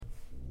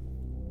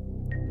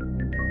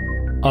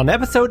on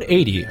episode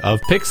 80 of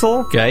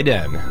Pixel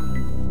Gaiden.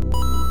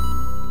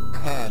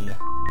 10,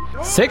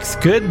 6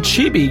 good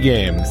chibi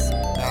games.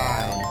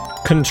 9,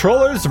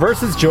 Controllers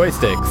versus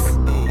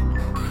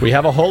joysticks. We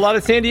have a whole lot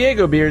of San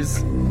Diego beers.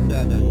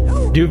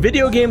 7, Do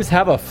video games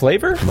have a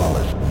flavor?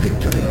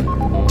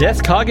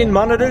 Descogin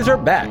monitors are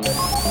back.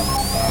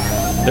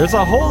 There's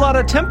a whole lot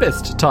of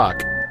Tempest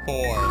talk.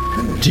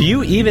 4, Do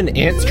you even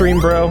ant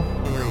stream, bro?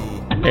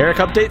 3, Eric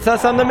updates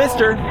us on the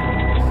Mister.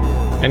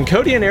 And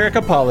Cody and Eric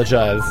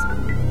apologize.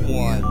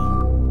 1.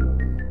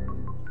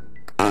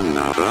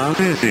 Another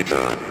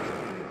visitor.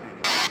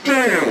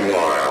 Stay a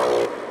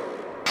while.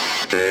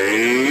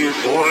 Stay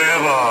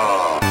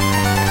forever.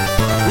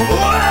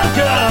 Welcome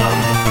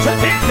to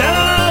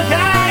Pixel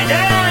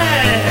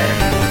Gaiden!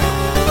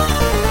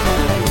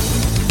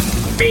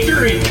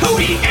 Featuring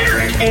Cody,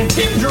 Eric, and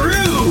Tim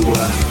Drew.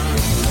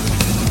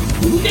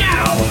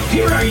 Now,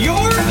 here are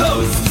your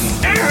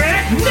hosts,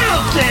 Eric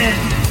Nelson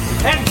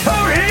and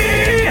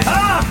Cody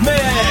Hoffman!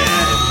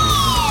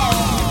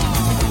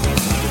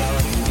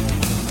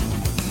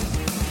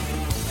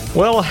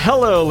 Well,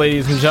 hello,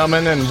 ladies and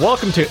gentlemen, and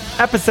welcome to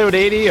episode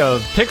 80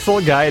 of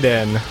Pixel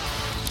Gaiden.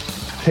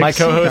 My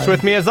co-host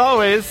with me, as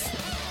always,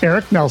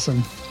 Eric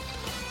Nelson.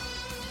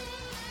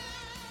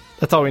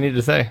 That's all we need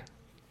to say.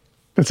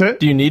 That's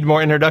it? Do you need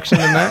more introduction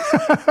than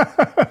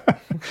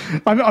that?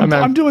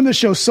 I'm doing this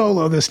show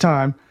solo this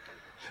time.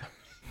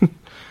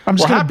 I'm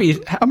just I'm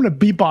going to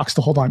beatbox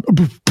the whole time.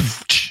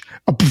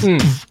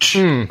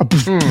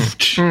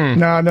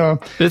 No.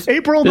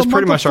 April, this is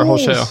pretty much our whole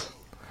show.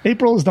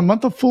 April is the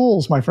month of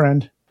fools, my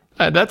friend.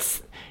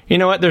 That's, you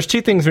know what? There's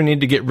two things we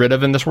need to get rid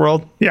of in this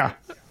world. Yeah.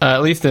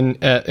 At least in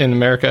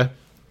America.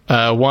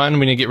 One,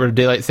 we need to get rid of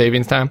daylight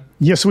savings time.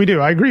 Yes, we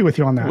do. I agree with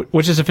you on that.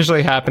 Which is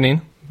officially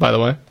happening, by the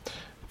way.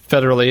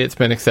 Federally, it's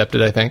been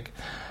accepted, I think.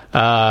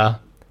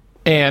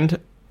 And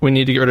we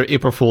need to get rid of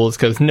April Fools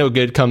because no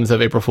good comes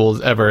of April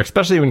Fools ever,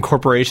 especially when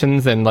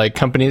corporations and like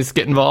companies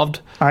get involved.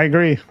 I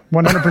agree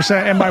 100%.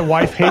 And my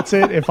wife hates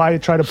it. If I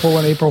try to pull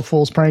an April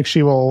Fool's prank,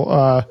 she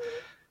will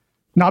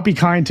not be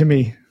kind to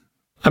me.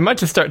 I might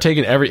just start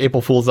taking every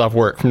April Fool's off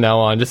work from now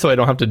on, just so I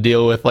don't have to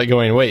deal with like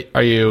going, wait,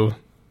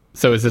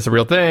 so is this a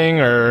real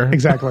thing or?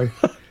 Exactly.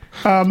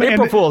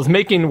 April Fool's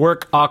making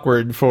work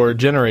awkward for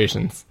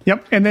generations.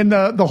 Yep. And then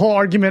the whole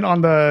argument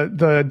on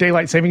the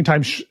daylight saving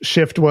time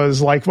shift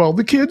was like, well,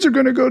 the kids are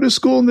going to go to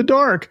school in the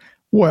dark.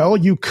 Well,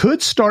 you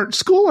could start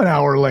school an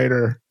hour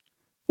later.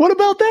 What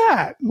about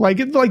that? Like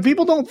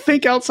people don't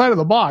think outside of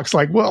the box.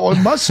 Like, well, it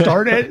must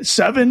start at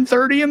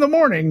 7:30 in the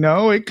morning.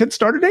 No, it could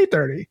start at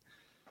 8:30.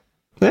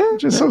 Yeah,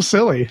 just so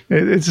silly.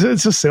 It's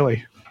just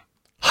silly.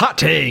 Hot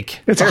take.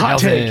 It's Eric a hot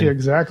Nelson take,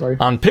 exactly.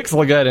 on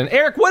Pixel Gaiden.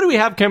 Eric, what do we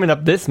have coming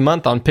up this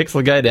month on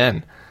Pixel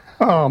Gaiden?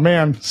 Oh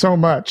man, so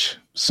much.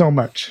 So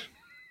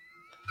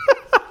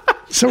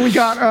we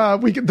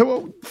got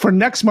for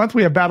next month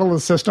we have Battle of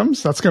the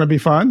Systems. That's going to be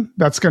fun.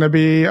 That's going to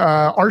be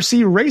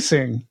RC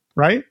Racing,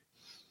 right?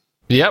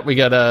 Yep, we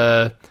got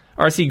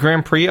RC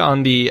Grand Prix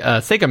on the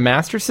Sega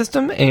Master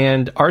System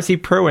and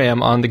RC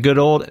Pro-Am on the good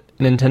old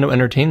Nintendo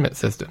Entertainment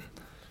System.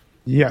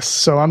 Yes,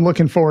 so I'm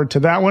looking forward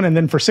to that one. And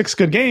then for 6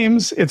 good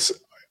games, it's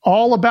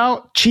all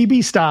about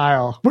chibi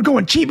style. We're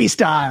going chibi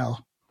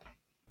style.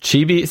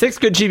 6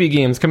 good chibi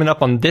games coming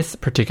up on this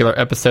particular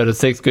episode of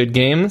 6 Good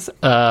Games.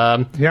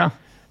 Yeah.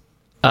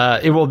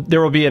 There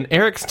will be an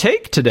Eric's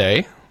Take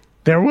today.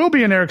 There will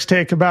be an Eric's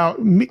Take about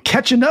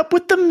catching up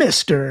with the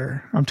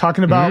Mister. I'm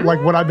talking about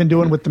like what I've been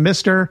doing with the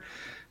Mister.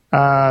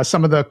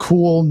 Some of the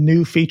cool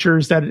new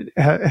features that it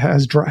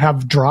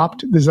have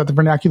dropped. Is that the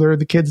vernacular of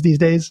the kids these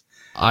days?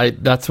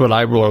 That's what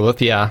I roll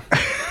with, yeah.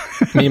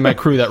 Me and my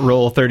crew that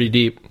roll 30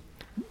 deep.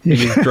 We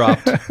just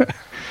dropped.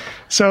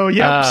 So,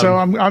 yeah. So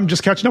I'm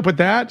just catching up with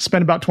that.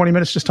 Spend about 20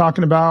 minutes just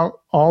talking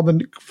about all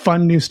the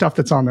fun new stuff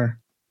that's on there.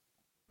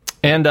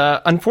 And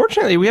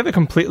unfortunately, we have a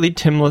completely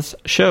Timless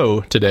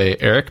show today,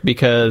 Eric,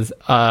 because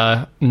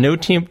no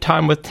team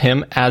time with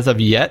Tim as of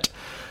yet.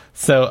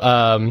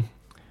 So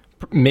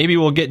maybe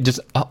we'll get just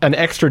an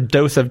extra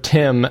dose of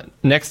Tim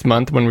next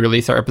month when we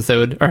release our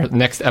episode, or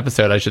next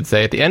episode, I should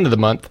say, at the end of the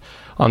month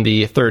on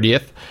the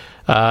 30th,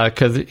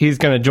 because he's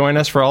going to join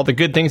us for all the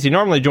good things he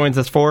normally joins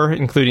us for,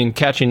 including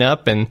catching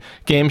up and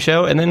game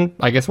show. And then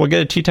I guess we'll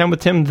get a tea time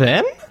with Tim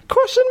then?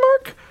 Question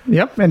mark?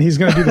 Yep, and he's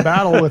going to do the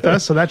battle with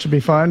us, so that should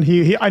be fun.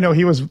 I know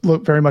he was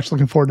very much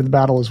looking forward to the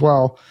battle as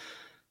well.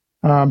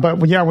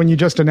 But yeah, when you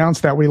just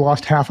announced that, we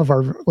lost half of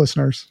our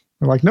listeners.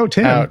 They're like, no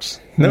Tim. Ouch.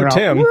 No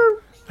Tim.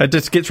 That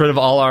just gets rid of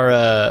all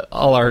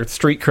our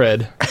street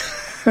cred.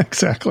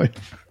 Exactly.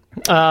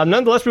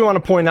 Nonetheless, we want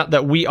to point out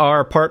that we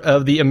are part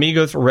of the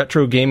Amigos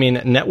Retro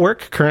Gaming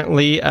Network,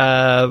 currently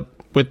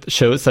with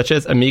shows such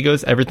as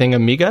Amigos Everything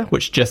Amiga,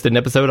 which just did an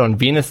episode on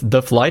Venus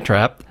the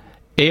Flytrap.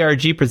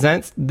 ARG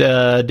Presents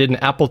did an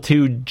Apple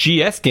II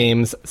GS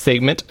Games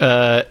segment,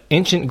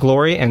 Ancient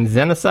Glory and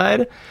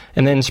Xenocide,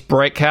 and then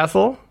Sprite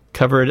Castle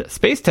covered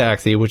Space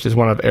Taxi, which is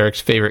one of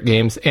Eric's favorite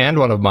games and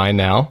one of mine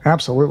now.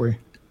 Absolutely.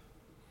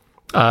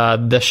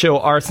 The show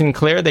R.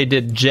 Sinclair, they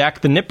did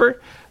Jack the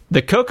Nipper.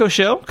 The Coco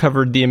Show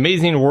covered the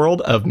amazing world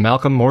of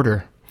Malcolm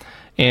Mortar.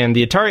 And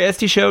the Atari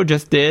ST Show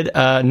just did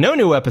no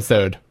new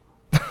episode.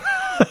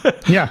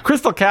 Yeah.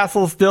 Crystal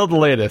Castle's still the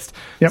latest.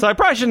 Yep. So I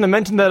probably shouldn't have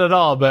mentioned that at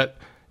all, but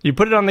you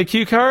put it on the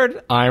cue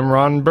card. I'm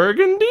Ron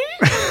Burgundy.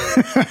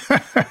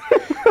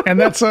 And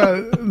that's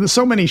there's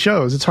so many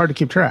shows, it's hard to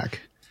keep track.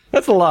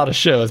 That's a lot of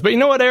shows. But you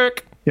know what,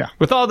 Eric? Yeah.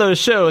 With all those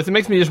shows, it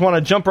makes me just want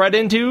to jump right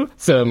into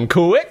some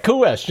quick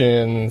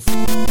questions.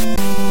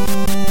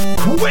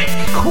 Quick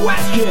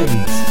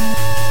questions!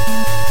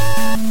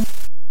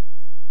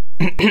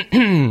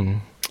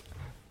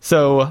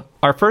 So,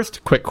 our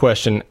first quick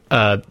question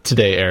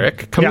today,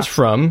 Eric, comes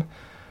from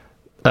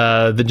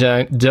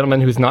the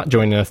gentleman who's not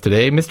joining us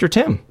today, Mr.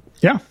 Tim.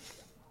 Yeah.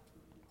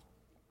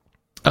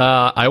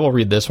 I will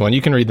read this one.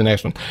 You can read the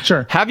next one.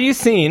 Sure. Have you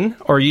seen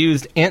or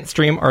used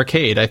AntStream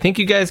Arcade? I think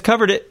you guys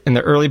covered it in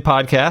the early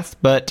podcast,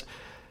 but...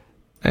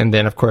 And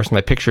then, of course,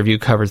 my picture of you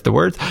covers the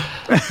words.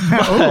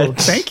 Oh,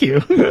 thank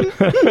you.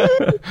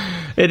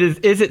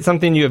 Is it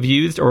something you have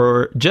used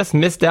or just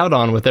missed out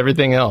on with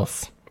everything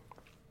else?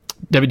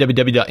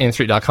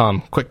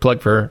 www.antstream.com. Quick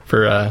plug for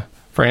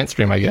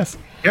AntStream, I guess.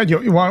 Yeah,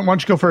 why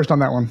don't you go first on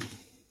that one?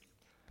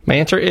 My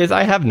answer is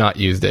I have not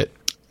used it.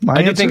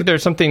 I do think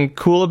there's something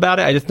cool about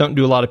it. I just don't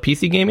do a lot of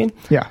PC gaming.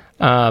 Yeah.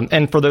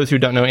 And for those who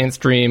don't know,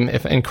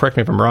 AntStream, and correct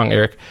me if I'm wrong,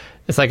 Eric,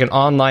 it's like an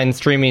online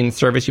streaming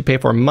service you pay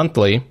for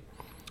monthly.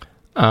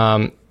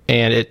 And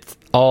it's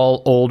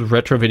all old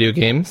retro video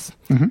games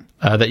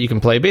that you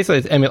can play. Basically,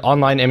 it's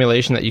online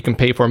emulation that you can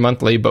pay for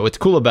monthly. But what's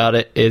cool about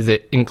it is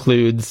it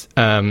includes,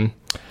 you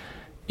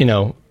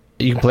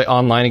can play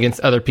online against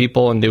other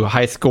people and do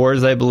high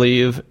scores, I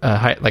believe,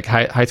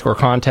 high score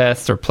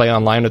contests or play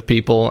online with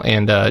people,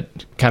 and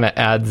kind of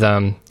adds,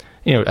 I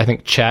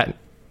think chat,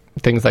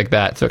 things like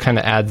that. So it kind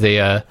of adds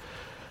a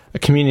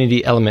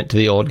community element to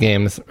the old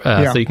games.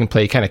 So you can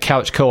play kind of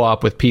couch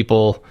co-op with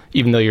people,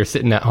 even though you're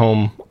sitting at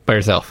home by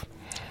yourself.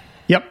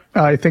 Yep,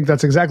 I think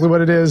that's exactly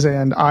what it is,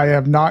 and I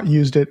have not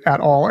used it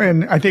at all.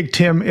 And I think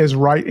Tim is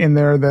right in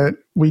there that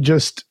we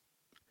just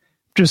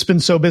been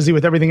so busy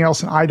with everything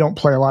else, and I don't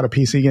play a lot of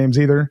PC games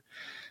either.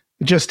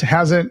 It just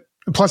hasn't.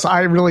 Plus,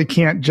 I really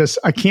can't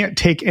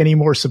take any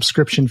more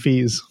subscription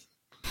fees.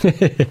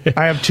 I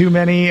have too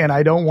many, and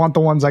I don't want the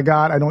ones I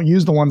got. I don't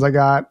use the ones I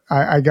got.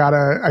 I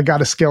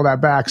gotta scale that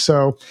back.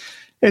 So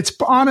it's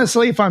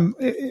honestly, if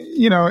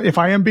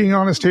I am being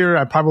honest here,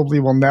 I probably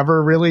will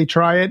never really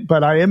try it,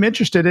 but I am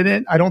interested in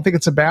it. I don't think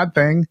it's a bad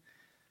thing.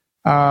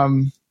 I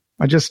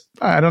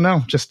don't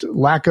know, just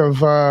lack of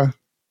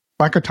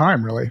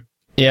time, really.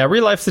 Yeah,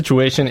 real life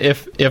situation.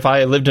 If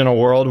I lived in a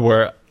world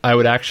where I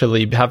would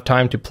actually have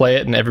time to play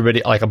it and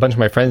everybody, like a bunch of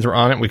my friends were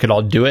on it, we could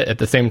all do it at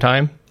the same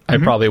time, I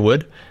probably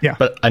would. Yeah.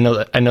 But I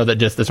know that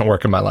just doesn't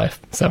work in my life.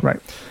 So right.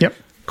 Yep.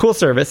 Cool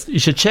service. You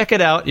should check it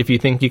out if you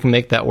think you can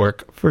make that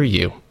work for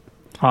you.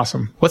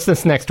 Awesome. What's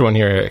this next one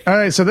here, Eric? All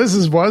right, so this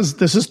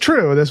is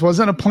true. This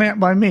wasn't a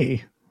plant by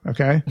me.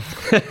 Okay.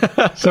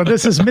 So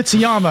this is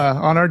Mitsuyama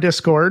on our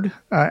Discord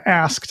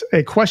asked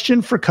a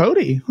question for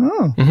Cody.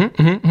 Oh.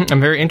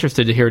 I'm very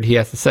interested to hear what he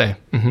has to say.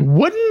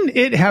 Wouldn't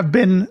it have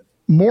been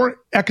more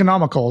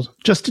economical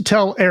just to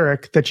tell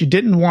Eric that you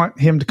didn't want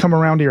him to come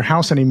around to your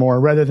house anymore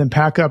rather than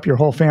pack up your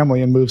whole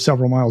family and move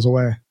several miles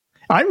away?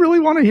 I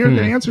really want to hear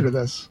the answer to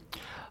this.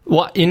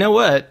 Well, you know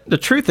what? The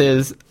truth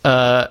is,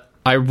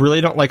 I really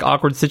don't like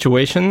awkward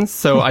situations,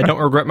 so I don't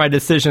regret my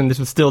decision. This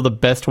was still the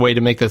best way to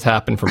make this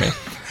happen for me.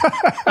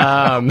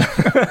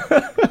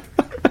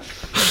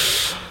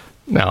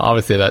 No,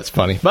 obviously that's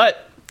funny,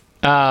 but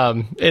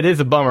it is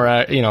a bummer.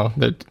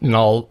 That in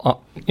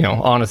all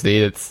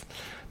honesty,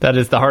 that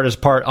is the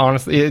hardest part.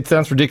 Honestly, it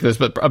sounds ridiculous,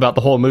 but about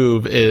the whole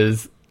move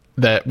is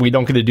that we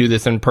don't get to do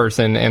this in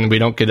person, and we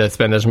don't get to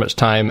spend as much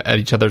time at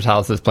each other's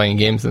houses playing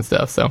games and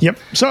stuff. So yep.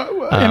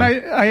 So and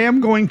I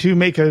am going to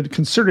make a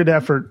concerted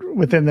effort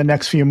within the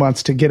next few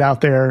months to get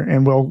out there,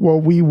 and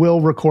we will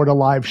record a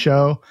live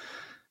show.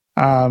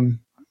 I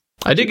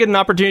did get an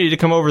opportunity to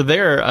come over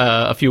there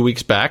a few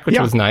weeks back, which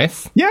was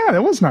nice. Yeah,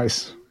 that was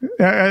nice.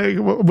 I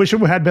wish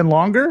it had been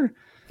longer.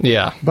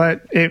 Yeah,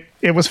 but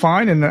it was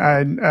fine, and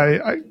I'm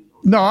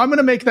going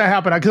to make that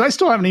happen because I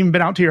still haven't even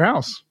been out to your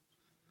house.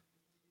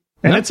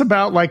 And it's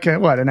about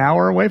an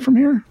hour away from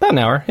here? About an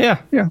hour,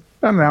 yeah. Yeah,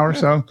 about an hour. Yeah.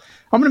 So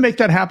I'm going to make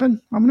that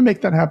happen.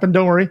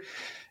 Don't worry.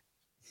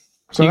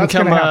 So that's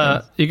going to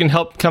happen. You can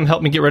come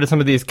help me get rid of some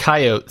of these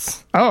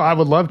coyotes. Oh, I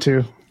would love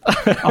to.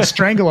 I'll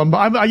strangle them.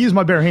 I use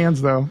my bare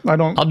hands, though.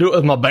 I'll do it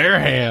with my bare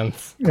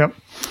hands. Yep.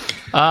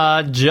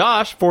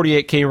 Josh,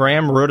 48K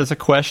Ram, wrote us a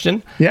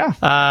question.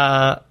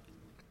 Yeah.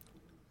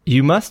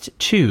 You must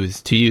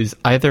choose to use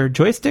either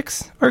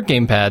joysticks or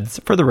gamepads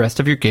for the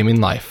rest of your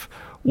gaming life.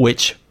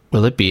 Which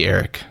will it be,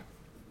 Eric?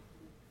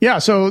 Yeah,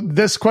 so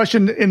this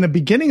question, in the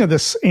beginning of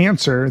this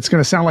answer, it's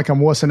going to sound like I'm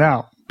wussing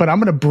out, but I'm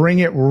going to bring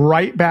it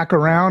right back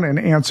around and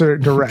answer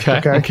it direct,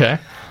 okay?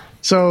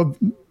 So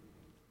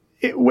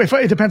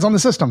it depends on the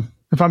system.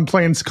 If I'm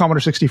playing Commodore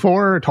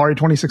 64, Atari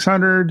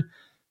 2600,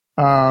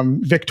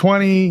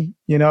 VIC-20,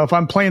 if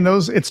I'm playing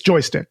those, it's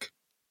joystick.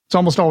 It's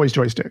almost always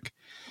joystick.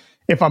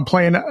 If I'm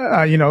playing,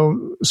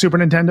 Super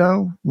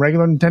Nintendo,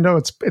 regular Nintendo,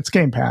 it's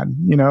gamepad.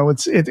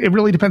 It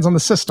really depends on the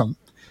system.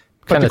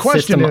 But Kind the of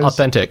question system is,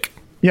 authentic.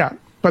 yeah.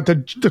 But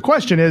the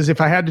question is,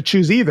 if I had to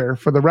choose either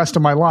for the rest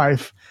of my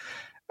life,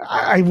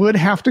 I would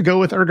have to go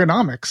with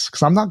ergonomics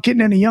because I'm not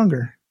getting any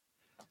younger.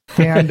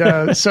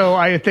 And so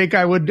I think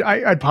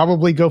I'd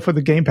probably go for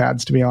the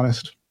gamepads, to be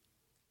honest.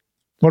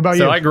 What about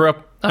you? So I grew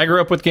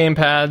up with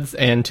gamepads,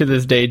 and to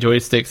this day,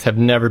 joysticks have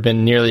never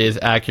been nearly as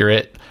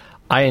accurate.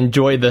 I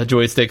enjoy the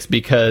joysticks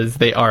because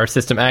they are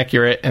system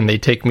accurate, and they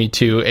take me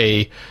to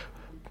a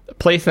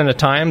place and a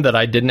time that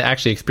I didn't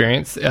actually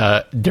experience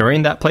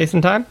during that place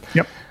and time.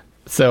 Yep.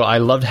 So I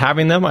loved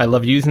having them. I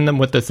love using them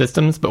with the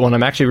systems. But when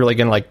I'm actually really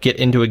going to get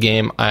into a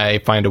game, I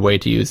find a way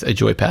to use a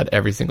joypad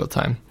every single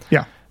time.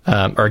 Yeah.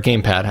 Or a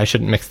gamepad. I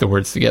shouldn't mix the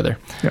words together.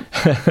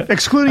 Yep.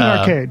 Excluding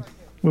arcade.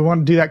 We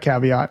want to do that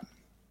caveat.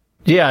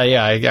 Yeah.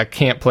 I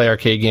can't play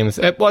arcade games.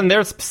 Well, and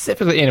they're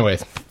specifically,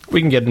 anyways.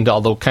 We can get into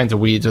all the kinds of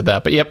weeds with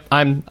that. But yep,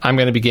 I'm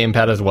going to be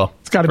gamepad as well.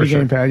 It's got to be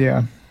gamepad.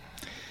 Yeah.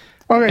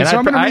 Okay, and so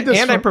I'm going to read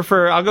this. I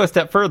prefer. I'll go a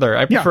step further.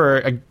 I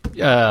prefer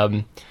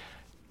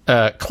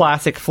a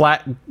classic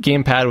flat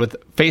gamepad with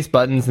face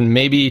buttons and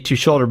maybe 2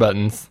 shoulder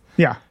buttons.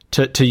 Yeah.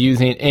 To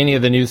using any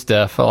of the new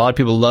stuff. A lot of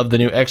people love the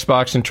new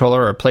Xbox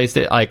controller or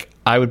PlayStation.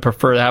 I would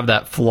prefer to have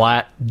that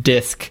flat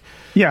disc.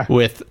 Yeah.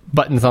 With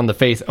buttons on the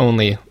face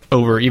only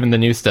over even the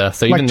new stuff.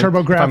 So even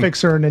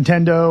TurboGrafx or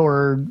Nintendo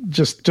or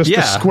just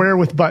a square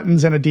with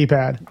buttons and a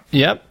D-pad.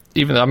 Yep.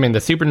 Even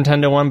the Super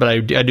Nintendo one, but I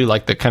do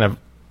like the kind of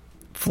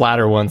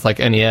flatter ones like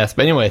NES.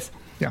 But anyways.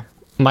 Yeah.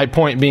 My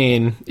point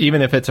being,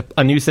 even if it's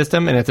a new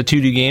system and it's a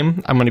 2D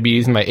game, I'm going to be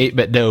using my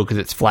 8-bit DOE because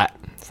it's flat.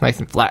 It's nice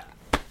and flat.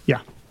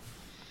 Yeah.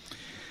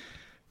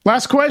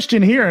 Last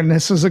question here, and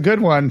this is a good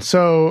one.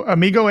 So,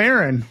 Amigo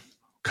Aaron,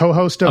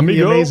 co-host of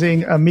the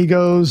amazing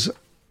Amigos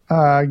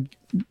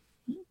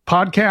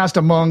podcast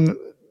among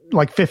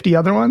 50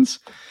 other ones.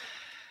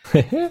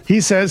 He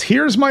says,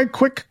 here's my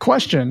quick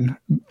question,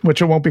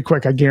 which it won't be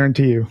quick, I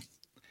guarantee you.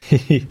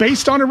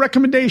 Based on a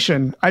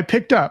recommendation, I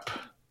picked up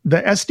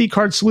the SD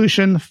card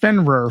solution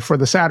Fenrir for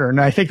the Saturn.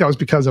 And I think that was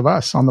because of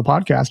us on the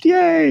podcast.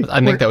 Yay!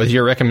 I think that was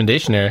your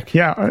recommendation, Eric.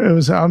 Yeah, it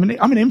was. I'm an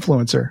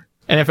influencer.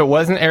 And if it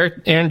wasn't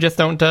Aaron, just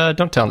don't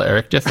tell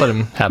Eric. Just let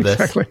him have this.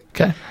 Exactly.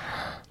 Okay.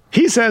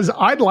 He says,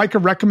 I'd like a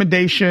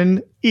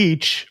recommendation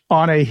each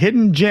on a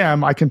hidden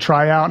gem I can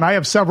try out. And I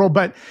have several,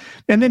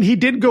 and then he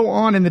did go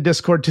on in the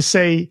Discord to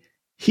say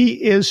he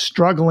is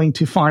struggling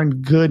to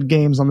find good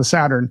games on the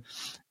Saturn.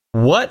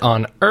 What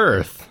on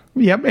earth?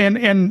 Yep.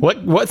 And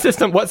what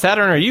system, what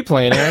Saturn are you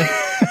playing, Aaron?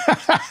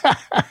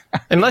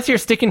 Unless you're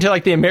sticking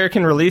to the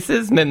American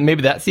releases, then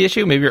maybe that's the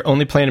issue. Maybe you're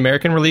only playing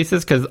American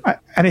releases because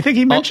I think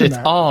he mentioned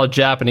it's all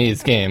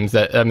Japanese games.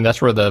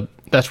 That's where the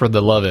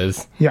love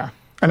is. Yeah.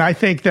 And I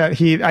think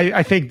that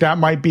I think that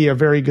might be a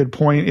very good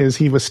point, is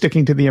he was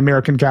sticking to the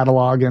American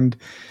catalog, and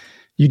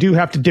you do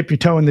have to dip your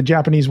toe in the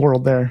Japanese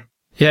world there.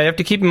 Yeah, you have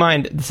to keep in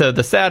mind, so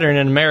the Saturn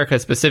in America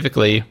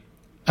specifically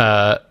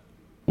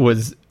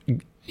was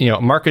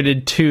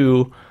marketed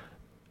to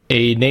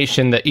a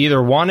nation that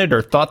either wanted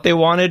or thought they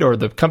wanted, or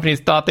the companies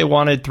thought they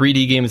wanted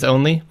 3D games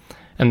only.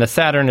 And the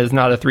Saturn is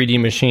not a 3D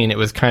machine. It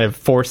was kind of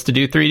forced to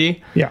do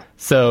 3D. Yeah.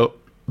 So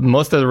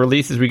most of the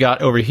releases we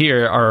got over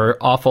here are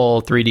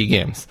awful 3D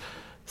games.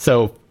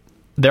 So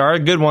there are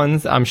good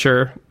ones, I'm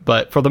sure,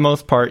 but for the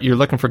most part, you're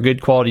looking for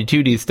good quality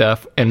 2D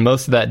stuff, and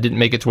most of that didn't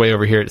make its way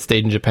over here. It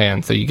stayed in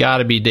Japan, so you got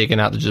to be digging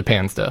out the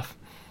Japan stuff.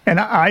 And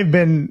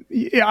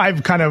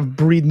I've kind of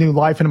breathed new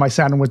life into my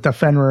Saturn with the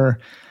Fenrir,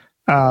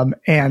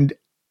 and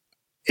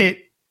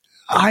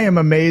I am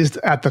amazed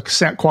at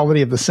the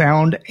quality of the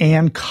sound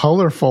and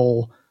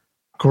colorful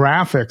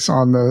graphics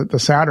on the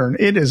Saturn.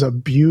 It is a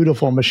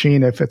beautiful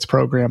machine if it's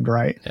programmed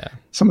right. Yeah,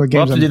 some of the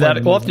games we'll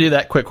have to do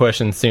that quick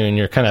question soon.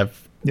 You're kind of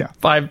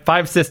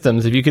five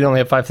systems. If you could only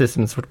have 5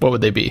 systems, what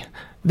would they be?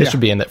 This should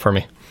be in it for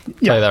me. I'll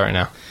tell you that right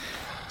now.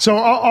 So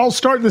I'll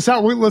start this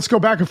out. Let's go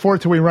back and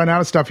forth till we run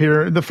out of stuff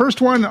here. The first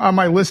one on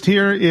my list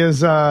here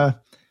is, well,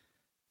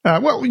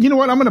 you know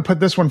what? I'm going to put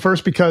this one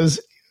first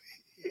because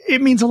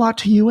it means a lot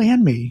to you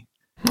and me.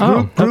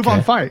 Groove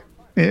on Fight,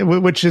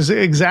 which is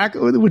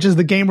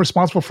the game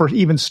responsible for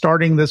even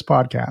starting this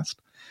podcast.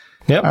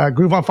 Yep.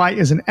 Groove on Fight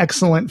is an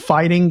excellent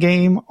fighting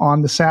game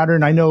on the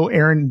Saturn. I know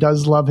Aaron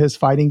does love his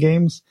fighting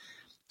games.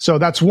 So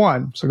that's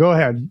one. So go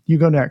ahead. You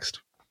go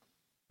next.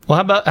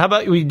 Well, how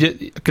about we do,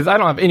 because I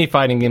don't have any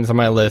fighting games on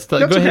my list. Go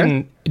ahead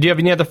and, do you have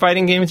any other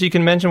fighting games you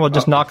can mention? We'll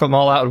just knock them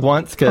all out at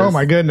once. Oh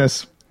my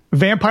goodness.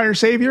 Vampire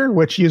Savior,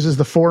 which uses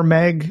the 4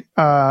 meg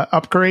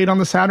upgrade on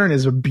the Saturn,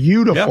 is a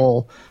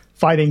beautiful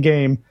fighting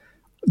game.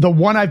 The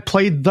one I've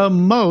played the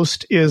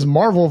most is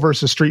Marvel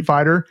vs. Street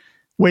Fighter,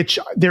 which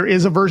there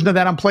is a version of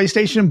that on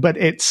PlayStation, but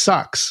it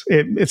sucks.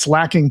 It's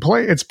lacking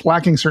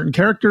certain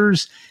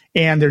characters,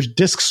 and there's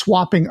disc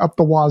swapping up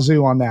the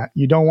wazoo on that.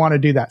 You don't want to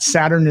do that.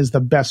 Saturn is the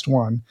best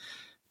one.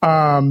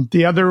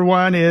 The other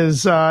one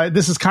is,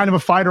 this is kind of a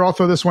fighter. I'll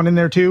throw this one in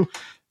there too.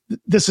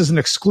 This is an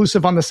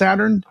exclusive on the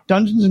Saturn,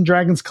 Dungeons &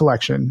 Dragons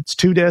Collection. It's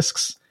 2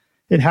 discs.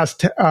 It has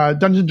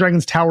Dungeons &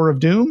 Dragons Tower of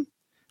Doom,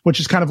 which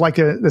is kind of like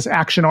this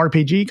action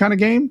RPG kind of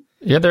game.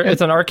 Yeah,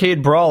 it's an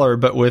arcade brawler,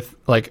 but with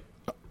like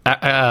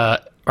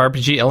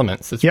RPG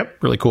elements. It's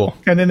really cool.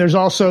 And then there's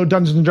also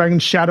Dungeons and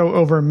Dragons Shadow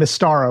over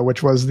Mystara,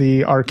 which was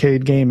the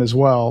arcade game as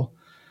well,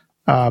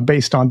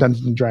 based on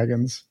Dungeons and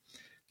Dragons.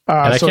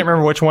 And I can't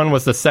remember which one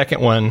was the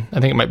second one. I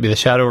think it might be the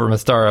Shadow over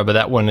Mystara, but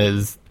that one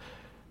is,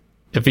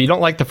 if you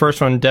don't like the first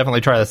one,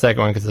 definitely try the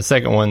second one, because the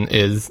second one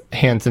is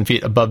hands and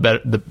feet above better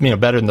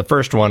than the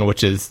first one,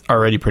 which is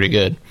already pretty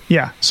good.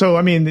 Yeah. So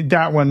I mean,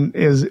 that one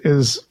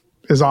is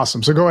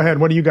awesome. So go ahead.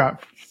 What do you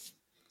got?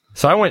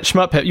 So I went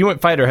shmup heavy. You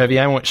went fighter heavy.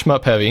 I went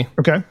shmup heavy.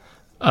 Okay.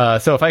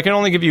 So if I can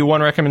only give you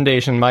one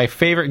recommendation, my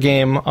favorite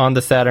game on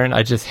the Saturn,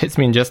 it just hits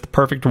me in just the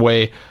perfect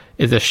way,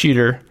 is a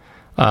shooter,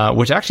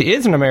 which actually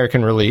is an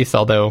American release,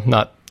 although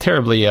not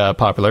terribly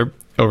popular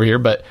over here,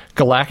 but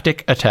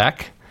Galactic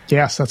Attack.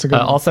 Yes, that's a good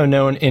one. Also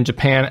known in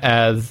Japan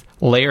as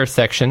Layer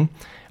Section.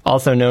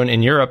 Also known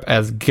in Europe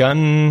as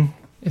Gunhead,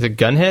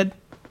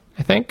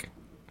 I think?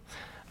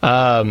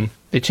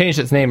 They changed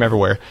its name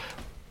everywhere.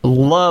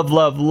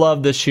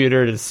 Love this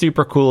shooter. It's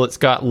super cool. It's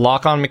got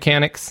lock-on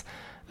mechanics.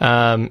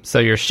 So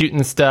you're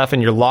shooting stuff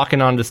and you're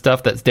locking onto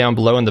stuff that's down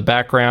below in the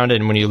background,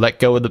 and when you let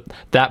go of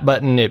that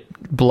button, it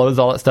blows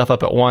all that stuff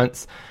up at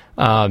once.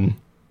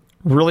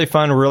 Really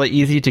fun, really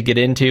easy to get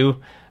into.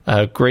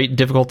 Great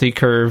difficulty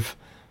curve.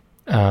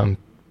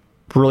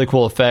 Really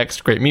cool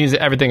effects, great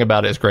music, everything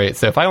about it is great.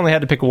 So if I only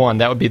had to pick one,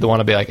 that would be the one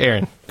I'd be like,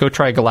 Aaron, go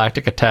try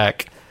Galactic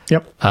Attack.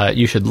 Yep.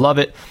 You should love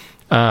it.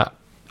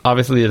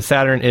 Obviously, the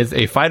Saturn is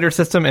a fighter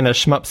system and a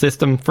shmup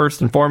system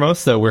first and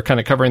foremost, so we're kind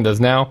of covering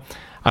those now.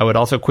 I would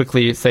also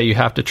quickly say you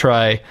have to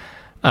try...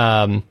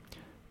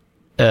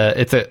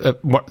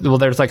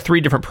 there's like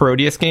 3 different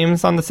Parodius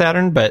games on the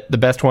Saturn, but the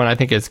best one I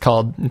think is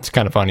called, it's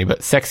kind of funny,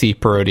 but Sexy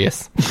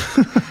Parodius.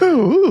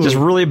 Just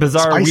really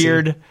bizarre, spicy.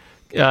 Weird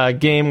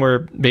game where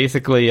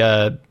basically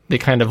they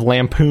kind of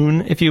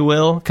lampoon, if you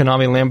will.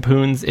 Konami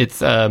lampoons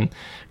its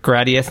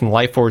Gradius and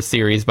Life Force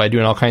series by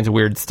doing all kinds of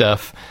weird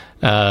stuff.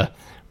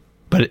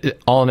 But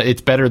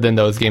it's better than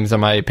those games,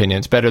 in my opinion.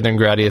 It's better than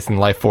Gradius and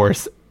Life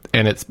Force,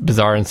 and it's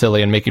bizarre and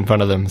silly and making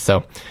fun of them.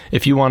 So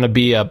if you want to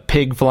be a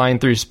pig flying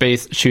through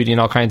space, shooting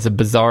all kinds of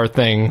bizarre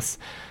things,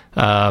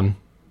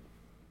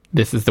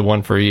 this is the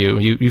one for you.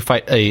 You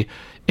fight a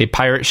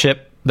pirate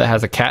ship that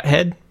has a cat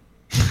head,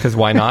 because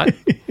why not?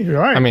 You're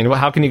right. I mean,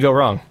 how can you go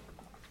wrong?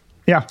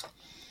 Yeah.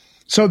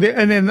 So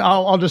and then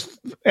I'll just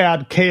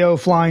add KO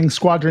Flying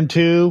Squadron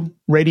 2,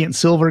 Radiant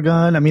Silver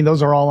Gun. I mean,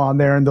 those are all on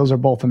there, and those are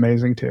both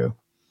amazing too.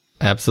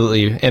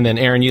 Absolutely. And then,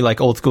 Aaron, you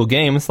like old school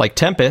games like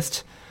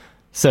Tempest.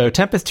 So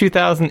Tempest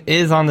 2000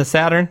 is on the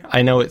Saturn.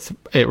 I know it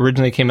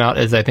originally came out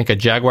as, I think, a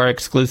Jaguar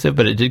exclusive,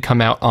 but it did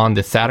come out on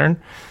the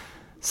Saturn.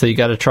 So you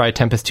got to try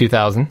Tempest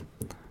 2000.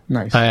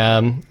 Nice.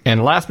 And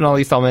last but not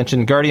least, I'll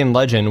mention Guardian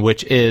Legend,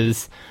 which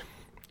is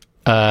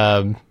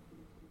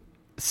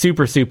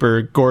super,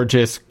 super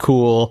gorgeous,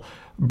 cool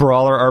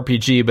brawler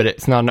RPG, but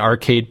it's not an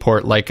arcade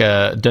port like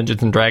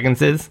Dungeons and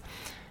Dragons is.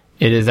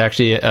 It is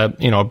actually a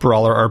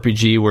brawler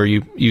RPG where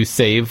you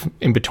save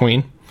in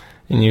between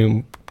and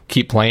you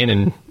keep playing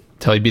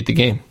until you beat the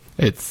game.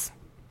 It's,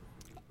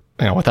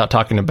 without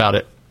talking about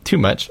it too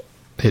much,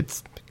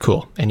 it's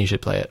cool and you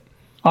should play it.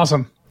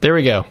 Awesome. There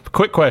we go.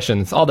 Quick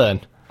questions. All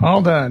done.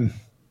 All done.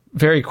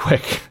 Very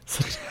quick.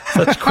 Such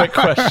quick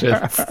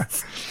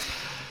questions.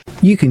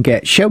 You can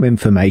get show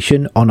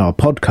information on our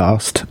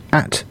podcast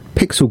at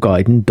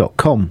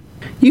pixelguiden.com.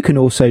 You can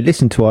also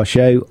listen to our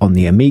show on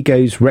the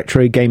Amigos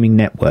Retro Gaming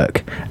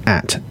Network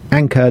at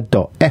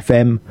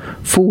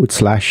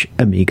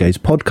anchor.fm/Amigos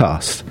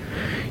Podcast.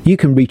 You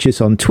can reach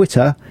us on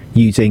Twitter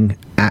using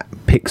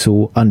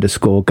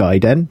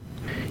 @pixel_guiden.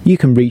 You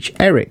can reach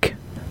Eric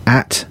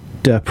at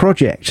The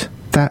Project.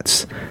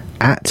 That's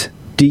at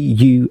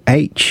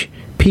DUHPROJECT.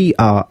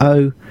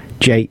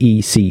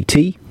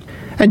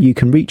 And you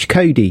can reach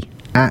Cody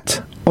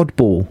at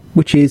Oddball,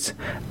 which is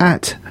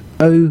at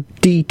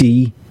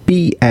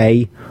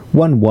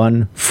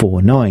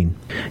ODDBA1149.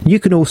 You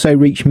can also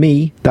reach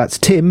me, that's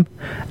Tim,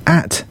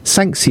 at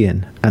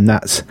Sanxion, and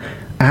that's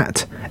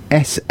at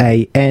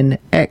SANXION.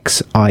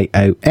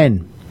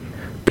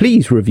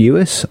 Please review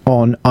us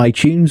on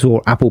iTunes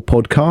or Apple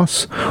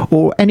Podcasts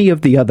or any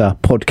of the other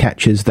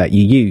podcatchers that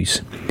you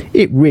use.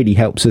 It really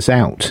helps us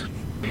out.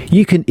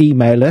 You can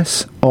email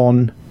us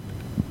on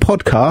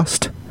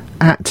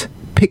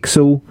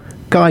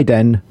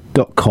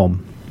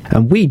podcast@pixelguiden.com.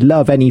 And we'd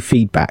love any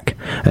feedback.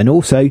 And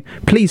also,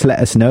 please let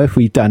us know if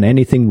we've done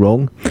anything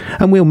wrong,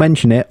 and we'll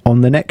mention it on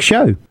the next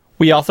show.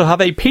 We also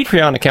have a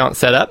Patreon account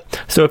set up,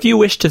 so if you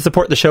wish to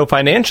support the show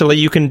financially,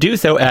 you can do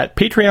so at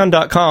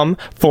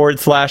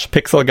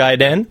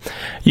patreon.com/pixelguiden.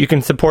 You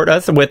can support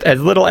us with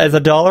as little as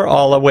 $1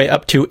 all the way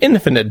up to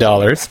infinite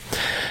dollars.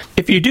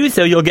 If you do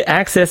so, you'll get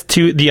access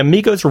to the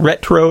Amigos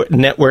Retro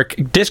Network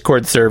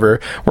Discord server,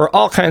 where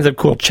all kinds of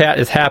cool chat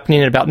is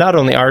happening about not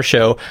only our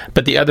show,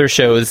 but the other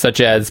shows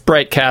such as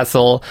Bright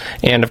Castle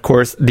and, of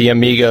course, the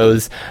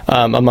Amigos,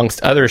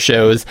 amongst other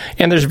shows.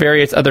 And there's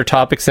various other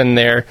topics in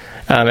there,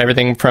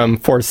 everything from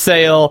for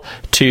sale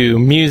to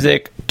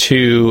music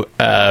to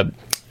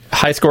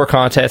high score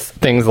contests,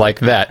 things like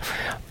that.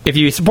 If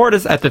you support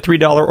us at the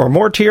 $3 or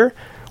more tier,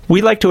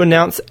 we like to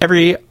announce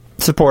every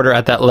supporter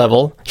at that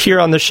level here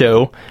on the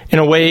show in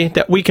a way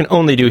that we can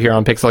only do here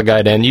on Pixel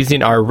Gaiden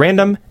using our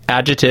random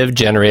adjective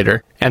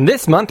generator. And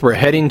this month we're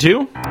heading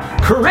to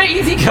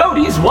Crazy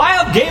Cody's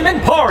Wild Game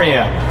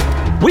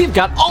Emporium. We've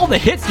got all the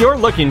hits you're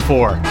looking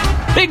for.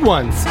 Big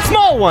ones,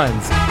 small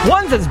ones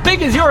as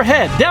big as your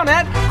head down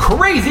at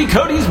Crazy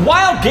Cody's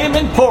Wild Game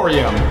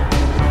Emporium.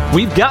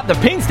 We've got the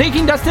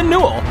painstaking Dustin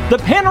Newell, the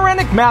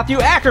panoramic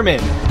Matthew Ackerman,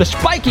 the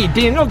spiky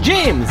Daniel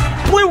James,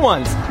 blue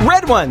ones,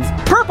 red ones,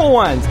 purple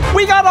ones.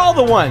 We got all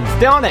the ones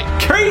down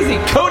at Crazy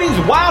Cody's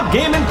Wild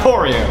Game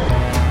Emporium.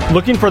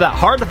 Looking for that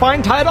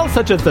hard-to-find title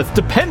such as the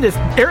stupendous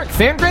Eric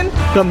Sandgren,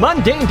 the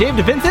mundane Dave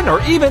DeVincent,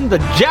 or even the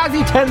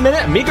jazzy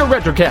 10-minute Amiga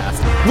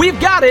Retrocast? We've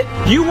got it,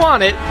 you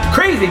want it,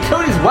 Crazy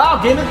Cody's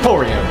Wild Game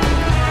Emporium.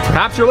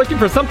 Perhaps you're looking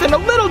for something a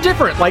little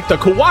different like the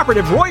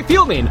cooperative Roy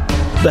Fielding,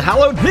 the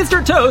hallowed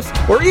Mr. Toast,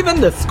 or even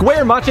the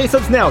square Maciej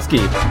Sosnowski.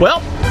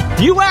 Well,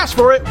 you asked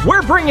for it,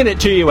 we're bringing it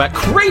to you at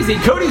Crazy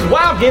Cody's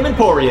Wild Game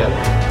Emporium.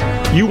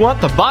 You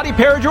want the body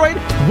Paradroid?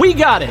 We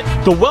got it.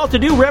 The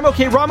well-to-do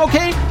Ramoke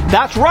Ramoke?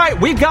 That's right,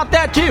 we've got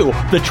that too.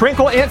 The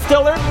tranquil Ant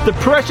Stellar, the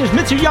precious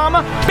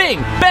Mitsuyama? Bing,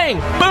 bang,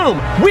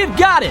 boom, we've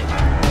got it.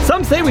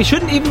 Some say we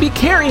shouldn't even be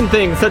carrying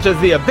things such as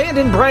the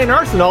abandoned Brian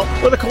Arsenal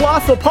or the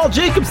colossal Paul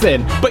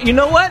Jacobson. But you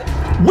know what?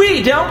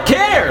 We don't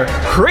care!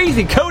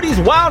 Crazy Cody's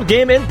Wild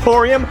Game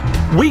Emporium,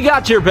 we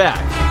got your back.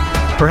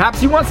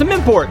 Perhaps you want some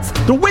imports,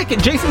 the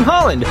wicked Jason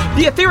Holland,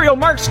 the ethereal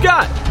Mark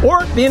Scott,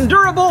 or the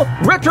endurable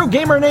Retro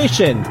Gamer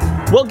Nation.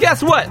 Well,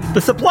 guess what? The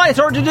supply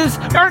shortages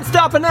aren't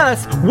stopping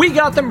us. We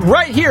got them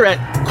right here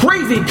at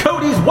Crazy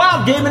Cody's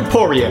Wild Game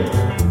Emporium.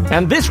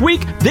 And this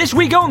week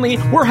only,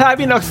 we're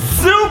having a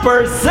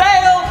super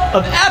sale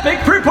of epic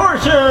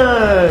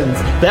proportions!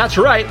 That's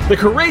right, the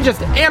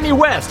courageous Amy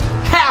West,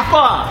 half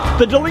off!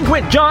 The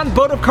delinquent John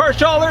Boat of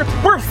Carshaller,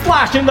 we're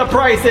slashing the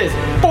prices!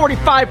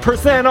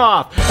 45%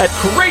 off at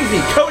Crazy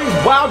Cody's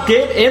Wild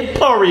Game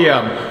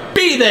Emporium!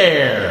 Be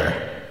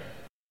there!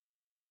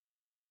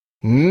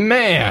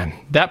 Man,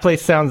 that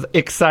place sounds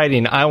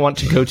exciting. I want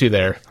to go to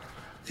there.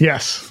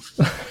 Yes.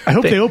 I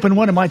hope they open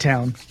one in my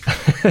town.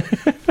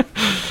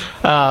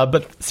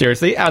 But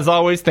seriously, as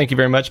always, thank you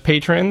very much,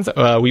 patrons.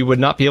 We would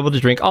not be able to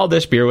drink all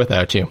this beer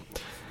without you.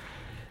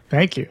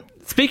 Thank you.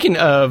 Speaking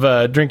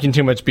of drinking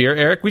too much beer,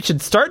 Eric, we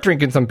should start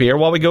drinking some beer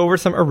while we go over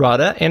some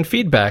errata and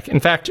feedback. In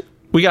fact,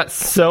 we got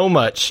so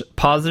much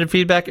positive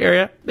feedback,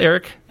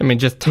 Eric. I mean,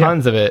 just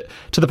tons of it,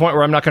 to the point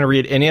where I'm not going to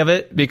read any of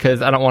it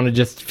because I don't want to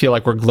just feel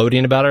like we're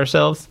gloating about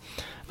ourselves.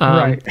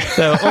 Right.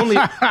 So only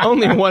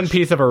one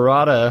piece of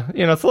errata,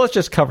 so let's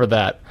just cover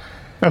that.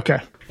 Okay.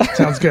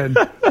 Sounds good.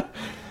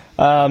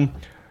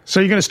 So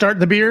you're going to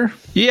start the beer?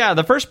 Yeah,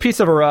 the first piece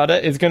of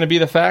errata is going to be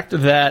the fact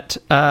that,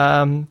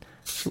 again,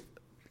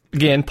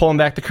 pulling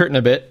back the curtain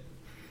a bit,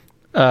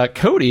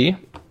 Cody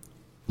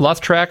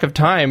lost track of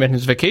time and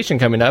his vacation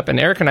coming up, and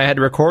Eric and I had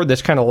to record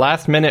this kind of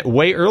last minute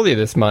way early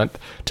this month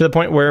to the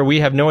point where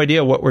we have no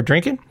idea what we're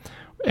drinking.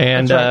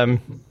 And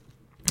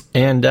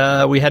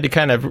we had to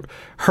kind of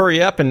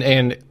hurry up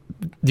and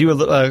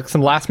do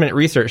some last minute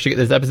research to get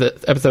this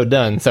episode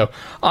done. So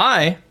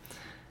I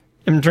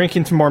am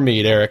drinking some more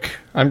mead, Eric.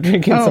 I'm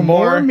drinking some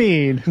more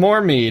mead.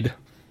 More mead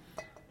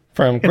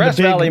from Grass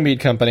Valley Mead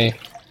Company.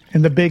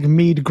 And the big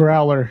mead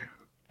growler.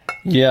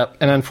 Yep.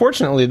 And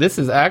unfortunately, this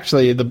is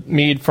actually the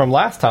mead from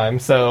last time,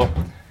 so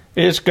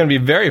it's going to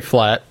be very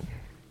flat.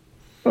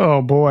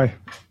 Oh, boy.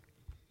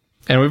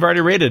 And we've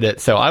already rated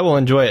it, so I will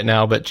enjoy it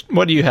now. But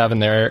what do you have in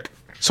there, Eric?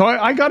 So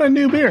I got a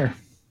new beer.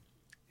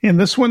 And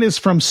this one is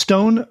from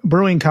Stone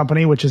Brewing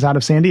Company, which is out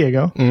of San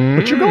Diego.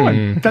 But you're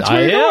going. That's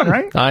where you're going,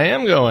 right? I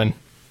am going.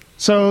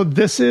 So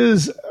this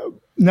is...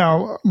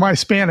 Now, my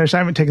Spanish, I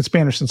haven't taken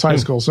Spanish since high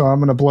school, so I'm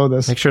going to blow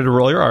this. Make sure to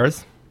roll your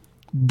R's.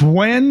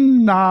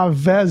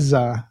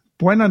 Buenaveza.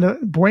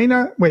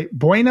 Buenaveza.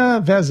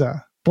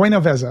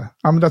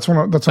 That's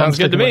what sounds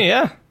good to me,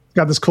 yeah.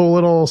 Got this cool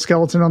little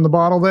skeleton on the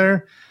bottle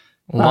there.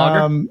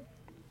 Lager.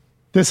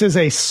 This is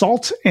a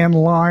salt and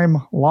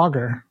lime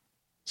lager.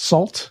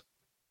 Salt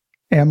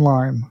and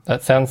lime.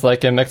 That sounds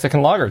like a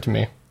Mexican lager to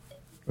me.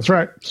 That's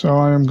right. So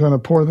I'm going to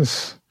pour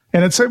this.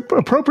 And it's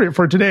appropriate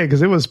for today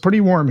because it was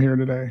pretty warm here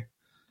today.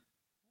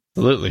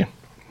 Absolutely.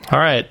 All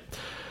right.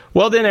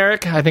 Well then,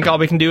 Eric, I think all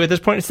we can do at this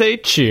point is say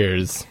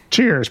cheers.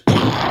 Cheers.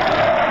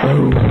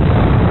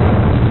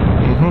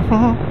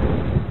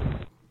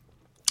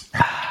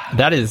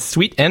 That is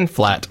sweet and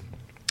flat.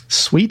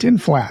 Sweet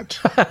and flat.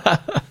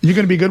 You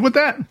going to be good with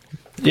that?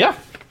 Yeah.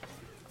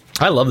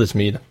 I love this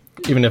mead,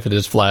 even if it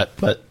is flat.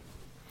 But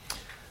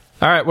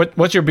all right,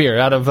 what's your beer?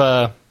 Out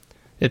of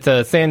it's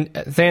a San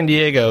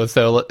Diego,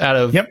 so out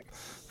of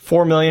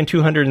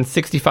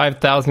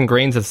 4,265,000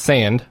 grains of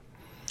sand.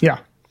 Yeah.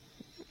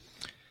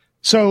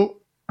 So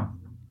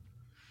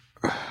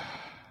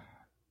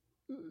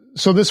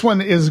this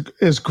one is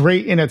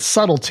great in its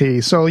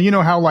subtlety. So you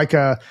know how like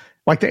the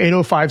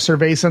 805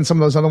 Cerveza and some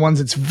of those other ones,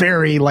 it's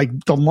very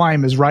like the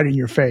lime is right in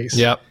your face.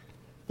 Yep.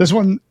 This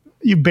one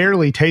you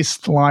barely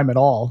taste the lime at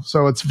all.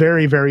 So it's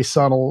very, very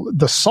subtle.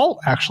 The salt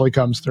actually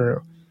comes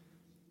through.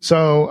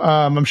 So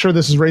I'm sure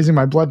this is raising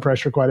my blood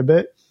pressure quite a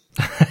bit.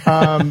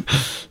 I'm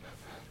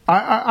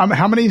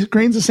how many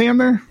grains of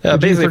sand there?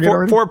 Basically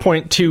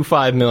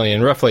 4.25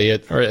 million, roughly.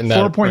 Or in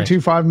that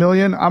 4.25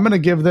 million. I'm going to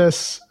give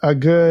this I'm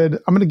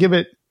going to give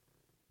it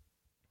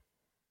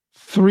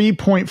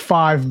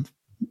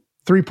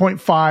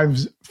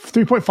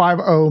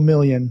 3.50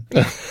 million.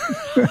 All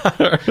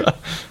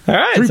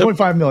right.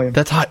 3.5 million.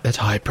 That's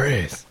high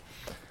praise.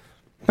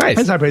 Nice.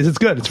 That's high praise. It's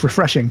good. It's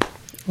refreshing.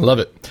 Love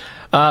it.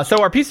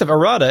 So our piece of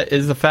errata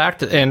is the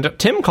fact, and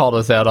Tim called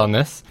us out on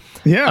this.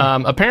 Yeah.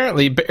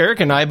 Apparently, Eric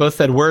and I both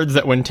said words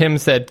that when Tim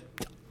said,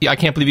 I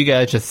can't believe you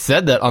guys just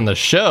said that on the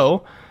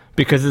show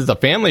because it's a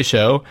family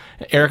show,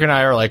 Eric and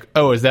I are like,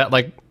 oh, is that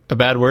like a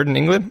bad word in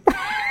England?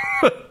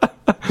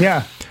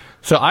 Yeah.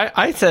 So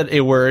I said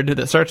a word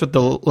that starts with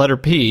the letter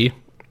P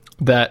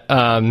that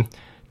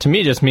to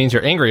me just means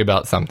you're angry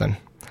about something.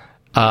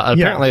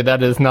 Apparently,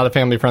 that is not a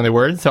family-friendly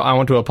word, so I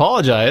want to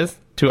apologize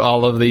to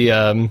all of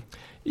the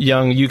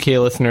young UK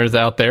listeners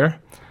out there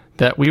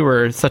that we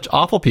were such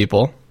awful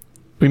people.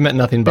 We meant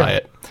nothing by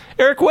it.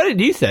 Eric, what did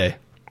you say?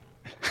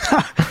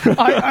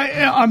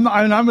 I'm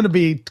going to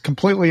be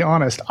completely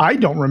honest. I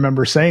don't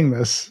remember saying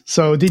this.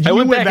 So did you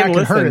went back and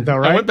heard it though,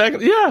 right? I went back.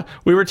 Yeah,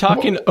 we were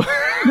talking.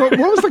 What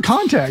was the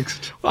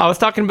context? I was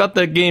talking about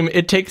the game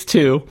It Takes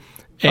Two,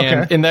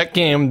 and in that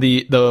game,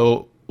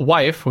 the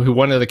wife, who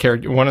one of the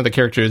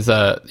characters,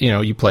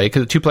 you play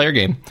because it's a 2-player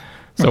game.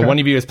 So one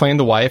of you is playing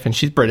the wife, and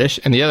she's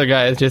British, and the other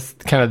guy is just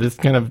kind of this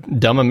kind of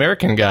dumb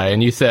American guy.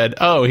 And you said,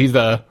 "Oh, he's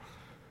a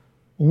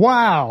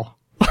wow."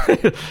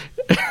 And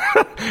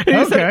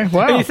you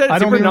said it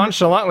super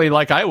nonchalantly,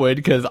 like I would,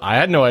 because I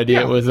had no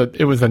idea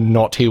it was a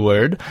naughty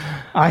word.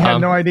 I had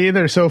no idea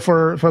either. So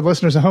for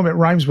listeners at home, it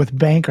rhymes with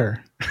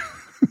banker.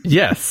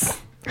 Yes.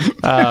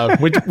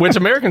 Which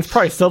Americans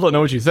probably still don't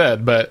know what you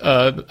said, but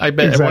I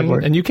bet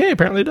everyone in UK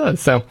apparently does.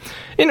 So,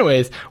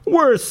 anyways,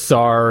 we're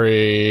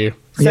sorry.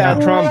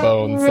 Sad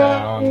trombone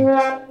sound.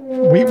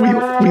 We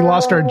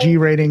lost our G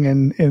rating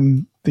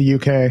in the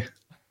UK.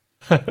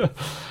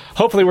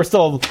 Hopefully, we're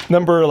still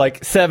number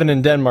 7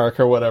 in Denmark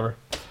or whatever.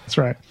 That's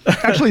right.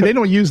 Actually, they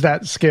don't use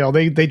that scale.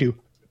 They do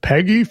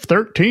Peggy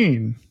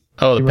 13.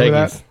 Oh, the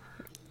Peggies.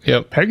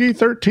 Yep. Peggy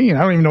 13.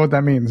 I don't even know what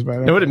that means. But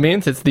you know what it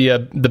means? It's the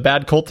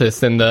bad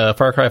cultists in the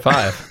Far Cry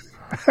 5.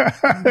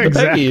 The exactly.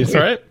 Peggies,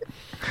 right?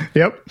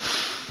 Yep.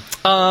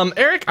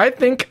 Eric, I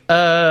think,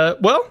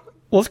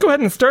 let's go ahead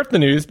and start the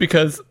news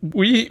because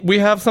we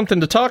have something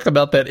to talk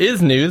about that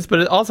is news, but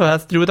it also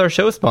has to do with our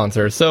show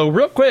sponsor. So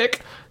real quick,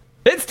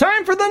 it's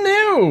time for the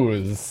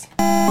news.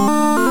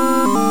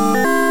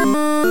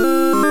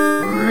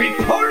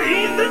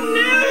 Reporting the news.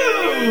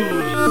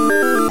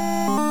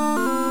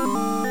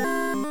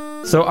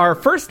 So our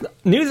first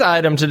news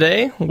item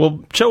today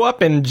will show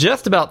up in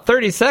just about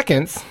 30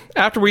 seconds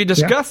after we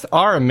discuss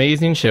our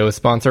amazing show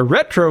sponsor,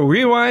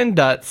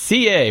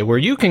 RetroRewind.ca, where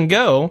you can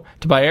go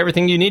to buy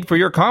everything you need for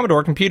your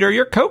Commodore computer,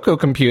 your Coco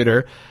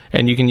computer,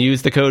 and you can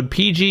use the code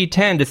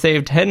PG10 to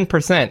save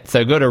 10%.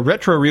 So go to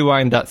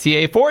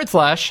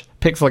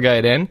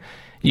RetroRewind.ca/PixelGuideIn.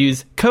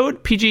 Use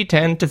code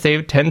PG10 to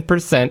save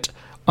 10%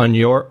 on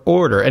your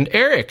order. And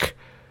Eric,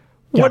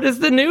 what is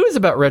the news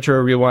about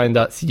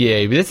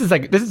RetroRewind.ca? This is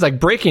like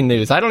breaking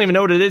news. I don't even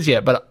know what it is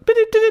yet, but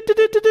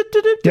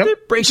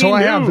breaking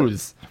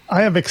news.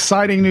 I have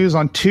exciting news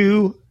on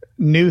 2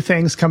 new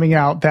things coming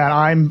out that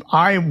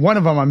one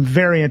of them I'm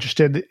very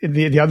interested in.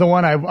 The other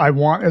one I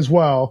want as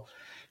well.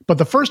 But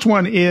the first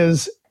one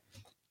is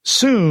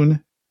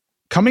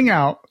coming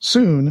out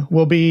soon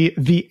will be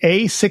the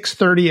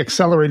A630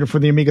 accelerator for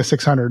the Amiga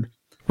 600.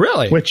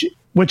 Really?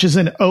 Which is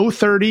an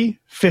 030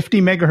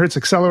 50 megahertz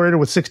accelerator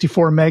with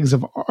 64 megs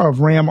of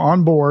RAM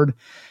on board.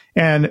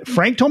 And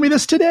Frank told me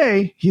this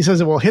today. He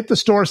says it will hit the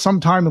store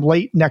sometime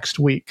late next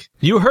week.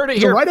 You heard it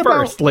here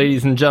first,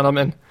 ladies and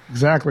gentlemen.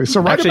 Exactly.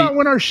 So about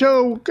when our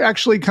show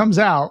actually comes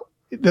out,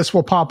 this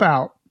will pop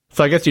out.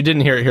 So I guess you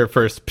didn't hear it here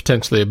first,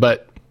 potentially,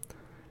 but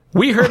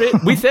we heard it.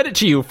 We said it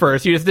to you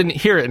first. You just didn't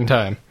hear it in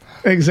time.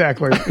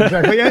 Exactly.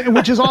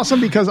 Which is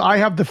awesome because I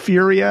have the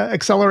Furia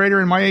accelerator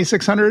in my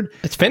A600.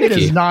 It's finicky. It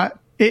is not.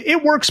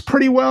 It works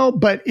pretty well,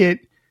 but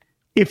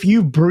if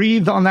you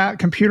breathe on that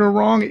computer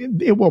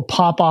wrong, it will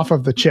pop off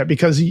of the chip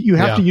because you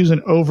have to use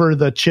an over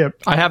the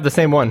chip. I have the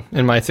same one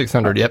in my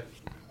 600. Yep.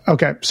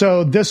 Okay.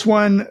 So this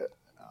one,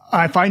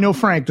 if I know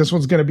Frank, this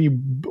one's going to be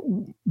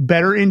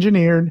better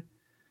engineered,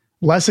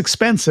 less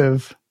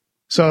expensive.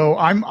 So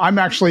I'm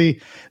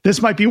actually,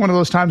 this might be one of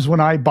those times when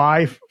I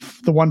buy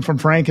the one from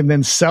Frank and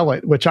then sell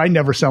it, which I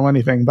never sell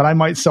anything, but I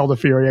might sell the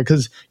Furia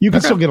because you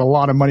can still get a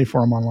lot of money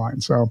for them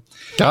online. So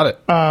got it.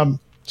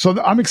 So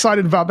I'm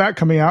excited about that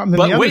coming out. And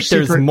then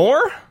there's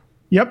more?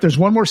 Yep, there's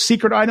one more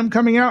secret item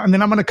coming out, and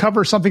then I'm going to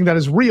cover something that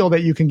is real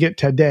that you can get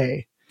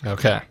today.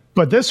 Okay.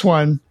 But this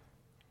one,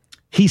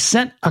 he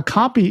sent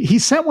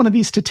one of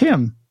these to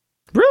Tim.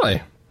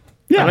 Really?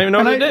 Yeah. I don't even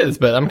know what it is,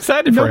 but I'm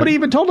excited for it. Nobody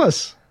even told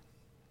us.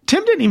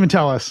 Tim didn't even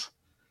tell us.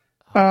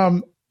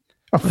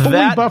 A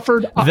fully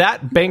buffered.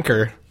 That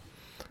banker.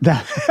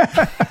 That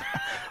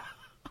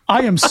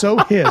I am so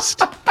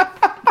hissed.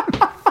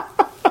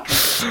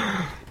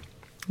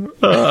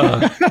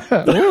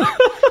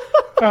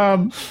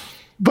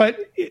 But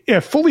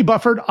a fully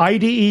buffered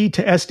IDE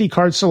to SD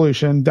card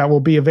solution that will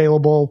be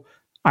available.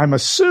 I'm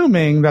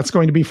assuming that's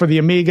going to be for the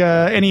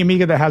Amiga, any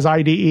Amiga that has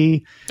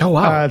IDE. Oh,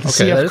 wow. The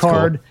CF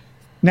card. Cool.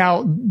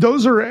 Now,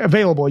 those are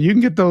available. You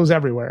can get those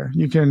everywhere.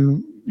 You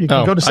can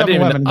go to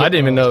 7-Eleven. I didn't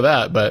even know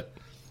that, but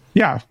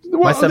yeah.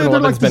 Well, my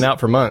 7-Eleven's been out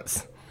for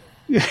months.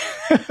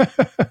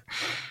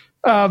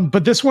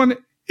 But this one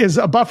is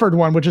a buffered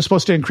one, which is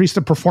supposed to increase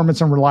the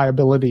performance and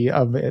reliability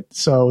of it.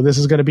 So this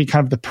is going to be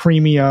kind of the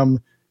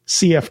premium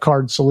CF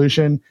card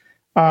solution.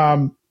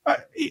 When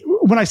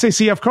I say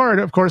CF card,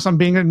 of course, I'm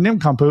being a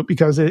nincompoop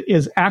because it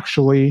is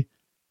actually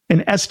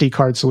an SD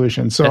card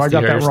solution. So I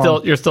got that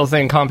wrong. You're still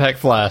saying compact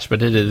flash,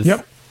 but it is.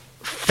 Yep.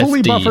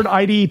 Fully SD. Buffered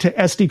IDE to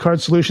SD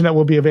card solution that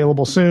will be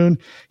available soon.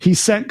 He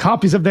sent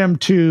copies of them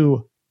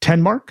to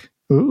Tenmark.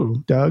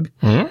 Ooh, Doug.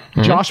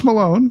 Mm-hmm. Josh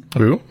Malone.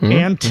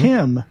 And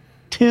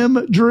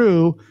Tim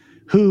Drew,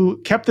 who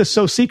kept this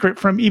so secret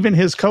from even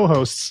his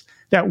co-hosts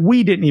that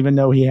we didn't even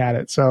know he had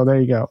it. So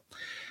there you go.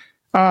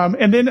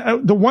 And then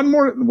the one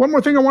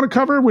more thing I want to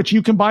cover, which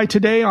you can buy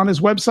today on his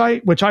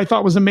website, which I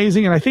thought was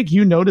amazing. And I think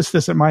you noticed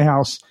this at my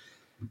house.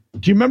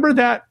 Do you remember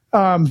that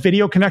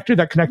video connector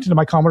that connected to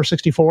my Commodore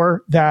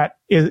 64 that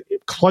it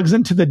plugs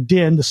into the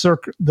DIN,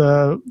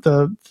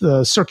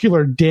 the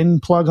circular DIN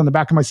plug on the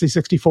back of my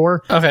C64?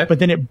 Okay. But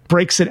then it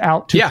breaks it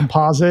out to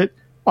composite,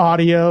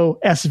 audio,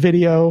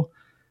 S-video.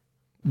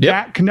 Yep.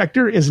 That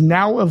connector is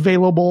now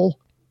available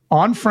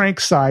on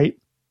Frank's site,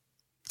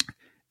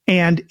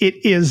 and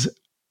it is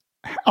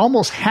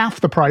almost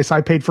half the price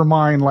I paid for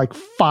mine like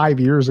 5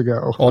 years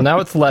ago. Well, now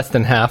it's less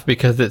than half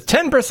because it's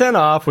 10%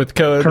 off with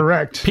code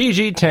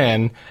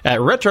PG10 at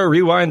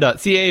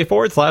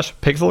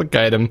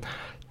retrorewind.ca/pixel-guidem.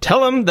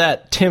 Tell him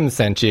that Tim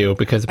sent you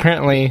because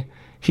apparently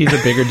he's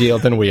a bigger deal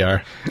than we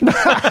are.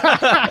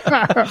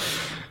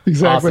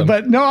 Exactly. Awesome.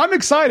 But no, I'm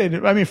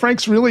excited. I mean,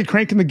 Frank's really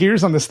cranking the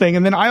gears on this thing.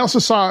 And then I also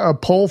saw a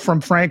poll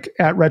from Frank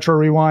at Retro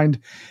Rewind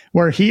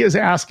where he is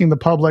asking the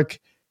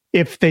public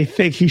if they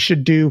think he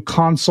should do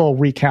console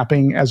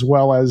recapping as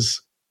well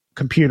as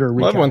computer recapping.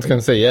 Well, everyone's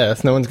going to say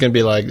yes. No one's going to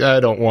be like, I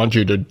don't want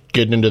you to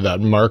get into that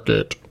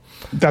market.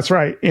 That's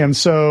right. And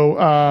so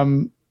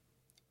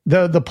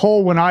the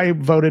poll when I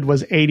voted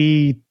was over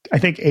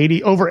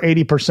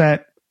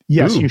 80%.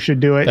 Yes, you should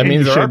do it. That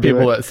means there are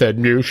people that said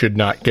you should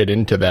not get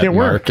into that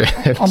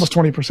market. Almost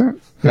 20%.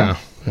 Yeah.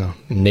 No,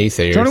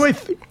 naysayers. So anyway,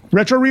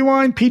 Retro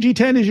Rewind,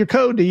 PG10 is your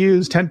code to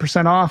use,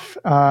 10% off.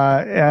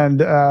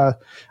 And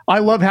I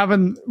love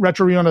having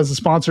Retro Rewind as a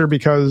sponsor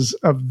because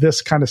of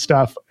this kind of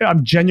stuff.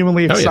 I'm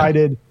genuinely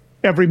excited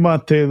every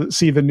month to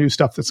see the new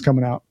stuff that's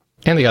coming out.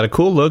 And they got a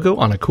cool logo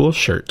on a cool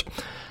shirt.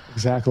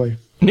 Exactly.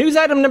 News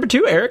item number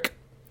 2, Eric.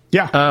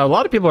 Yeah. A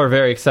lot of people are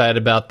very excited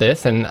about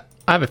this, and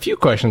I have a few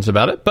questions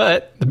about it,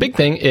 but the big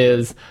thing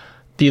is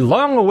the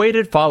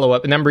long-awaited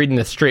follow-up, and I'm reading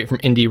this straight from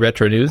Indie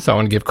Retro News, so I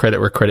want to give credit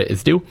where credit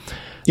is due.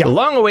 Yeah. The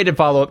long-awaited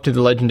follow-up to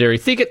the legendary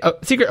Secret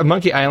of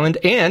Monkey Island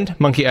and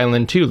Monkey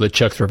Island 2,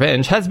 LeChuck's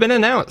Revenge, has been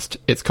announced.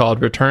 It's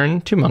called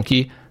Return to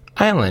Monkey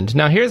Island.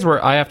 Now, here's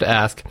where I have to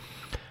ask.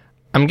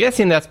 I'm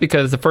guessing that's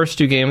because the first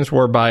 2 games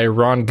were by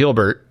Ron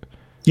Gilbert.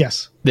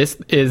 Yes. This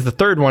is the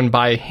third one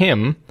by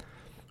him.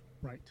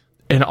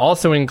 And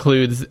also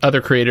includes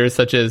other creators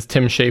such as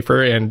Tim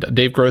Schafer and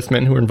Dave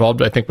Grossman, who were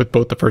involved, I think, with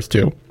both the first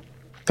 2.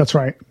 That's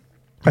right.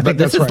 I think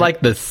this is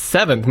like the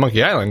 7th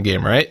Monkey Island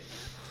game, right?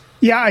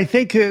 Yeah, I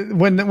think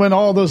when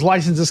all those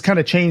licenses kind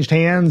of changed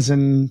hands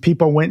and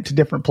people went to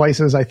different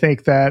places, I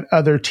think that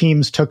other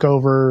teams took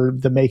over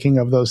the making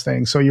of those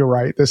things. So you're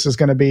right. This is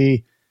going to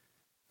be,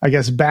 I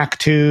guess, back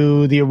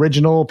to the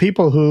original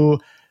people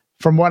who,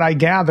 from what I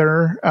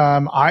gather,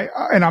 I'm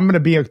going to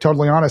be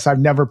totally honest, I've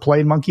never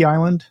played Monkey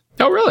Island.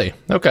 Oh, really?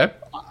 Okay.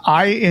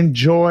 I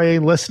enjoy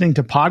listening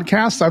to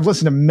podcasts. I've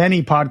listened to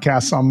many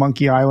podcasts on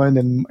Monkey Island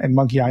and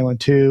Monkey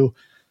Island 2,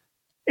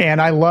 and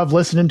I love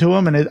listening to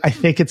them, and I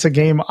think it's a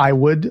game I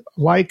would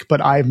like,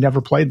 but I've never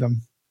played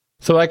them.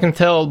 So I can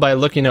tell by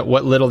looking at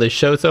what little they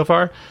show so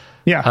far.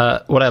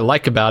 Yeah. What I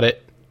like about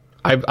it,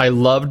 I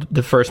loved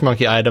the first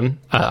Monkey Island,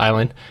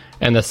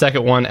 and the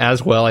second one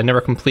as well. I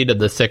never completed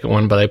the second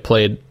one, but I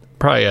played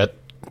probably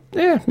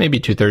maybe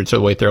 2/3 of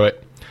the way through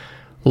it.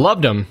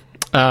 Loved them.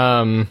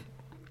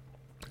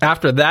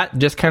 After that,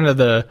 just kind of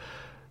the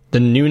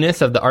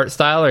newness of the art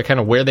style, or kind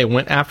of where they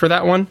went after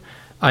that one,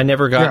 I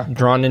never got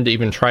drawn in to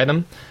even try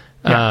them.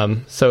 Yeah.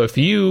 So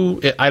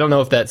I don't know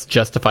if that's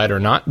justified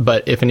or not,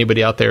 but if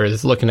anybody out there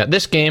is looking at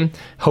this game,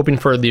 hoping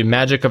for the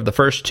magic of the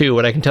first 2,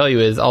 what I can tell you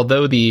is,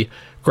 although the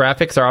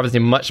graphics are obviously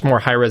much more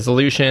high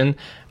resolution,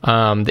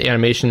 the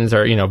animations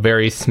are,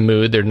 very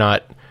smooth. They're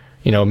not,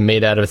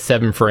 made out of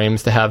 7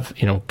 frames to have,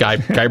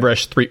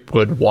 Guybrush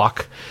Threepwood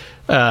walk.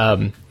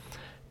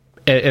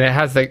 And it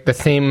has the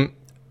same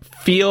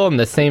feel and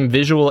the same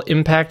visual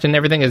impact and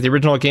everything as the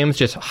original games,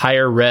 just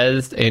higher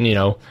res and,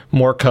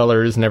 more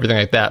colors and everything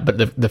like that. But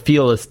the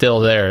feel is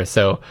still there.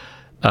 So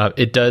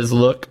It does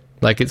look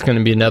like it's going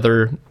to be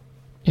another,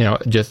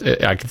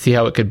 I can see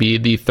how it could be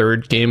the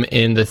third game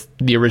in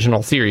the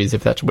original series,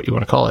 if that's what you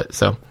want to call it.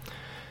 So,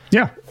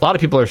 yeah, a lot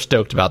of people are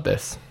stoked about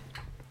this.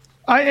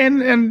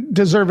 And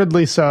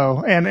deservedly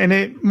so. And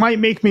it might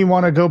make me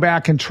want to go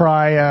back and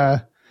try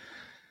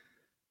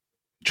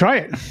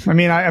it. I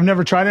mean, I've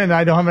never tried it, and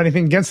I don't have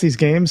anything against these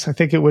games. I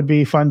think it would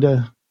be fun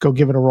to go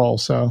give it a roll.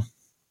 So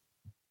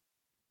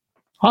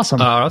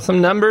awesome.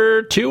 Awesome.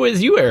 Number 2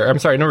 is you, Eric. I'm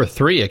sorry, number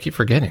 3. I keep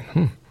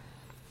forgetting.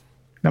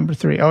 Number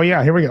 3. Oh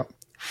yeah, here we go.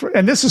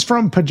 And this is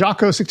from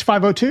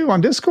Pajako6502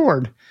 on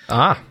Discord.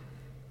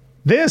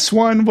 This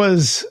one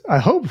was, I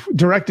hope,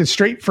 directed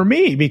straight for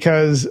me,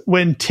 because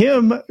when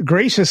Tim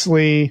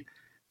graciously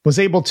was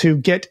able to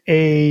get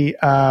a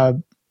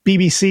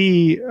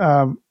BBC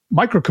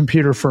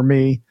microcomputer for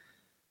me,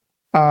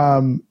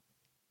 I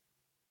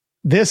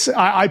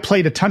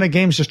played a ton of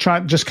games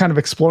just kind of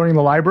exploring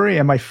the library,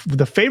 and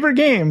the favorite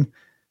game,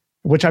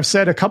 which I've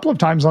said a couple of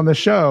times on this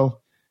show,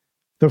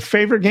 the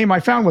favorite game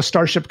I found was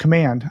Starship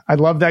Command. I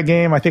love that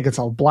game. I think it's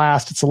a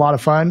blast. It's a lot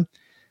of fun.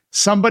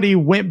 Somebody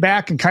went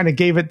back and kind of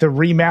gave it the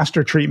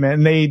remaster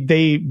treatment, and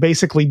they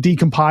basically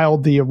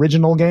decompiled the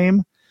original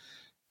game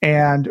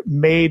and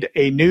made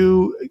a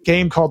new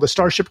game called the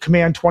Starship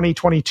Command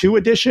 2022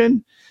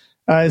 edition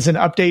as an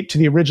update to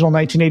the original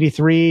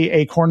 1983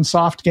 Acorn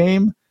Soft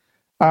game.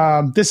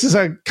 This is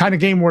a kind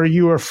of game where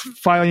you are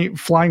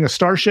flying a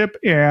starship,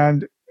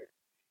 and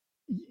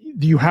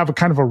you have a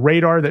kind of a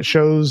radar that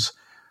shows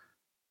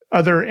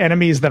other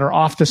enemies that are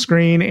off the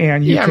screen,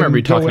 and I remember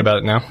you talking about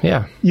it now.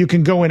 Yeah, you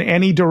can go in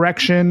any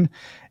direction,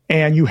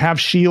 and you have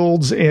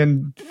shields,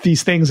 and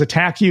these things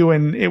attack you.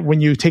 And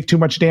when you take too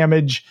much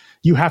damage,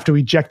 you have to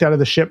eject out of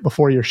the ship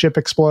before your ship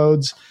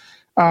explodes.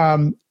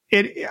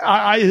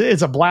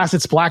 It's a blast.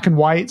 It's black and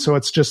white, so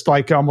it's just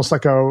almost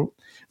like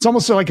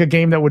a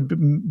game that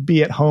would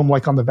be at home,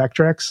 like on the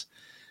Vectrex.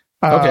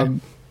 Okay.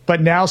 But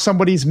now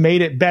somebody's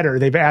made it better.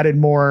 They've added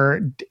more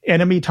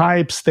enemy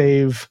types.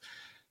 They've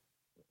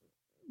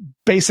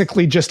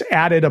basically just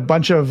added a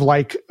bunch of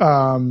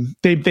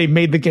they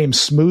made the game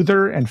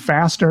smoother and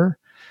faster.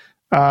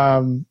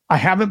 I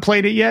haven't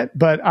played it yet,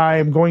 but I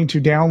am going to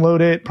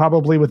download it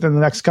probably within the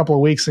next couple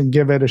of weeks and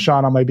give it a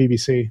shot on my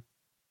BBC.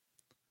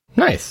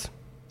 Nice.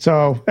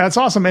 So that's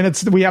awesome. And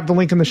we have the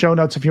link in the show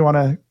notes if you want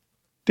to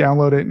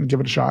download it and give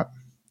it a shot.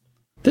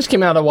 This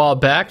came out a while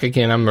back.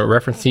 Again, I'm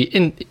referencing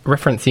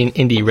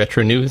Indie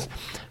Retro News.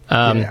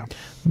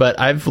 But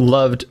I've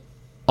loved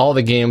all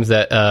the games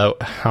that, I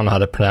don't know how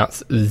to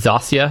pronounce,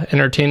 Zacia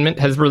Entertainment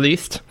has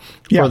released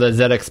for the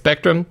ZX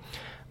Spectrum.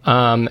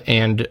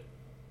 And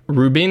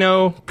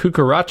Rubino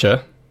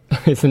Cucaracha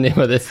is the name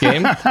of this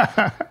game.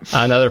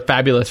 Another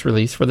fabulous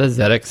release for the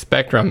ZX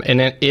Spectrum.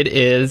 And it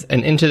is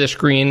an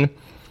into-the-screen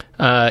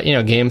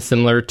game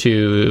similar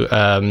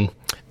to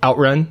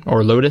Outrun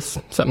or Lotus,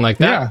 something like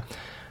that. Yeah.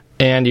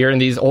 And you're in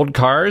these old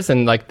cars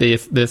and like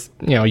this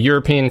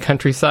European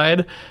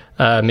countryside.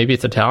 Maybe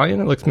it's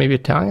Italian. It looks maybe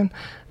Italian.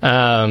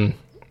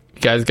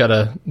 Guy's got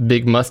a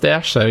big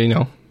mustache,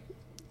 so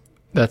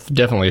that's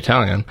definitely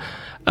Italian.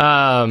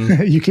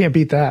 You can't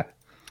beat that.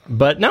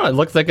 But no, it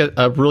looks like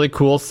a really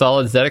cool,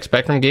 solid ZX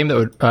Spectrum game that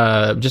would,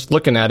 just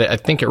looking at it, I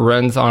think it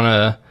runs on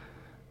a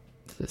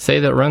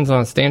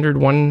standard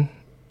one.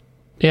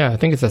 Yeah, I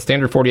think it's a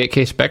standard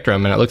 48K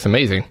Spectrum, and it looks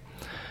amazing.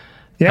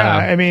 Yeah,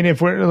 I mean,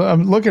 if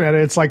I'm looking at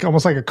it, it's like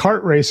almost like a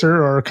kart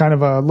racer or kind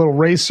of a little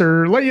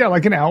racer,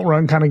 like an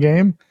Outrun kind of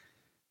game.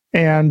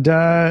 And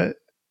I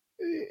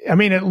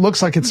mean, it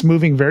looks like it's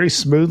moving very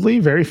smoothly,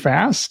 very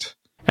fast.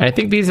 And I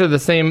think these are the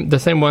same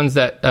ones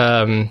that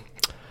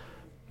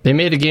they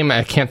made a game.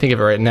 I can't think of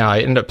it right now.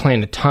 I ended up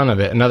playing a ton of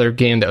it. Another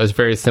game that was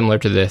very similar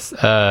to this.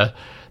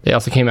 They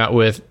also came out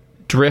with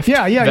Drift,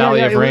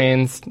 Valley of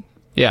Rains.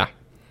 Yeah.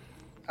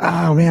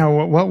 Oh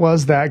man, what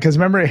was that? Because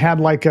remember, it had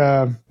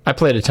I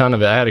played a ton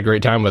of it. I had a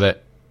great time with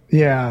it.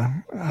 Yeah.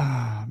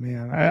 Oh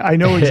man, I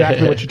know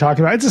exactly what you're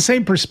talking about. It's the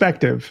same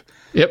perspective.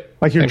 Yep.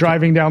 Like you're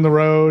driving down the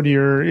road.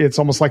 It's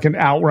almost like an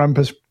Outrun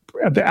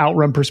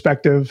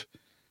perspective.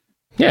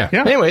 Yeah.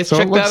 Anyways, so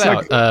check that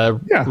out.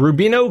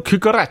 Rubino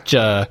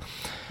Cucaracha.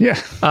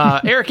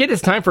 Yeah. Eric, it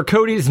is time for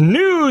Cody's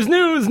news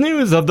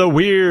of the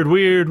weird.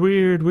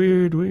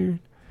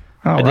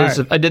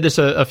 I did this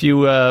a few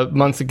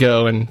months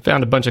ago and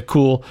found a bunch of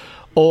cool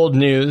old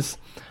news.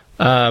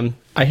 I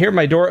hear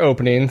my door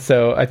opening,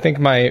 so I think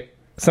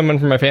someone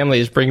from my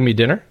family is bringing me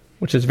dinner,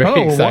 which is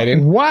very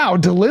exciting. Wow,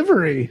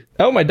 delivery.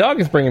 Oh, my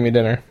dog is bringing me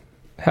dinner.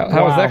 How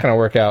is that going to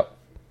work out?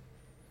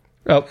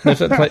 Oh,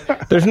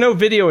 there's no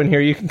video in here.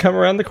 You can come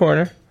around the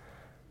corner.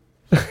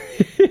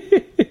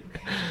 It's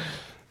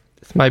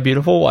my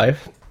beautiful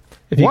wife.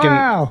 If you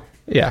can,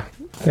 yeah,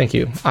 thank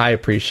you. I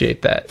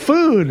appreciate that.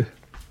 Food.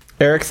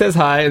 Eric says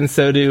hi, and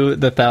so do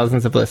the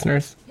thousands of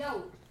listeners.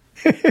 Yo.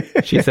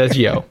 She says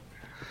yo.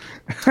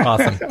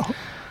 Awesome.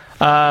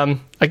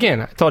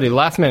 Again, I told you,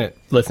 last minute,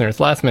 listeners,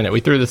 we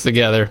threw this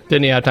together.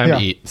 Didn't have time to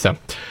eat. So,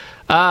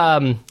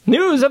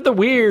 news of the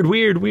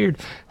weird.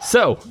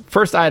 So,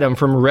 first item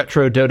from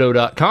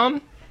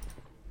RetroDodo.com.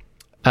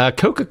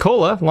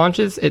 Coca-Cola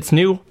launches its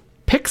new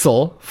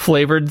Pixel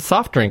flavored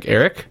soft drink,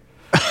 Eric.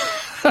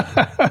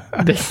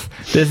 This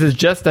is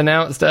just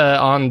announced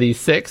on the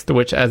 6th,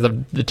 which as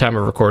of the time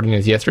of recording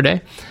is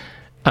yesterday.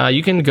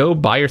 You can go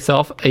buy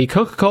yourself a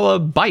Coca-Cola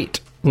Bite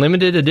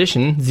limited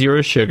edition,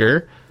 0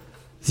 sugar,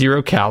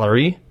 0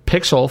 calorie,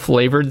 Pixel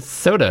flavored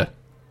soda.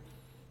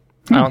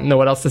 I don't know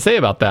what else to say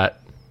about that.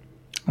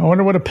 I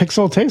wonder what a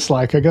Pixel tastes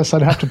like. I guess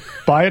I'd have to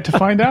buy it to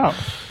find out.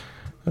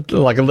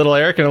 Like a little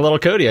Eric and a little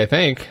Cody, I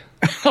think.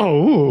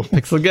 Oh,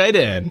 Pixel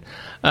Gaiden.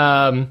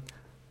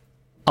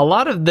 A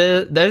lot of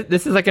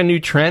this is like a new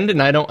trend,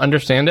 and I don't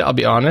understand it. I'll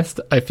be honest.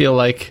 I feel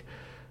like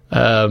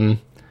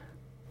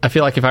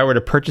if I were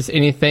to purchase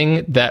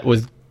anything that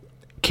was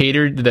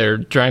catered, they're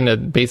trying to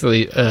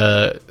basically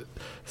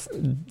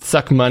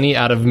suck money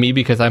out of me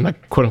because I'm a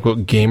quote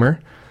unquote gamer.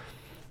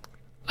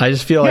 I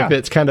just feel like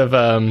it's kind of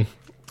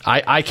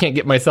I can't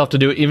get myself to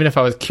do it, even if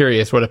I was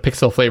curious what a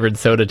Pixel flavored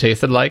soda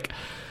tasted like.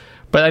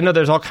 But I know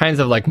there's all kinds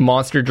of like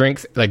monster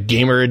drinks, like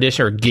gamer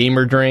edition or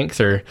gamer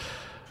drinks, or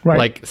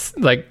right.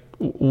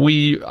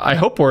 I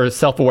hope we're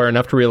self-aware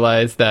enough to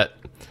realize that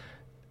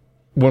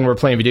when we're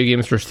playing video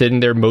games, we're sitting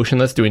there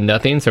motionless doing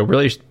nothing. So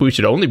really, we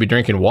should only be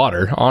drinking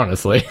water,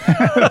 honestly.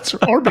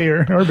 or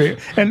beer.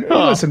 And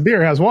listen,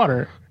 beer has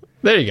water.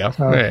 There you go.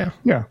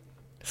 Yeah.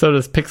 So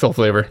does Pixel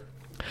flavor.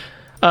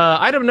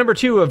 Item number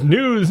 2 of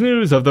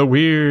news of the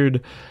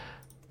weird.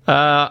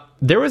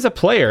 There was a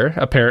player,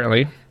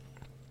 apparently,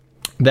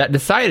 that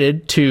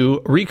decided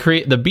to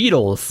recreate the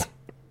Beatles.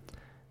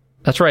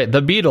 That's right,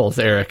 the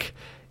Beatles, Eric,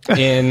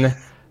 in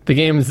the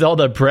game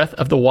Zelda Breath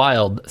of the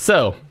Wild.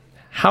 So,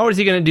 how is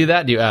he going to do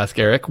that, do you ask,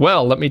 Eric?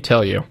 Well, let me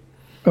tell you.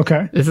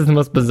 Okay. This is the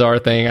most bizarre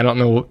thing. I don't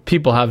know.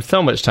 People have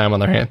so much time on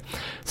their hand.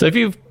 So if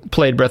you've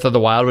played Breath of the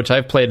Wild, which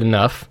I've played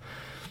enough.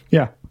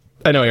 Yeah.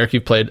 I know, Eric,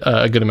 you've played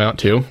a good amount,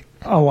 too.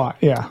 A lot,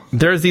 yeah.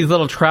 There's these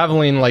little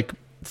traveling, like,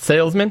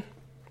 salesmen.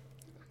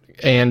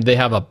 And they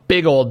have a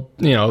big old,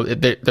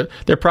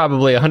 they're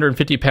probably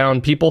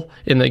 150-pound people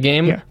in the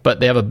game,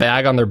 but they have a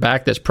bag on their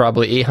back that's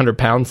probably 800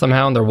 pounds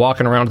somehow, and they're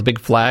walking around with a big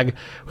flag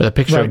with a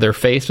picture of their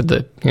face with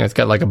the, it's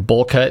got like a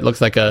bowl cut. It looks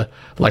like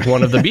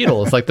one of the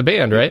Beatles, like the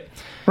band, right?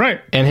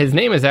 Right. And his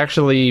name is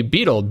actually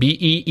Beetle,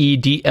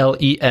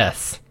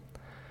 Beedles.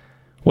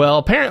 Well,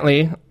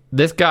 apparently,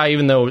 this guy,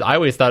 even though I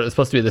always thought it was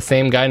supposed to be the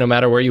same guy no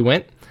matter where you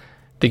went,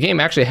 the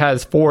game actually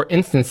has 4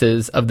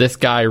 instances of this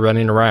guy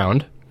running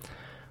around.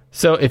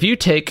 So if you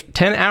take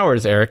 10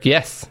 hours, Eric,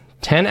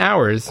 10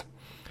 hours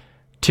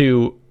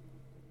to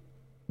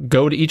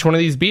go to each one of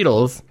these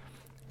Beetles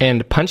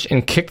and punch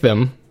and kick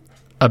them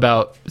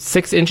about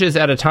 6 inches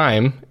at a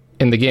time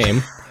in the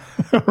game,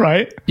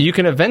 right? You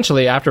can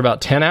eventually, after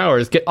about 10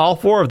 hours, get all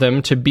 4 of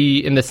them to be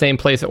in the same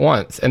place at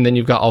once, and then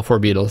you've got all 4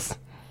 Beetles.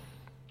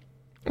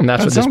 And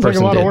that's what this person did. Sounds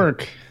like a lot of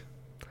work.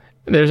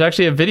 There's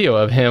actually a video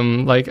of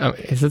him,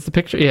 is this the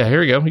picture? Yeah, here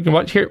we go. You can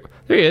watch here.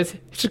 There he is.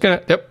 He's just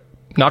gonna,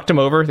 knocked him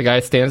over. The guy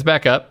stands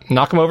back up,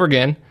 knock him over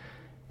again.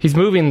 He's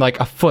moving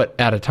like a foot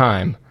at a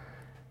time.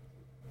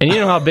 And you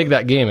know how big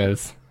that game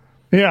is.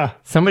 Yeah.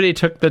 Somebody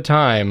took the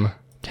time,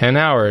 10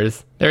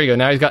 hours. There you go.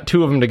 Now he's got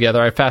 2 of them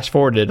together. I fast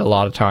forwarded a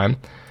lot of time.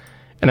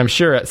 And I'm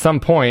sure at some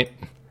point,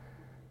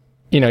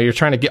 you're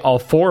trying to get all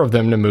 4 of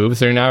them to move.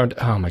 So you're now,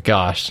 oh my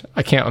gosh,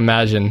 I can't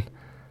imagine.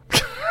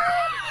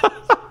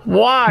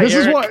 Why?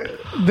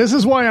 This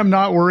is why I'm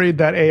not worried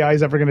that AI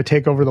is ever going to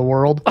take over the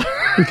world.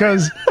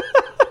 Because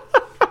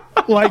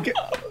like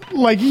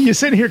you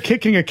sit here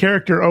kicking a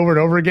character over and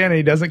over again, and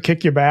he doesn't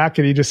kick you back,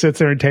 and he just sits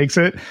there and takes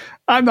it.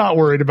 I'm not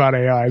worried about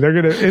AI. They're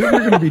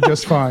gonna be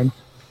just fine.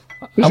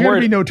 There's going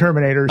to be no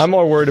Terminators. I'm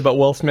more worried about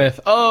Will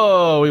Smith.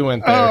 Oh, we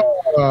went there.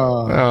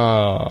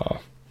 Oh.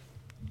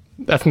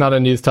 That's not a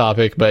news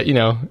topic, but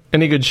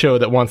any good show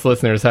that wants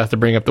listeners has to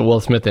bring up the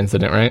Will Smith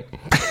incident, right?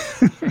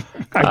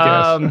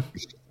 I guess.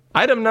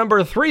 Item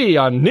number 3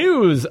 on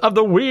news of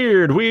the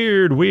weird.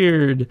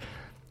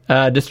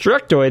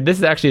 Destructoid,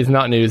 this is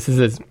not news. This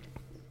is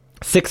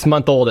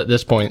 6-month-old at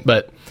this point,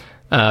 but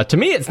to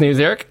me it's news,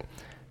 Eric.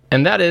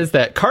 And that is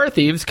that car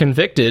thieves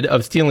convicted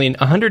of stealing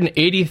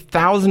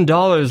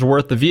 $180,000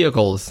 worth of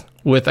vehicles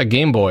with a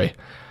Game Boy.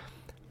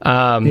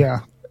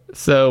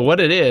 So what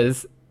it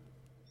is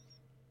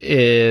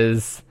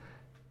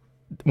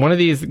one of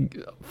these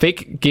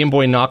fake Game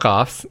Boy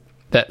knockoffs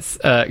that's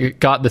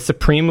got the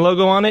Supreme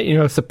logo on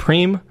it.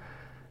 Supreme?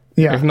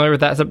 Yeah. You're familiar with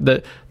that?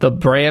 The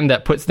brand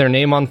that puts their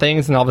name on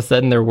things, and all of a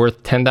sudden they're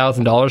worth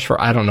 $10,000 for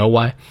I don't know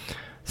why.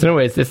 So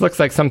anyways, this looks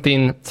like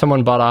something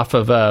someone bought off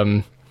of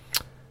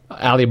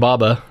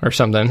Alibaba or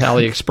something,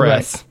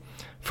 AliExpress,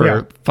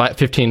 for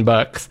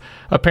 $15.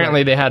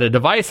 Apparently they had a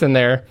device in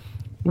there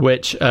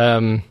which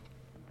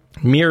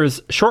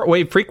mirrors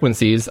shortwave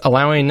frequencies,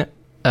 allowing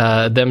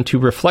them to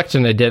reflect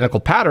an identical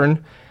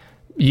pattern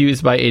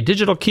used by a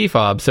digital key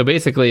fob. So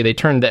basically they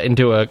turned that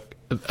into a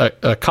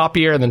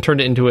copier and then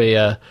turned it into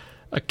a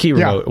key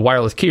remote, a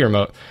wireless key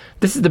remote.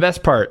 This is the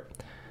best part.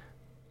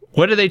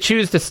 What do they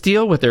choose to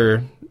steal with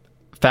their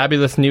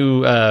fabulous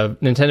new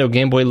Nintendo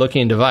Game Boy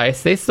looking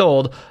device? They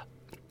sold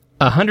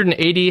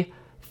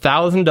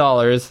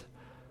 $180,000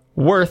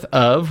 worth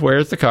of,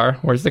 where's the car?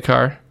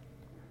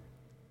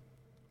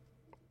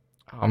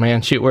 Oh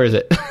man, shoot, where is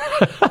it?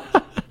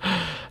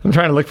 I'm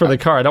trying to look for the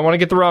car. I don't want to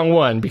get the wrong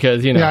one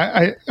because, you know.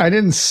 Yeah, I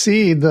didn't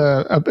see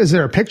the, is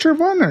there a picture of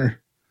one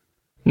or?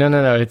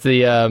 No. It's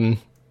the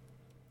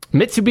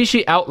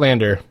Mitsubishi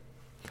Outlander.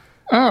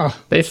 Oh.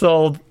 They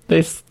stole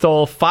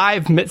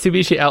 5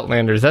 Mitsubishi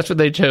Outlanders. That's what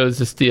they chose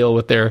to steal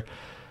with their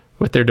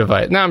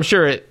device. Now, I'm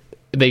sure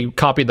they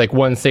copied like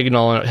one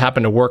signal and it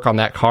happened to work on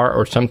that car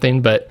or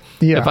something. But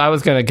if I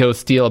was going to go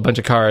steal a bunch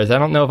of cars, I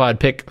don't know if I'd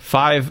pick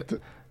 5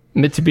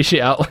 Mitsubishi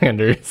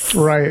Outlanders.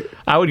 Right.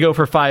 I would go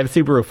for 5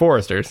 Subaru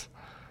Foresters.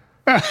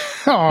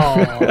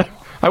 Oh.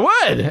 I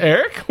would,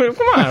 Eric. Come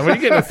on. What are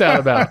you getting us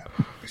out about?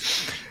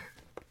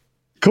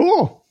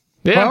 Cool.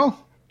 Yeah.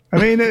 Well, I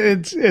mean,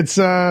 it's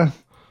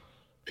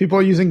people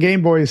are using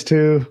Game Boys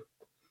to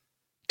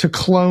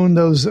clone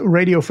those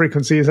radio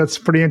frequencies. That's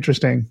pretty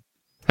interesting.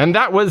 And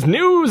that was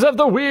news of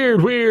the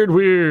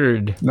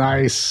weird.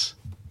 Nice.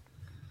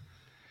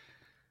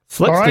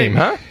 Slipstream,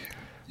 huh?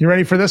 You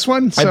ready for this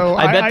one? So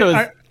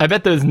I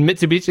bet those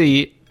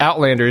Mitsubishi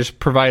Outlanders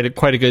provided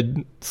quite a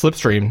good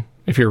slipstream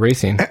if you're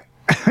racing.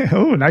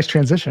 Oh, nice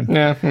transition.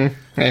 Yeah.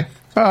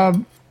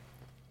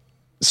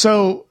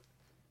 So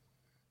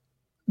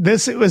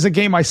this was a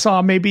game I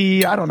saw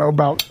maybe, I don't know,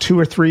 about 2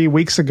 or 3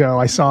 weeks ago.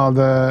 I saw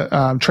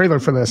the trailer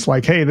for this.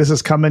 Like, hey, this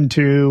is coming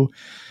to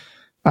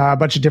a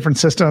bunch of different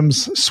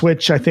systems,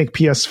 Switch, I think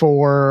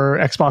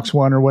PS4, Xbox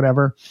One or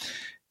whatever.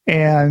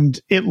 And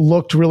it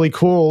looked really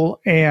cool.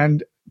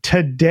 And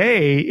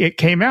today it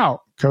came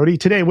out, Cody,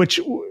 today, which,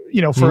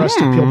 you know, for us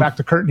to peel back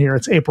the curtain here,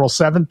 it's April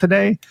 7th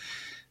today.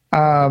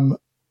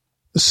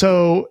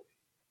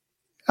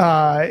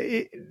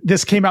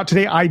 This came out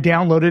today. I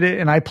downloaded it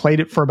and I played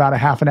it for about a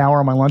half an hour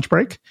on my lunch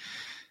break.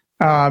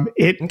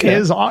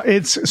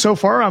 It's so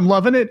far I'm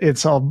loving it.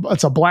 It's a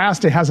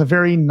blast. It has a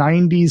very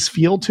 90s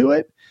feel to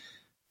it.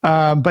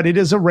 But it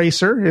is a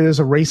racer. It is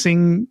a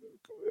racing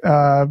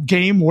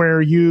game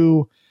where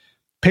you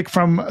pick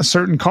from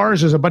certain cars.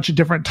 There's a bunch of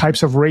different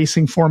types of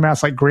racing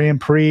formats like Grand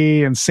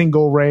Prix and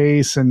single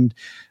race, and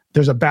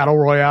there's a battle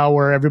royale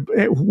where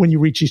when you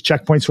reach these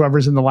checkpoints,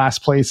 whoever's in the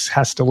last place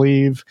has to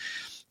leave.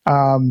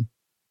 And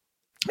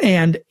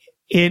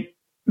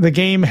the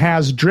game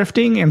has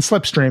drifting and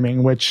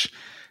slipstreaming, which is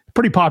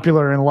pretty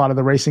popular in a lot of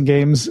the racing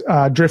games.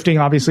 Drifting,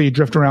 obviously, you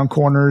drift around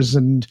corners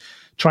and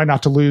try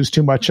not to lose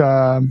too much,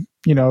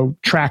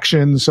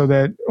 traction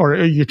or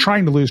you're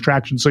trying to lose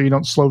traction so you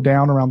don't slow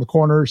down around the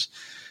corners.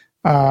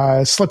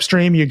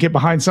 Slipstream, you get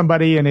behind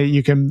somebody and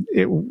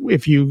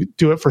if you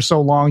do it for so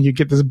long, you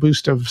get this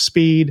boost of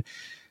speed.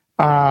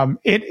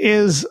 It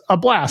is a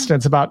blast.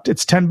 It's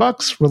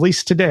 $10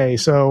 released today.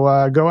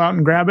 So, go out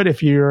and grab it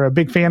if you're a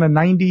big fan of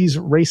 90s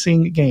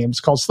racing games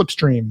called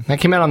Slipstream. That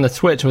came out on the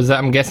Switch. Was that,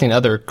 I'm guessing,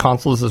 other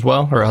consoles as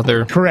well or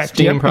other? Correct.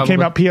 Steam, It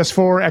came out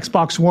PS4,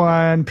 Xbox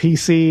One,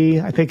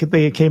 PC. I think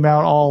they came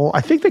out all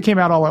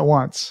at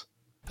once.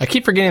 I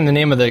keep forgetting the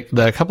name of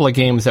the couple of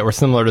games that were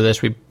similar to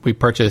this we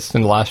purchased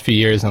in the last few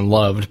years and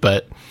loved,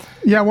 but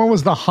yeah, one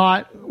was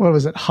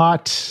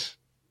Hot?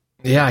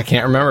 Yeah, I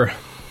can't remember.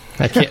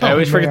 I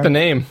always forget the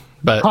name,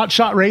 but Hot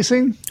Shot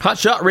Racing. Hot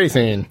Shot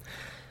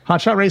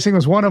Racing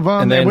was one of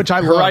them, and then which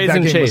I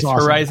Horizon loved. Chase.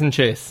 Awesome. Horizon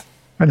Chase.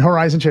 And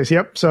Horizon Chase.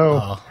 Yep.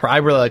 So I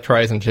really liked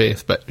Horizon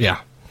Chase, but yeah,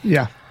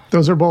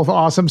 those are both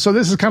awesome. So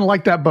this is kind of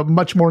like that, but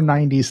much more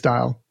 90s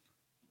style.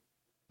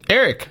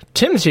 Eric,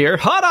 Tim's here,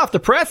 hot off the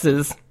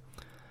presses.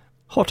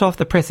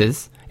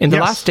 In the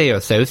last day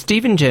or so,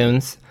 Stephen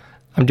Jones,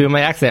 I'm doing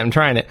my accent, I'm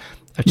trying it,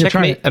 of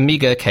Checkmate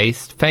Amiga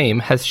case fame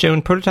has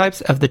shown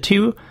prototypes of the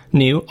 2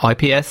 new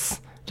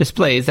IPS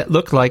displays that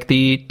look like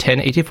the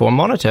 1084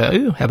 monitor.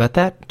 Ooh, how about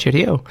that?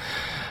 Cheerio.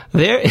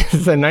 There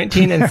is a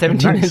 19 and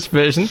 17-inch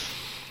version.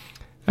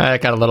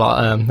 That got a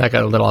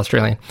little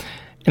Australian.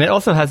 And it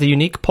also has a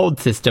unique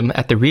pod system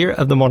at the rear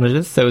of the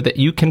monitors so that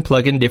you can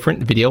plug in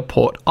different video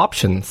port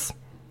options,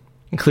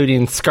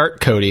 including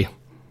SCART, Cody.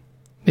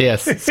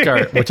 Yes,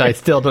 SCART, which I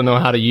still don't know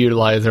how to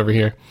utilize over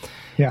here.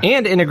 Yeah.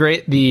 And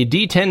integrate the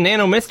D10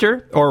 Nano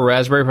Mister or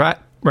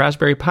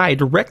Raspberry Pi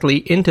directly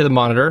into the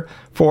monitor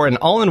for an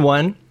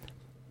all-in-one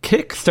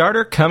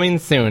Kickstarter coming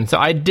soon. So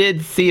I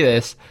did see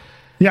this.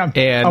 Yeah,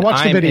 and I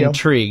watched the video.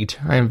 Intrigued.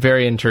 I am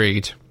very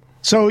intrigued.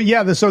 So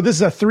this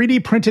is a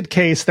 3D printed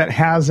case that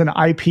has an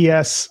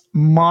IPS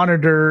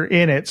monitor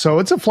in it. So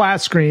it's a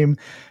flat screen,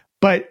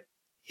 but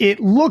it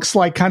looks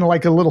kind of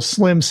like a little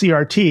slim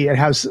CRT. It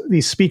has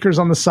these speakers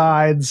on the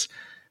sides,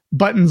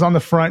 buttons on the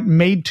front,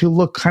 made to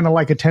look kind of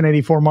like a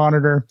 1084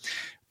 monitor.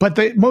 But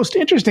the most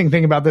interesting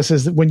thing about this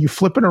is that when you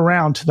flip it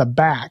around to the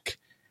back,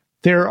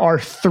 there are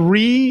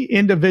 3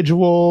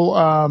 individual,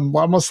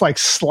 almost like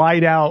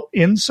slide out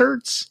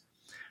inserts.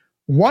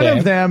 One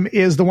of them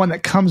is the one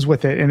that comes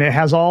with it, and it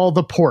has all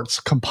the ports,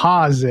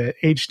 composite,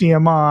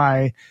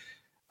 HDMI,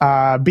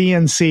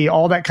 BNC,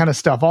 all that kind of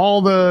stuff,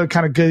 all the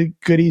kind of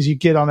goodies you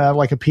get on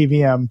like a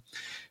PVM.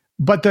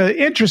 But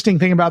the interesting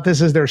thing about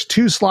this is there's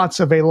 2 slots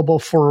available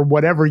for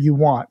whatever you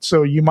want.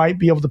 So you might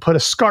be able to put a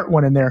SCART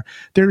one in there.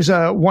 There's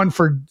a one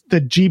for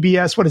the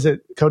GBS. What is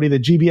it, Cody? The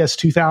GBS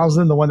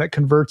 2000, the one that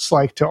converts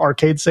like to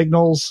arcade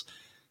signals,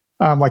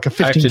 like a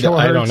 15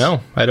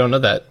 kilohertz. I don't know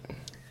that.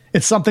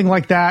 It's something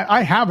like that.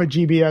 I have a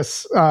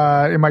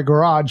GBS in my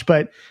garage,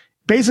 but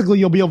basically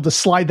you'll be able to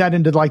slide that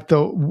into like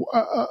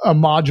a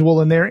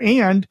module in there,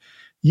 and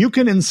you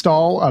can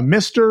install a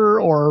Mister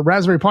or a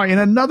Raspberry Pi in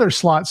another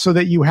slot so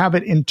that you have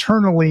it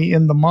internally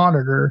in the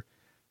monitor,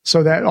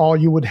 so that all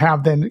you would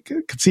have then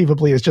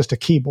conceivably is just a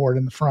keyboard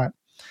in the front.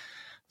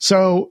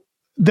 So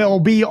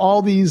there'll be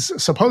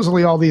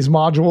supposedly all these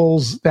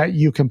modules that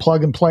you can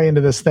plug and play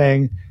into this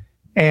thing,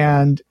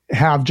 and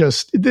have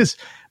just this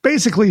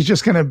basically is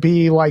just going to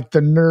be like the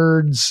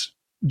nerds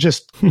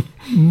just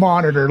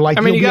monitor. Like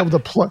you'll be able to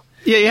plug.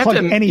 Yeah, you have plug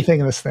anything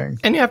in this thing,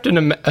 and you have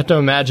to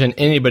imagine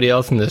anybody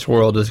else in this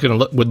world is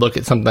would look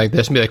at something like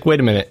this and be like, "Wait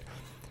a minute,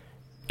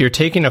 you're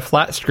taking a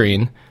flat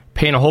screen,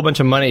 paying a whole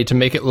bunch of money to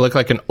make it look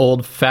like an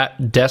old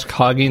fat desk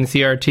hogging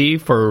CRT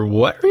for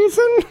what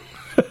reason?"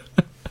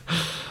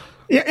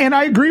 Yeah, and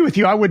I agree with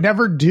you. I would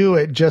never do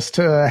it just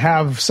to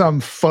have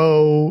some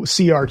faux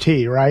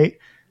CRT, right?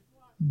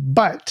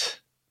 But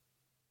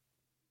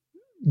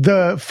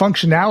the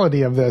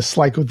functionality of this,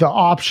 like the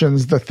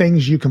options, the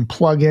things you can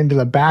plug into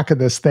the back of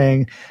this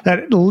thing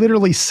that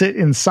literally sit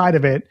inside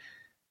of it,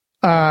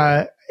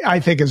 I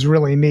think is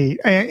really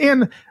neat.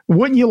 And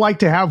wouldn't you like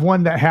to have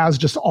one that has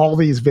just all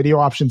these video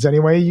options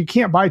anyway? You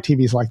can't buy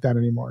TVs like that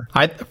anymore.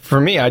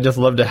 For me, I just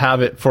love to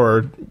have it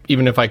for,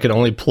 even if I could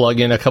only plug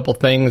in a couple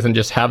things and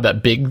just have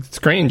that big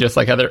screen, just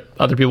like other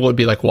people would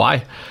be like,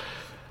 why?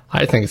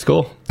 I think it's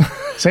cool.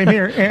 Same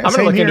here. I'm going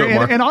to look into it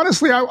more. And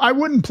honestly, I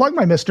wouldn't plug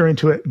my Mister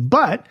into it,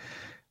 but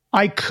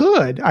I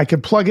could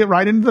plug it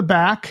right into the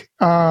back.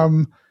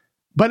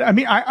 But I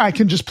mean, I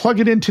can just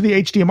plug it into the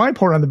HDMI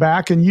port on the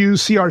back and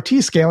use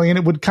CRT scaling, and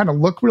it would kind of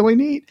look really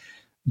neat.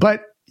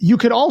 But you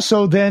could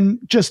also then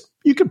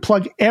you could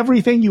plug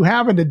everything you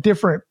have into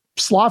different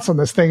slots on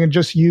this thing and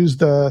just use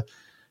the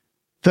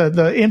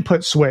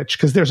input switch,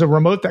 because there's a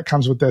remote that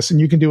comes with this, and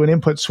you can do an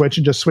input switch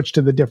and just switch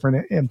to the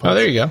different inputs. Oh,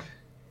 there you go.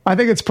 I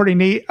think it's pretty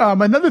neat.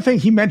 Another thing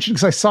he mentioned,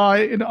 because I saw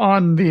it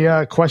on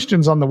the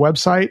questions on the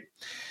website,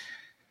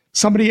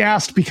 somebody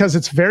asked, because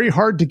it's very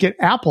hard to get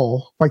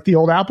Apple, like the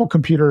old Apple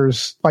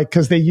computers, like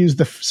because they use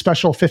the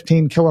special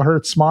 15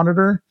 kilohertz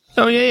monitor.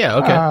 Oh, yeah,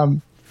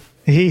 okay.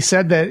 He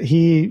said that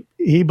he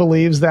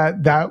believes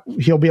that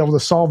he'll be able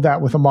to solve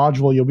that with a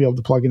module you'll be able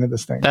to plug into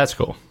this thing. That's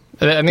cool.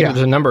 I think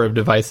there's a number of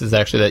devices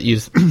actually that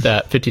use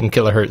that 15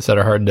 kilohertz that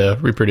are hard to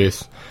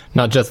reproduce,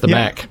 not just the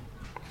Mac.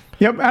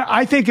 Yep.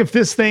 I think if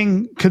this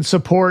thing could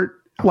support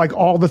like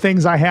all the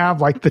things I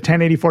have, like the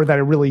 1084 that I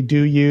really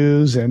do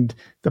use, and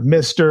the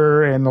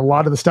Mister, and a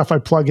lot of the stuff I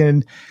plug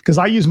in, because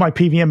I use my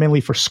PVM mainly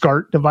for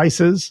SCART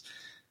devices.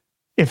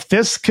 If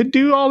this could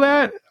do all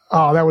that,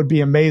 that would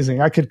be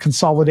amazing. I could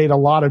consolidate a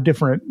lot of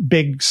different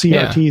big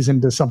CRTs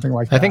into something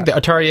like that. I think the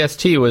Atari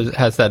ST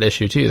has that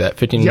issue too, that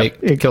 15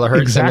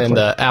 kilohertz. Exactly. And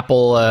then the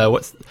Apple,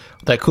 what's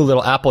that cool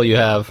little Apple you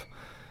have?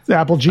 The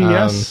Apple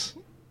GS.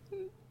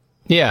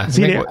 Yeah.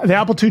 The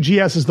Apple II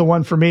GS is the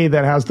one for me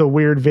that has the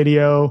weird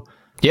video.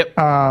 Yep.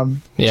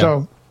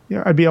 So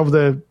I'd be able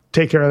to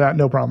take care of that,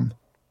 no problem.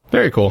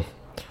 Very cool.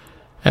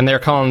 And they're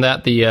calling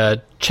that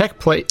the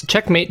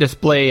Checkmate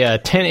display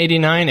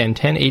 1089 and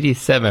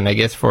 1087, I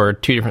guess, for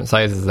 2 different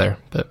sizes there.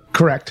 But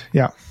correct.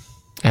 Yeah.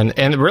 And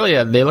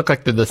really, they look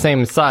like they're the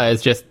same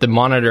size. Just the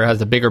monitor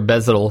has a bigger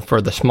bezel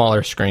for the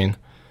smaller screen,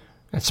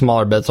 and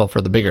smaller bezel for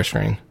the bigger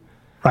screen.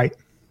 Right.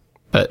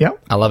 But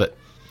I love it.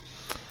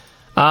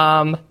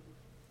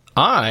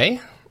 I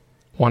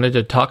wanted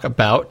to talk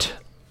about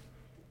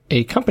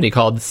a company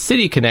called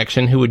City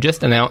Connection, who had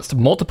just announced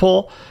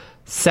multiple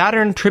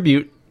Saturn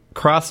Tribute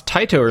cross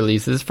Taito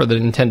releases for the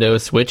Nintendo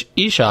Switch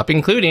eShop,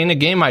 including a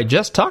game I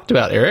just talked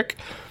about, Eric.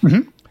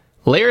 Mm-hmm.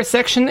 Layer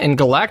Section and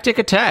Galactic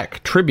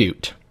Attack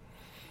Tribute.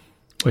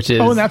 Which is,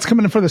 and that's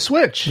coming in for the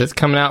Switch. That's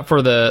coming out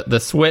for the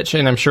Switch,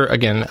 and I'm sure,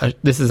 again,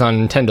 this is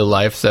on Nintendo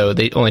Life, so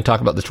they only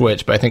talk about the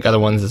Switch, but I think other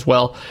ones as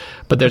well.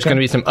 But there's going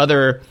to be some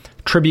other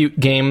Tribute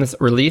games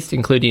released,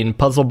 including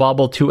Puzzle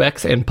Bobble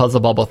 2X and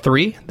Puzzle Bobble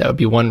 3. That would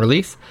be one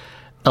release.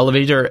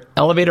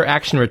 Elevator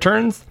Action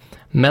Returns,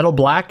 Metal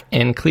Black,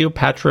 and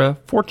Cleopatra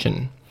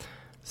Fortune.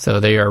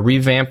 So they are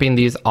revamping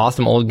these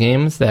awesome old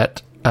games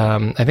that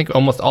I think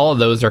almost all of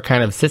those are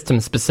kind of system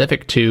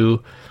specific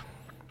to,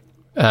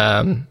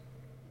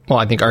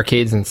 I think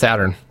arcades and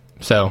Saturn.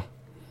 So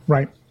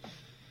right.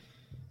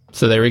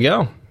 So there we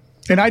go.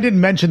 And I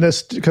didn't mention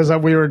this because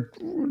we were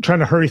trying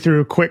to hurry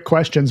through quick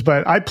questions,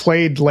 but I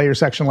played Layer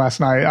Section last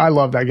night. I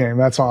love that game.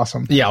 That's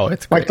awesome. Yeah,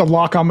 it's great. Like the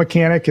lock-on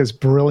mechanic is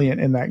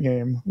brilliant in that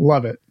game.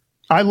 Love it.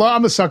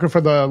 I'm a sucker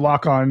for the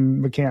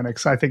lock-on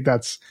mechanics. I think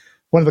that's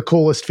one of the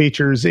coolest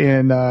features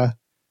in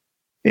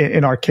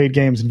arcade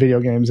games and video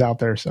games out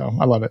there. So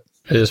I love it.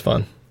 It is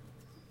fun.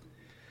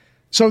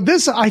 So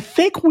I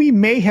think we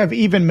may have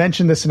even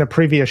mentioned this in a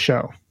previous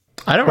show.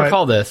 I don't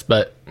recall this,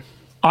 but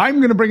I'm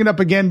going to bring it up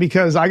again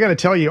because I got to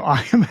tell you,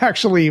 I am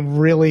actually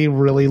really,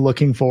 really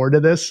looking forward to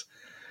this.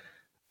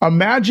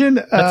 Imagine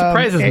That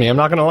surprises me. I'm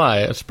not going to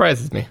lie. It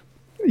surprises me.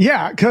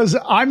 Yeah, because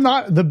I'm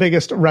not the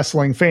biggest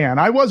wrestling fan.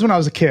 I was when I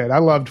was a kid. I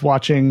loved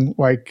watching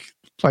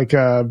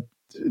back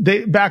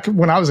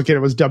when I was a kid, it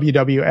was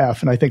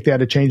WWF, and I think they had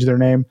to change their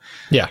name.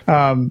 Yeah.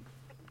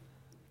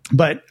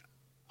 But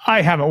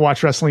I haven't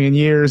watched wrestling in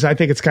years. I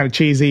think it's kind of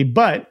cheesy,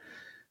 but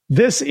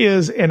this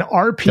is an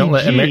RPG. Don't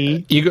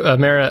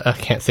let I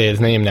can't say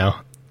his name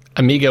now.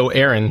 Amigo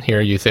Aaron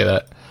here, you say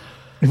that.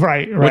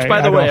 Right. Which,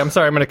 by the way, I'm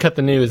sorry, I'm going to cut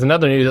the news.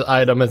 Another news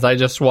item is I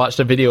just watched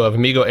a video of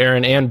Amigo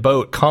Aaron and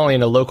Boat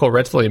calling a local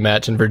wrestling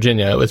match in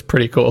Virginia. It was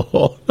pretty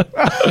cool.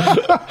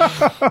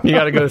 You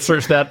got to go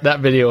search that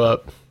video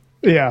up.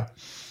 Yeah.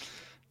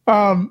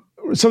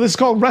 So this is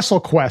called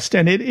WrestleQuest,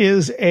 and it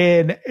is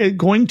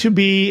going to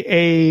be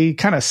a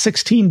kind of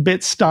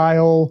 16-bit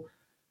style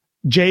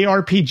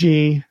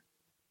JRPG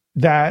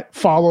that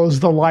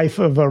follows the life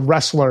of a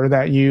wrestler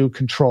that you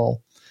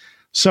control.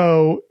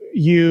 So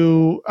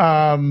you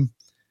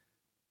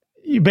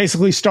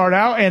basically start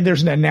out, and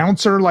there's an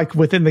announcer like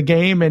within the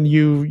game, and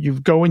you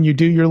go and you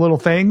do your little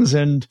things,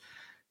 and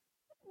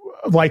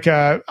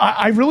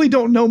I really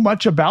don't know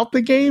much about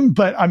the game,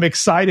 but I'm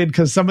excited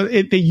because some of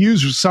it, they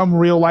use some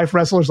real life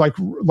wrestlers like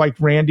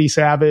Randy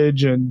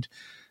Savage and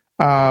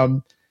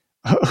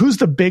who's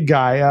the big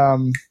guy?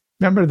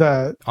 Remember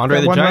the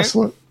Andre the Giant?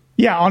 Wrestler?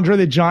 Yeah, Andre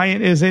the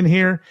Giant is in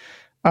here.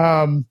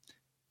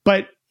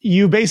 But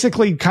you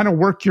basically kind of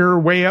work your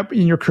way up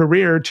in your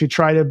career to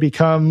try to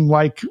become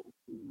like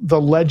a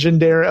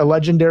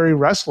legendary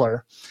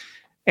wrestler.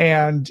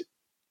 And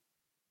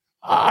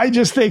I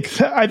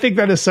think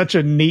that is such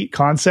a neat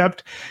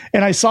concept.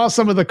 And I saw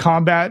some of the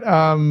combat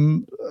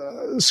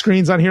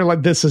screens on here.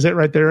 Like, this is it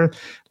right there.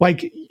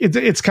 Like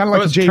it's kind of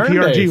like a JRPG.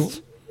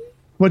 Turn-based.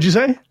 What'd you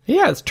say?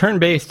 Yeah, it's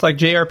turn-based, like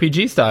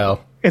JRPG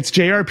style. It's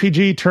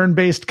JRPG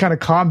turn-based kind of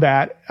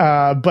combat.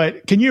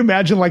 But can you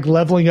imagine like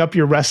leveling up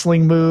your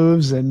wrestling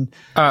moves and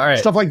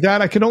stuff like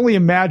that? I can only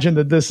imagine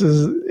that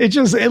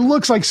it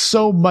looks like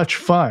so much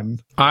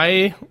fun.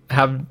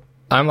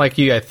 I'm like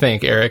you, I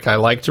think, Eric. I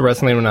liked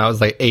wrestling when I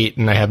was like 8,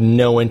 and I have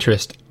no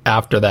interest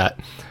after that.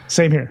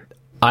 Same here.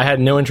 I had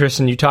no interest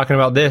in you talking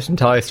about this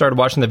until I started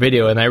watching the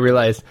video, and I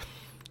realized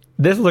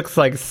this looks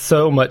like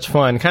so much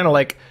fun. Kind of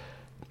like,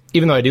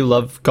 even though I do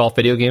love golf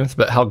video games,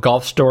 but how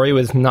Golf Story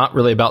was not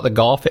really about the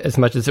golf as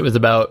much as it was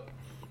about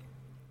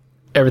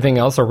everything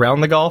else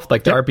around the golf,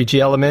 like the RPG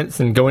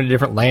elements and going to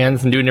different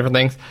lands and doing different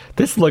things.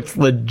 This looks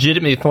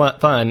legitimately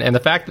fun, and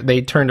the fact that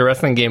they turned a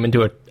wrestling game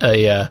into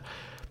a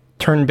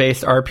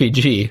turn-based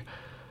RPG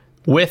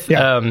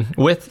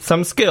with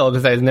some skill,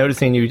 because I was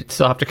noticing you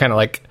still have to kind of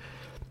like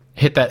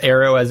hit that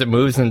arrow as it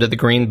moves into the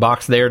green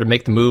box there to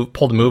make the move,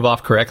 pull the move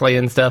off correctly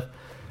and stuff.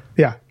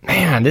 Yeah,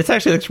 man, this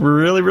actually looks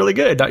really, really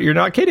good. You're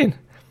not kidding.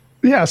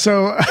 Yeah,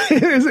 so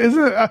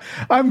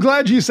I'm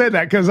glad you said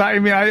that, because I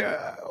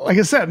like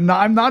I said,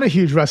 I'm not a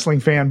huge wrestling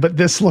fan, but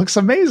this looks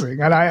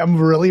amazing, and I am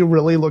really,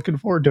 really looking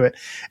forward to it.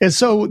 And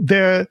so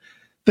the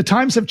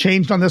times have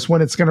changed on this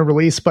when it's going to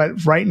release,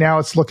 but right now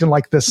it's looking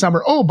like this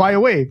summer. Oh, by the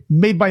way,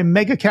 made by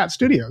Mega Cat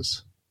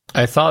Studios.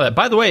 I saw that.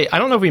 By the way, I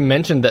don't know if we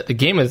mentioned that the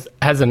game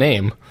has a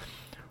name.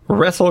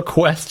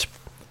 WrestleQuest.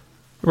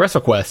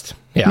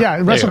 Yeah,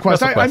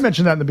 WrestleQuest. I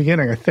mentioned that in the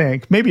beginning, I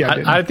think. Maybe I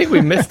didn't. I think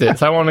we missed it,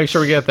 so I want to make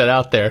sure we get that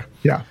out there.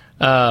 Yeah.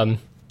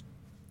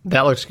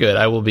 That looks good.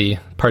 I will be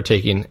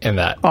partaking in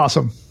that.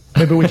 Awesome.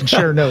 Maybe we can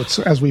share notes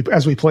as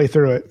we play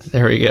through it.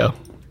 There we go.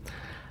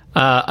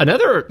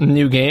 Another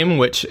new game,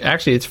 which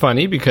actually it's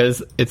funny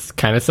because it's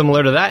kind of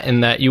similar to that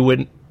in that you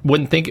wouldn't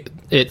think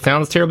it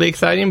sounds terribly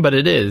exciting, but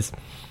it is.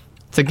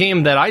 It's a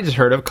game that I just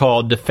heard of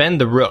called Defend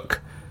the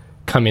Rook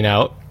coming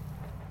out.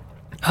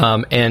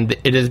 And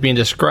it is being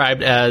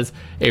described as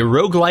a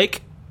roguelike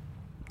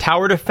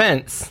tower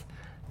defense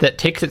that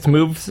takes its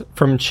moves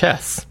from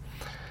chess.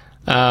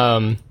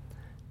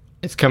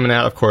 It's coming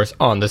out, of course,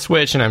 on the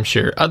Switch, and I'm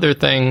sure other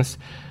things.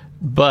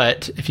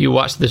 But if you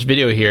watch this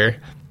video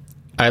here,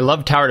 I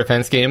love tower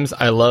defense games.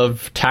 I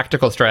love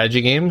tactical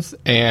strategy games,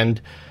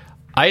 and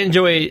I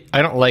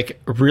don't like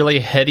really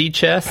heady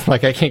chess.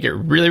 Like, I can't get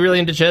really, really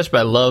into chess, but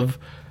I love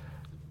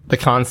the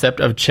concept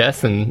of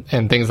chess and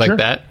things like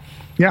that.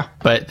 Yeah.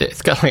 But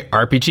it's got like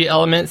RPG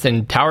elements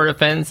and tower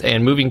defense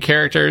and moving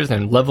characters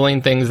and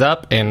leveling things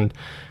up and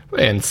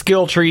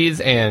skill trees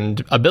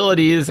and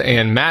abilities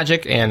and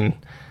magic and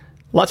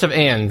lots of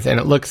ands, and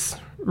it looks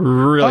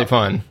really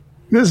fun.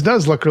 This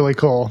does look really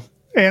cool.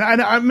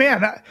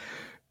 And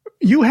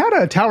you had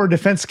a tower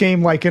defense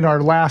game like in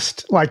our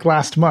last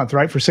month,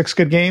 right? For 6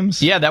 Good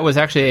Games? Yeah, that was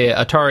actually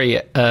an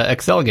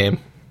Atari XL game.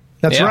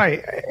 That's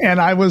right. And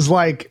I was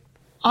like,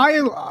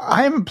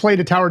 I haven't played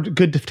a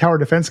good tower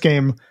defense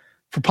game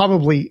for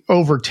probably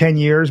over 10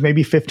 years,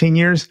 maybe 15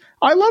 years.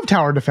 I love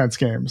tower defense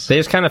games. They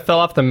just kind of fell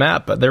off the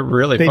map, but they're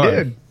really fun. They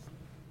did.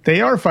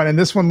 They are fun, and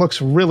this one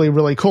looks really,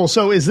 really cool.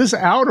 So is this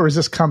out or is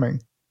this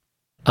coming?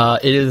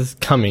 It is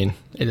coming.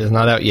 It is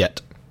not out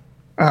yet.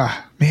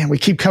 Man, we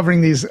keep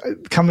covering these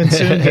coming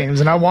soon games,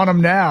 and I want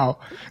them now.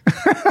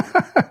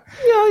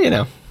 Yeah, you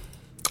know.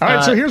 All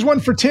right, so here's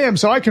one for Tim,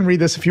 so I can read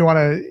this if you want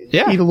to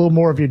eat a little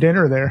more of your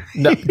dinner there.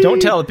 No,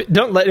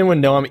 don't let anyone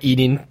know I'm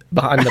eating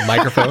behind the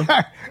microphone.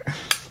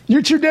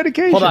 It's your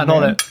dedication. Hold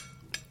on. it.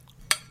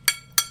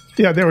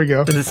 Yeah, there we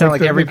go. Does it sound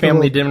like every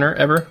family dinner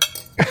ever?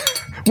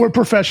 We're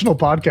professional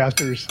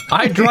podcasters.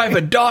 I drive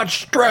a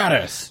Dodge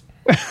Stratus.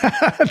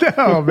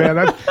 Oh man,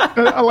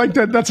 I like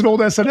that. That's an old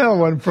SNL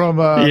one from.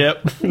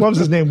 Yep. What was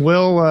his name?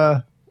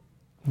 Will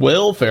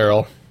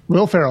Ferrell.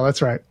 Will Ferrell.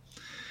 That's right.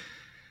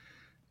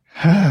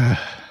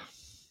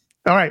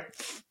 All right,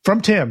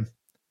 from Tim.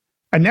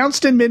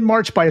 Announced in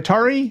mid-March by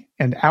Atari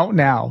and out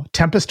now,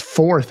 Tempest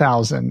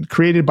 4000,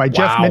 created by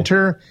Jeff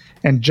Minter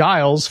and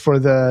Giles for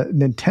the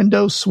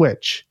Nintendo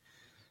Switch.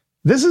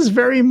 This is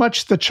very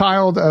much the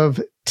child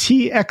of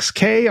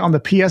TXK on the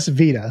PS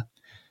Vita.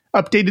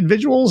 Updated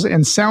visuals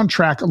and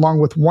soundtrack along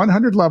with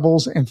 100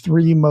 levels and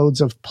 3 modes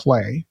of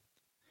play.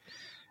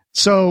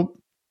 So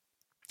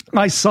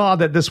I saw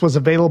that this was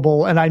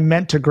available and I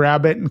meant to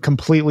grab it and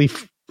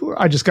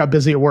I just got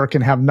busy at work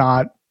and have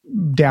not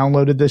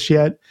downloaded this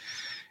yet.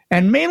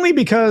 And mainly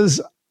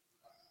because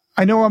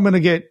I know I'm going to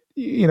get,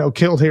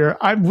 killed here.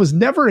 I was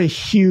never a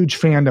huge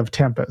fan of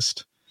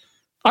Tempest.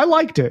 I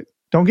liked it.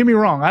 Don't get me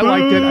wrong. I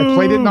liked it. I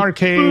played it in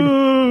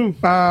arcade.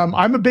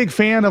 I'm a big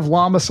fan of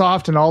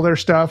Llamasoft and all their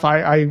stuff.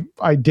 I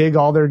dig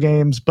all their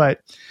games, but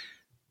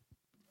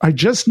I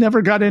just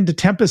never got into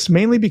Tempest,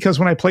 mainly because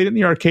when I played it in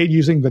the arcade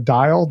using the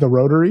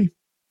rotary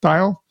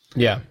dial,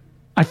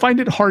 I find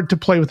it hard to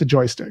play with the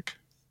joystick.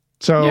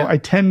 So I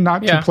tend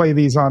not to play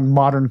these on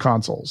modern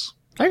consoles.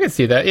 I can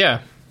see that,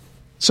 yeah.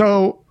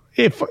 So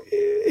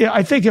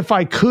I think if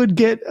I could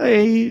get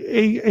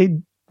a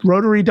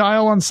rotary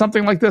dial on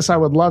something like this, I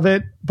would love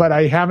it, but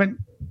I haven't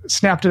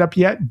snapped it up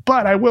yet.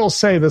 But I will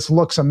say this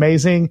looks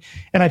amazing,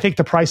 and I think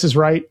the price is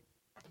right.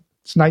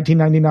 It's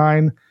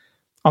 $19.99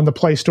 on the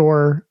Play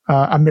Store,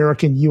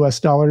 American US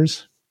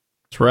dollars.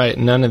 That's right.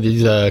 None of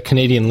these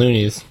Canadian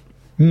loonies.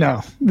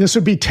 No, this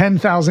would be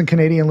 10,000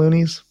 Canadian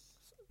loonies.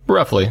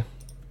 Roughly.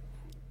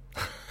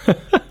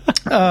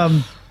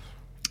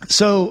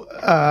 So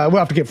we'll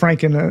have to get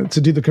Frank in to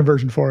do the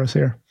conversion for us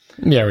here.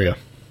 There we go.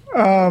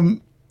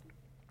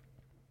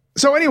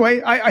 So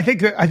anyway, I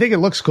think it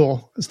looks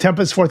cool. It's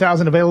Tempest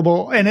 4000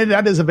 available, and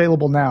that is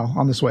available now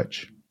on the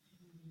Switch.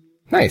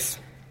 Nice.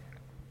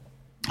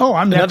 Oh,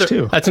 I'm next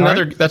too. That's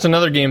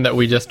another game that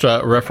we just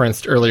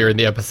referenced earlier in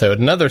the episode.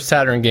 Another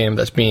Saturn game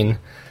it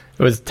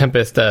was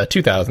Tempest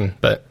 2000,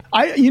 but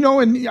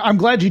and I'm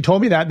glad you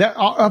told me that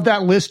of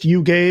that list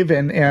you gave,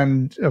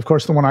 and of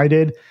course the one I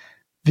did.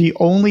 The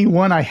only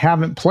one I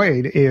haven't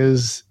played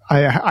is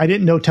I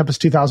didn't know Tempest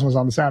 2000 was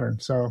on the Saturn,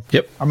 so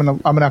I'm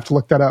gonna have to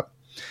look that up.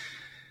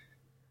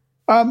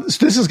 So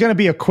this is going to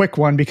be a quick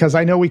one because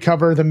I know we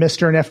cover the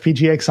Mister and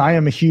FPGA because I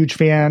am a huge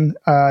fan.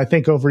 I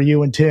think over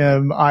you and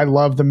Tim, I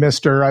love the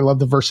Mister. I love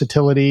the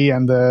versatility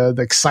and the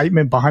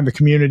excitement behind the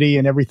community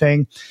and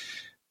everything.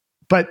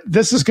 But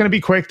this is going to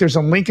be quick.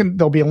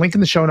 There'll be a link in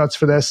the show notes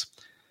for this.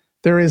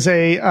 There is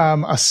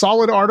a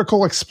solid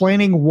article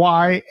explaining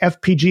why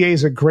FPGA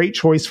is a great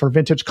choice for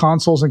vintage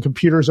consoles and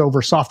computers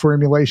over software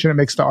emulation. It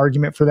makes the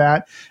argument for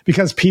that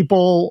because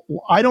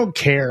I don't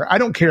care. I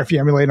don't care if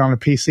you emulate on a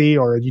PC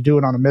or you do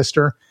it on a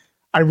Mister.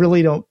 I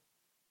really don't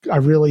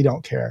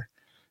care.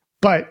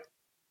 But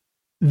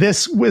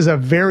this was a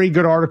very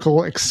good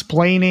article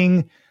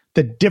explaining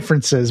the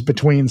differences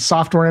between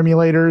software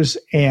emulators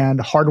and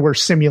hardware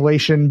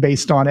simulation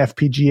based on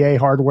FPGA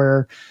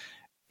hardware.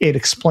 It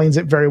explains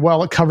it very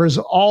well. It covers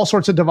all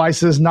sorts of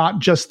devices, not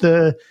just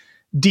the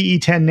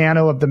DE10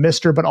 Nano of the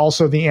Mister, but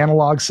also the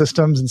analog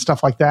systems and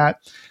stuff like that.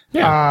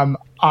 Yeah.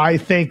 I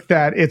think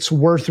that it's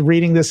worth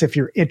reading this if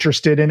you're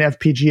interested in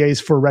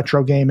FPGAs for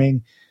retro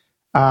gaming.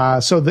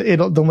 So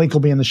the link will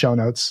be in the show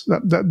notes.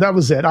 That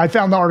was it. I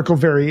found the article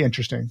very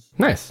interesting.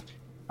 Nice.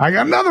 I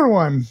got another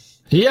one.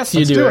 Yes,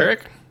 you do,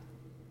 Eric.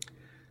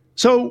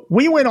 So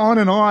we went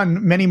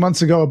on many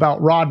months ago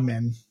about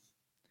Rodman.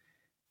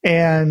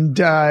 And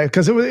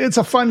because it's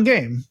a fun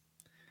game,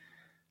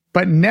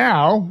 but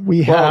now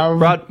we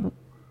have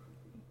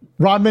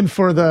Rodman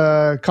for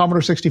the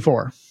Commodore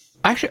 64.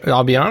 Actually,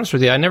 I'll be honest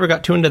with you, I never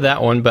got too into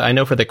that one, but I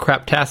know for the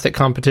Craptastic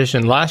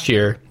competition last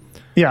year,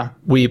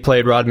 we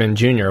played Rodman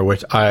Jr.,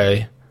 which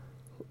I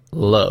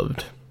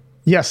loved.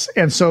 Yes,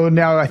 and so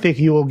now I think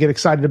you will get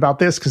excited about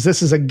this because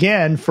this is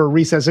again for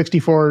Reset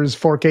 64's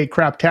 4K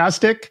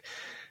Craptastic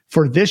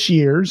for this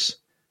year's.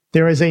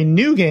 There is a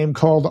new game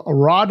called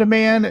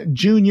Rodman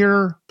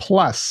Jr.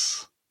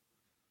 Plus.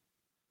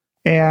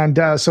 And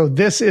so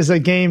this is a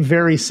game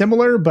very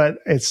similar, but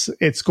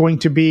it's going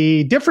to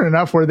be different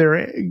enough where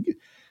they're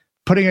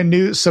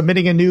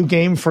submitting a new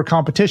game for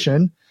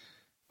competition.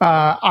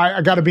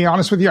 I got to be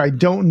honest with you, I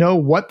don't know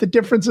what the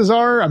differences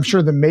are. I'm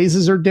sure the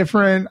mazes are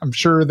different. I'm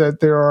sure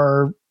that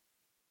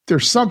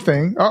there's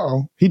something.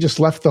 Uh-oh, he just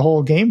left the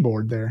whole game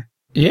board there.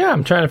 Yeah,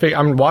 I'm trying to figure.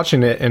 I'm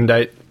watching it, and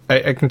I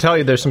can tell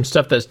you there's some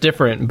stuff that's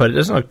different, but it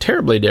doesn't look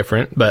terribly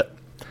different. But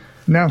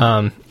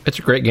No. It's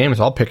a great game,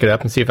 so I'll pick it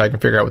up and see if I can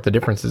figure out what the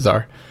differences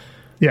are.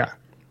 Yeah.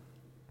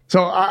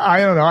 So I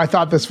don't know. I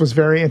thought this was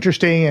very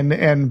interesting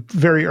and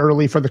very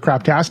early for the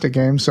Craptastic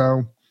game.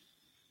 So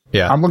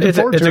Yeah, I'm looking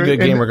forward to it. It's a good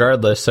game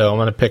regardless, so I'm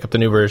going to pick up the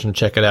new version,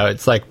 check it out.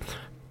 It's like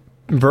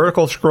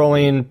vertical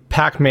scrolling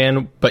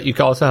Pac-Man, but you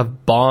can also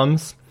have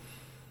bombs.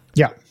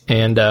 Yeah.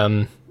 And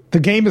the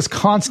game is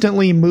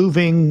constantly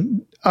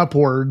moving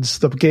upwards,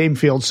 the game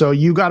field. So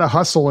you got to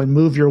hustle and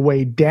move your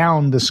way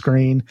down the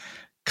screen,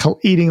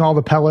 eating all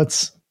the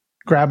pellets,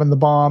 grabbing the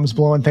bombs,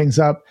 blowing things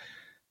up.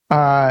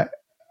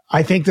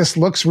 I think this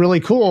looks really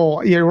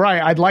cool. You're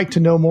right. I'd like to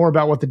know more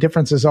about what the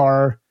differences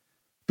are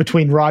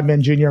between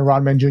Rodman Jr. and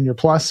Rodman Jr.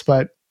 Plus,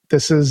 but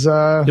this is...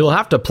 you'll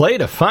have to play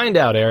to find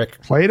out,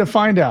 Eric. Play to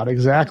find out,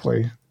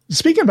 exactly.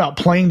 Speaking about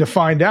playing to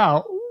find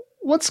out,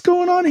 what's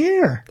going on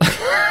here?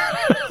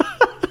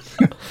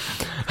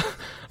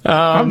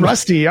 I'm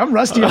rusty on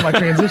my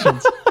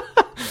transitions.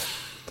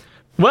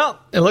 Well,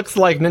 it looks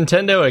like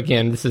Nintendo,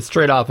 again, this is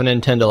straight off of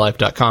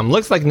NintendoLife.com,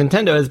 looks like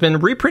Nintendo has been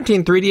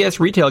reprinting 3DS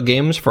retail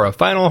games for a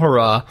final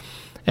hurrah.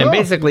 And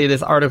basically,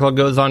 this article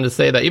goes on to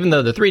say that even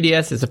though the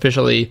 3DS is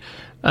officially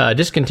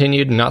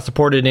discontinued and not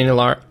supported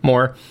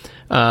anymore,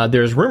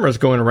 there's rumors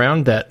going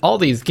around that all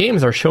these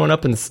games are showing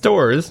up in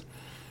stores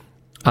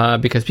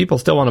because people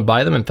still want to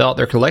buy them and fill out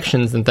their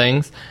collections and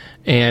things.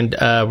 And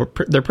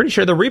they're pretty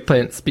sure they're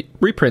reprints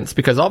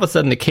because all of a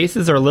sudden the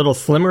cases are a little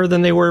slimmer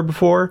than they were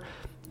before.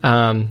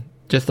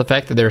 Just the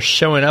fact that they're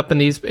showing up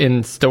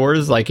in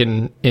stores like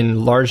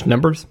in large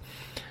numbers.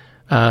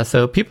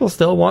 So people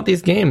still want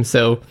these games.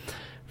 So,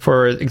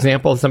 for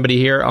example, somebody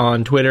here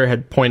on Twitter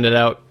had pointed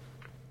out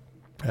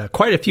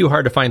quite a few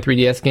hard-to-find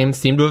 3DS games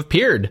seem to have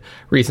appeared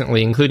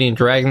recently, including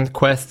Dragon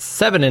Quest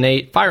 7 and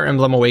 8, Fire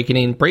Emblem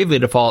Awakening, Bravely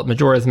Default,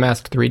 Majora's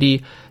Mask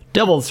 3D,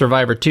 Devil's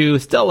Survivor 2,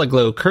 Stella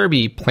Glow,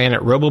 Kirby,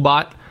 Planet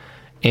Robobot,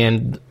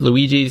 and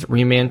Luigi's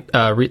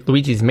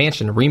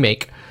Mansion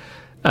Remake.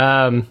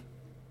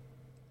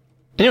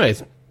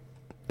 Anyways,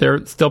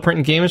 they're still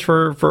printing games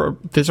for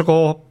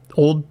physical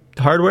old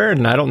hardware,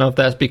 and I don't know if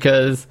that's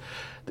because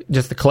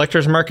just the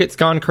collector's market's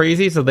gone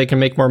crazy so they can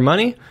make more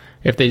money.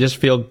 If they just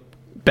feel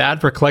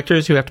bad for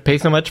collectors who have to pay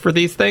so much for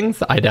these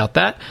things, I doubt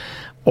that.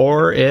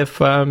 Or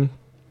if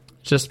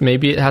just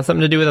maybe it has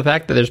something to do with the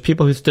fact that there's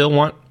people who still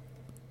want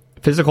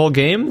physical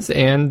games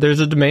and there's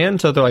a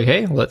demand, so they're like,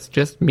 hey, let's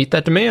just meet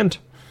that demand.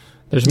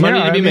 There's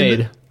money to be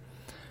made.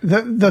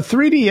 The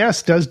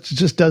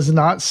 3DS does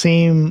not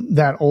seem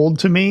that old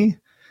to me.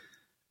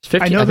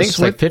 I think it's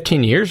like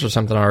 15 years or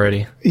something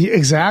already.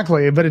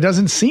 Exactly, but it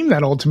doesn't seem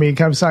that old to me.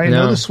 Because I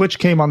know the Switch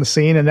came on the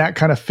scene, and that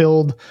kind of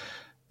filled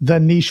the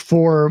niche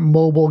for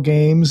mobile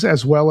games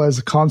as well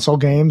as console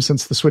games,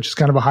 since the Switch is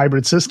kind of a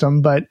hybrid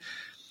system. But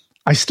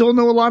I still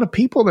know a lot of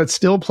people that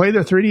still play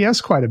their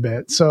 3DS quite a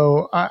bit.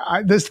 So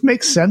this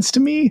makes sense to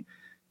me,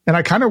 and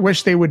I kind of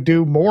wish they would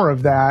do more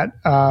of that.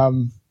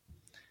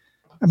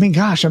 I mean,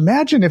 gosh,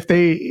 imagine if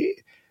they...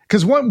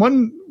 Because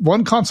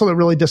one console that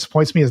really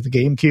disappoints me is the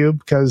GameCube,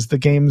 because the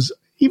games,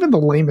 even the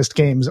lamest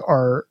games,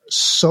 are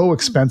so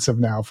expensive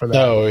now for that.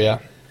 Oh, yeah.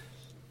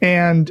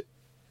 And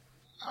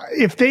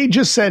if they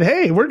just said,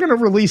 hey, we're going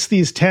to release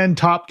these 10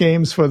 top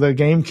games for the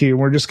GameCube,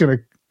 we're just going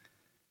to,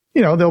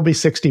 they'll be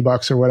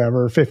 $60 or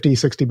whatever, $50,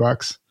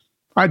 $60.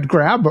 I'd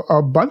grab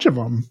a bunch of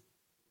them,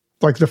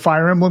 like the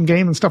Fire Emblem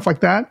game and stuff like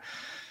that.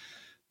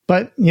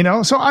 But,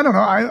 so I don't know.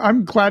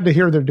 I'm glad to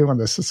hear they're doing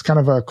this. It's kind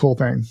of a cool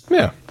thing.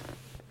 Yeah.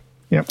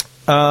 Yep.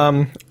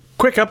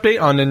 Quick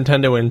update on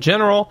Nintendo in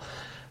general.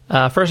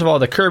 First of all,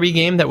 the Kirby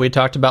game that we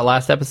talked about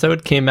last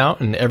episode came out,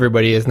 and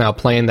everybody is now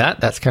playing that.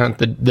 That's kind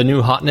of the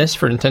new hotness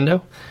for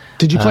Nintendo.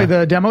 Did you play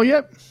the demo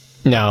yet?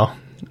 No.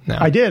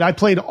 I did. I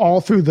played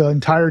all through the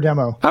entire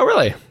demo. Oh,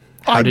 really?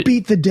 I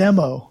beat the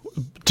demo.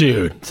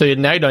 Dude. So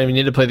now you don't even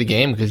need to play the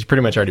game because you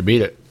pretty much already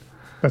beat it.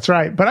 That's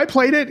right. But I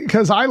played it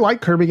because I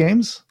like Kirby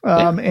games,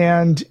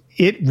 and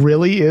it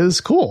really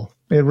is cool.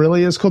 It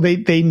really is cool.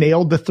 They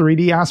nailed the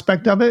 3D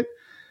aspect of it.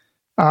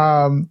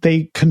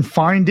 They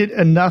confined it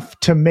enough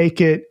to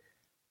make it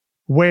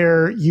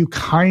where you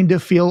kind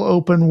of feel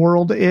open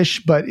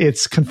world-ish, but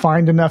it's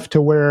confined enough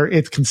to where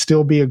it can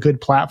still be a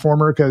good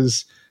platformer,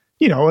 because,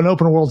 an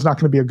open world's not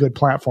going to be a good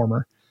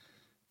platformer.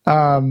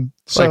 So,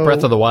 like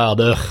Breath of the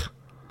Wild, ugh.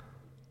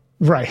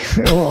 Right.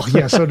 Oh,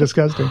 yeah, so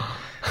disgusting.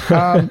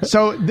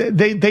 So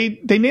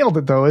they nailed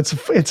it, though.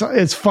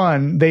 It's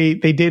fun. They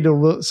did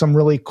some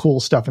really cool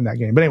stuff in that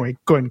game. But anyway,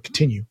 go ahead and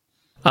continue.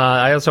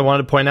 I also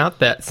wanted to point out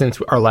that since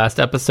our last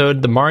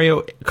episode, the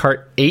Mario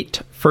Kart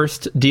 8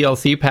 first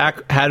DLC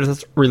pack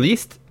has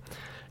released,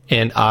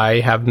 and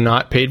I have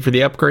not paid for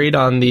the upgrade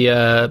on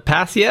the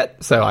pass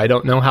yet, so I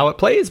don't know how it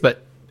plays,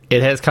 but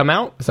it has come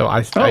out, so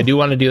I do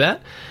want to do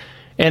that.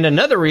 And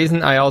another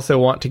reason I also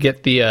want to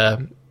get the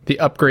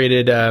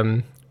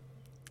upgraded...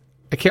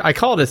 I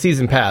call it a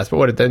season pass,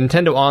 but the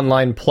Nintendo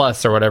Online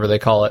Plus or whatever they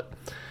call it.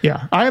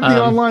 Yeah, I have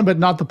the online, but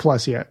not the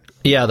Plus yet.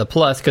 Yeah, the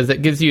Plus, because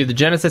it gives you the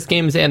Genesis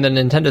games and the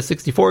Nintendo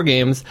 64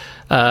 games,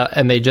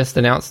 and they just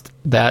announced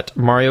that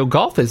Mario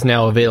Golf is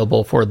now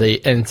available for the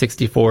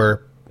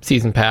N64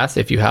 season pass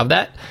if you have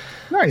that.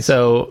 Nice.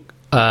 So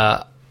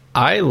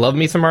I love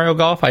me some Mario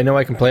Golf. I know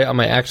I can play it on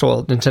my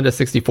actual Nintendo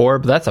 64,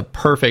 but that's a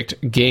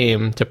perfect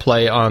game to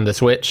play on the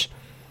Switch.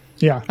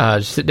 Yeah.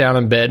 Just sit down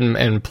in bed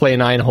and play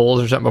 9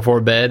 holes or something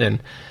before bed,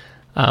 and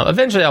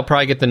eventually I'll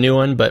probably get the new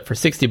one. But for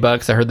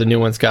 $60, I heard the new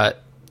one's got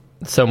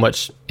so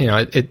much.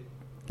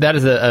 That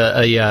is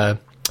a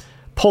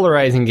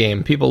polarizing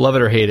game. People love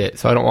it or hate it,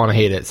 so I don't want to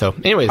hate it. So,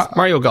 anyways,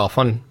 Mario Golf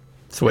on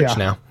Switch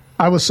now.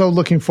 I was so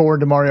looking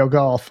forward to Mario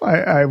Golf.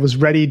 I was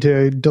ready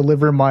to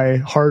deliver my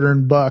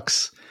hard-earned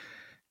bucks,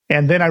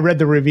 and then I read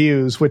the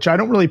reviews, which I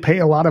don't really pay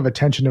a lot of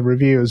attention to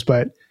reviews,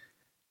 but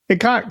it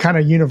got kind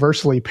of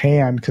universally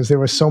panned because there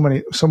was so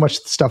much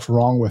stuff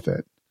wrong with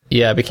it.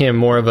 Yeah, it became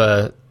more of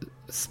a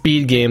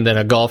speed game than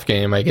a golf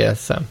game, I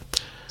guess.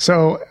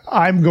 So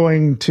I'm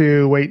going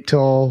to I'm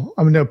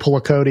going to pull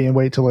a Cody and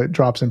wait till it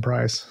drops in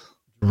price.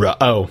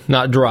 Oh,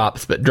 not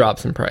drops, but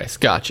drops in price.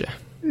 Gotcha.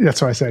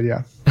 That's what I said.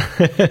 Yeah.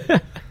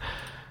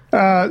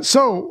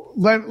 So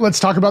let's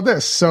talk about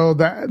this. So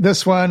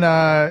this one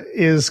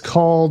is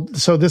called.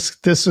 So this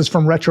is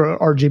from Retro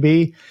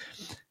RGB.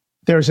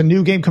 There's a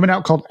new game coming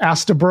out called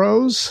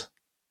Astabros,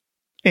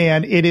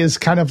 and it is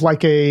kind of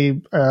like a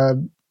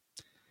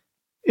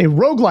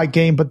roguelike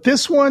game. But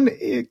this one,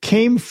 it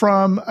came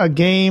from a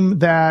game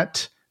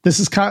that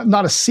this is kind of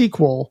not a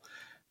sequel,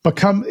 but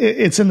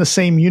it's in the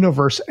same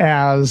universe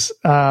as.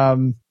 I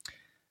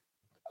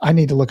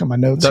need to look at my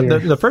notes here.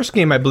 The first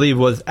game, I believe,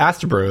 was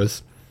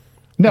Astabros.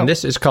 No, and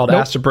this is called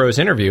Astabros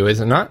Interview,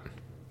 is it not?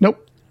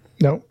 Nope.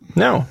 No.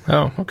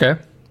 Oh, okay.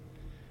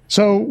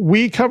 So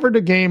we covered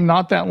a game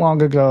not that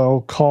long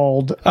ago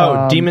called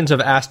Demons of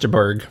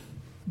Asterborg.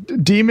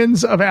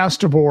 Demons of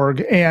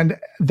Asterborg, and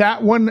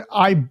that one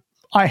I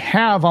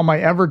have on my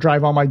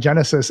EverDrive on my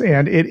Genesis,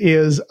 and it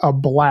is a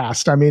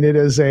blast. I mean, it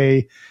is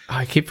I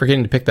keep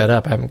forgetting to pick that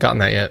up. I haven't gotten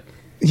that yet.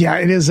 Yeah,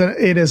 it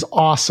is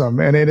awesome,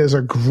 and it is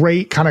a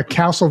great kind of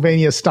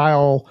Castlevania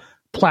style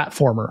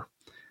platformer.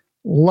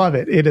 Love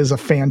it. It is a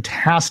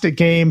fantastic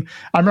game.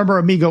 I remember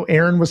Amigo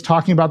Aaron was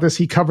talking about this.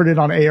 He covered it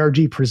on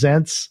ARG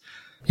Presents.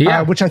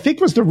 Yeah, which I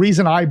think was the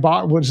reason I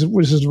bought was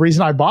the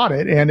reason I bought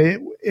it, and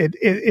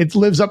it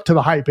lives up to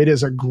the hype. It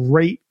is a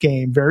great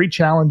game, very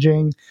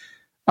challenging,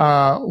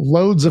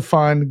 loads of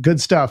fun,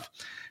 good stuff.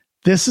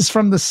 This is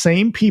from the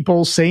same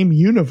people, same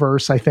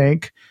universe, I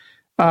think,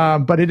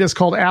 but it is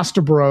called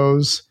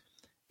Astabros,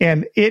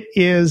 and it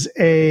is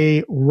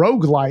a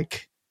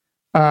roguelike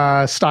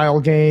style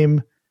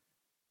game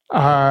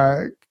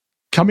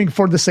coming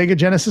for the Sega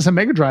Genesis and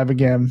Mega Drive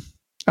again.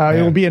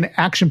 It will be an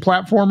action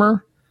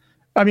platformer.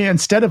 I mean,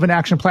 instead of an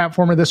action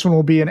platformer, this one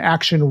will be an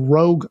action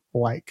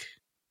roguelike.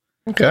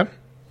 Okay.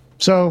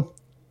 So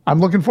I'm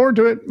looking forward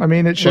to it. I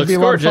mean, it should be a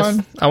lot of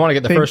fun. I want to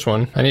get the first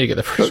one. I need to get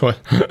the first one.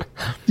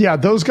 Yeah,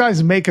 those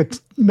guys make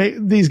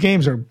these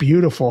games are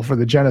beautiful for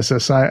the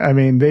Genesis. I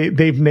mean,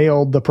 they've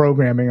nailed the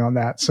programming on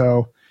that.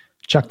 So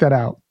check that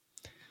out.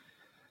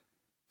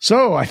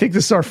 So I think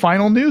this is our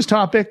final news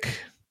topic.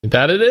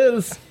 That it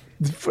is.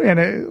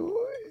 And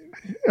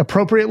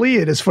appropriately,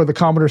 it is for the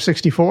Commodore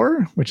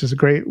 64, which is a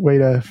great way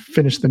to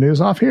finish the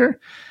news off here.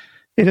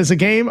 It is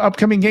a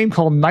upcoming game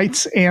called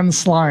Knights and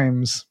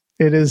Slimes.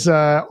 It is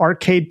an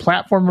arcade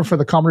platformer for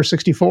the Commodore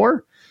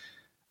 64.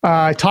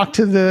 I talked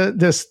to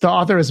the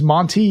author is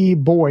Monty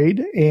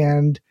Boyd,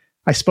 and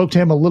I spoke to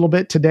him a little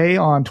bit today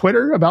on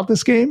Twitter about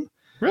this game.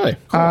 Really?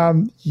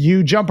 Cool.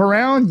 You jump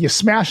around, you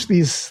smash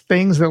these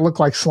things that look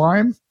like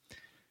slime.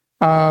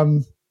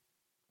 The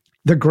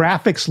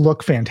graphics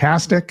look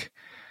fantastic.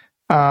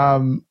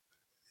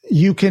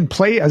 You can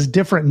play as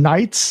different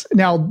knights.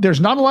 Now,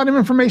 there's not a lot of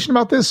information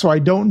about this, so I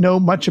don't know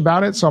much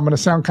about it. So I'm going to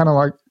sound kind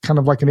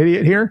of like an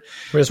idiot here.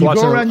 We're just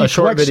watching a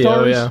short video.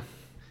 Stars.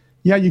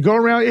 Yeah. You go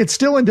around. It's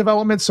still in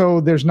development,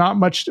 so there's not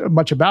much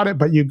about it.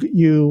 But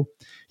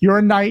you're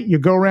a knight. You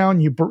go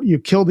around. You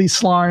kill these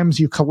slimes.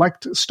 You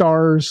collect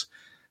stars.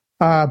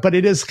 But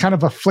it is kind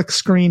of a flick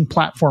screen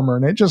platformer,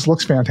 and it just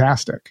looks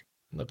fantastic.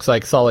 Looks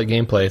like solid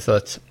gameplay. So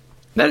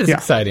that is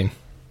exciting.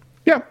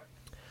 Yeah.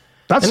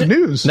 That's the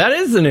news. That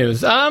is the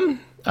news.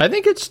 I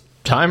think it's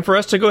time for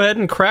us to go ahead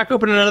and crack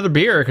open another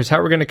beer, because how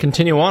we're going to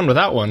continue on with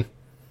that one.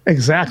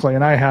 Exactly.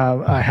 And I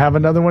have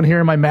another one here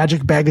in my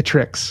magic bag of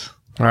tricks.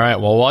 All right.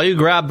 Well, while you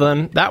grab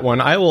that one,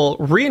 I will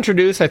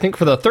reintroduce, I think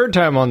for the third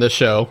time on this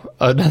show,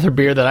 another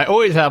beer that I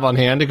always have on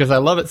hand because I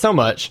love it so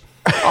much.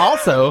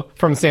 Also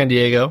from San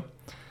Diego.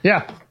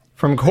 Yeah.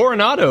 From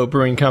Coronado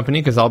Brewing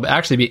Company, because I'll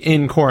actually be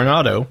in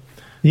Coronado.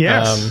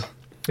 Yes.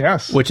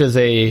 Yes. Which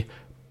is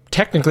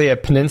technically a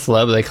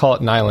peninsula, but they call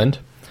it an island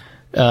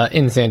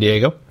in San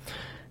Diego.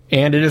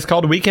 And it is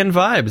called Weekend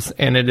Vibes,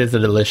 and it is a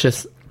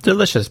delicious,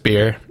 delicious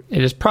beer.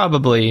 It is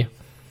probably,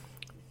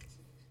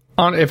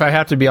 if I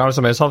have to be honest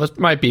with myself, it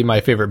might be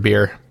my favorite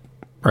beer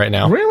right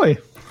now. Really?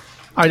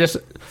 Because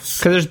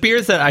there's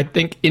beers that I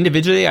think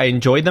individually I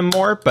enjoy them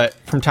more, but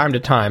from time to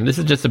time, this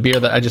is just a beer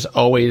that I just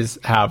always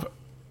have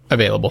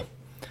available.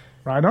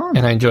 Right on.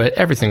 And I enjoy it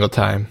every single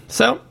time.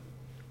 So,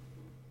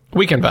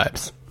 Weekend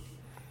Vibes.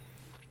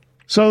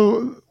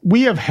 So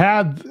we have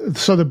had,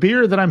 so the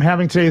beer that I'm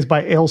having today is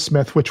by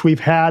AleSmith, which we've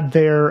had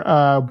their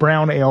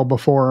brown ale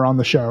before on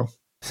the show.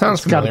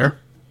 Sounds familiar.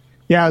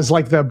 Yeah, it's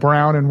like the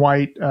brown and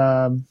white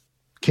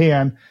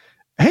can.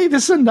 Hey,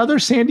 this is another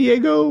San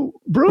Diego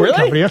brewing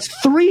company. That's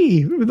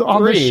 3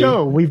 on the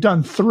show. We've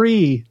done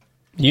 3.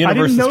 The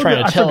universe is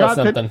trying to tell us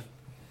something.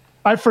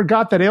 I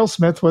forgot that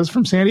AleSmith was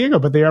from San Diego,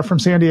 but they are from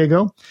San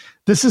Diego.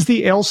 This is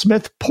the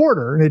AleSmith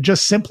Porter, and it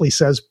just simply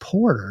says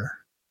Porter.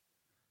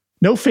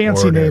 No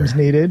fancy names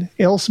needed.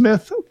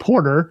 AleSmith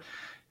Porter.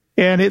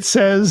 And it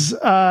says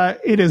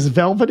it is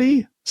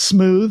velvety,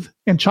 smooth,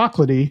 and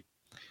chocolatey.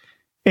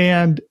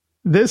 And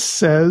this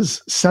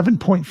says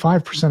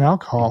 7.5%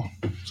 alcohol.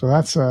 So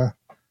that's a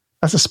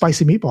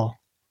spicy meatball.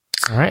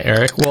 All right,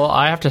 Eric. Well,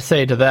 I have to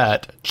say to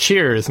that,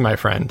 cheers, my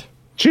friend.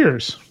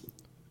 Cheers.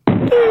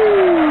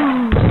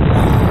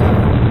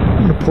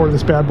 I'm going to pour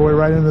this bad boy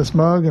right into this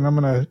mug, and I'm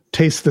going to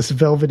taste this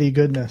velvety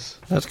goodness.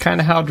 That's kind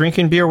of how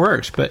drinking beer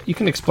works, but you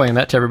can explain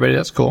that to everybody.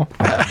 That's cool.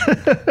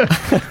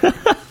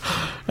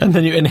 And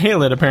then you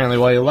inhale it, apparently,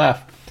 while you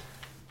laugh.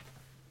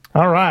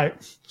 All right.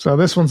 So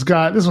this one's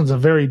a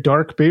very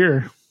dark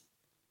beer.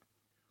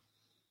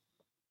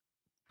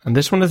 And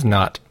this one is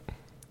not.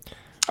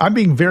 I'm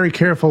being very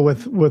careful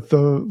with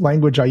the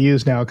language I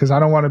use now because I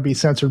don't want to be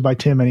censored by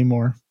Tim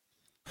anymore.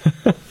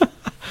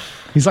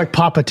 He's like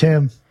Papa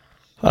Tim.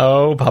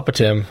 Oh, Papa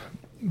Tim.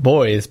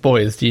 Boys,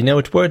 do you know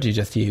which word you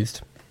just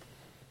used?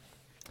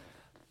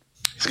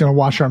 He's going to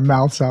wash our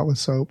mouths out with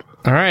soap.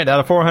 All right,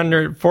 out of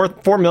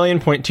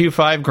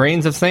 4,000,000.25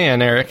 grains of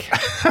sand, Eric.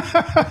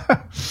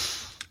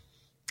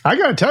 I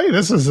got to tell you,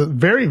 this is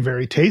very,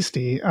 very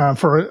tasty.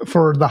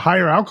 For the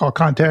higher alcohol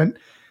content,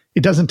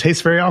 it doesn't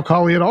taste very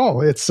alcoholic at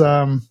all. It's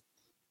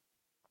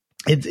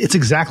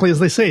exactly as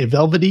they say,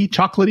 velvety,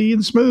 chocolatey,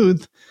 and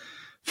smooth.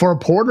 For a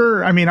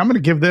porter, I mean, I'm going to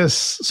give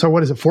this, so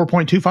what is it,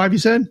 4.25 you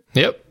said?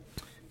 Yep.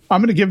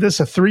 I'm going to give this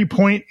a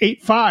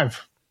 3.85.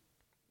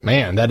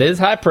 Man, that is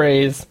high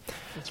praise.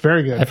 It's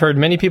very good. I've heard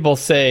many people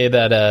say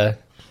that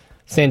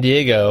San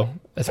Diego,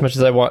 as much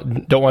as I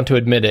don't want to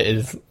admit it,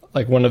 is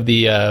like one of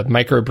the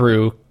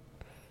microbrew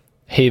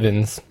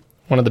havens,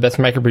 one of the best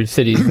microbrew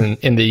cities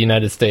in the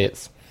United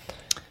States.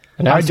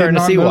 And now I'm starting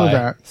to see why.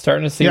 That.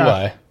 Starting to see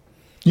why.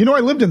 You know,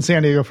 I lived in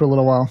San Diego for a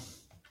little while.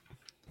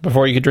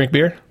 Before you could drink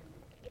beer?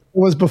 It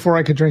was before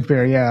I could drink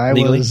beer. Yeah, I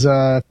Legally? was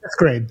fifth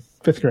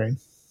grade.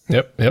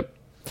 Yep.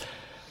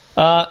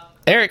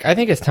 Eric, I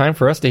think it's time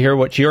for us to hear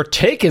what your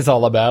take is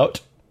all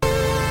about.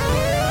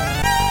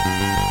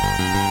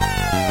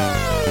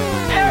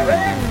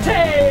 Eric's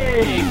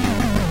Take!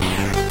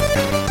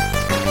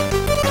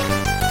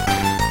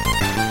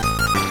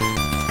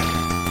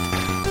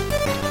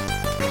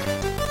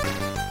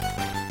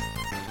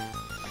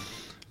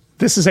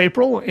 This is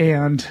April,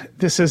 and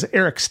this is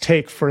Eric's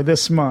Take for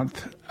this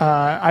month.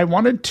 I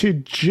wanted to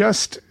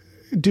just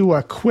do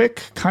a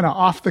quick kind of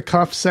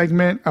off-the-cuff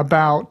segment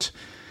about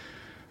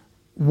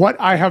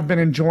what I have been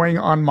enjoying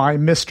on my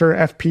Mr.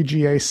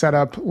 FPGA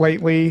setup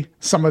lately,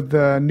 some of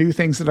the new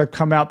things that have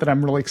come out that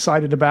I'm really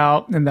excited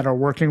about and that are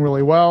working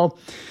really well,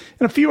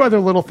 and a few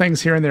other little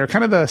things here and there,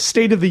 kind of the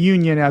state of the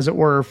union, as it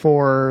were,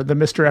 for the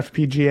Mr.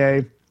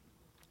 FPGA.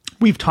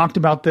 We've talked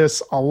about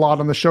this a lot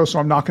on the show, so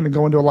I'm not going to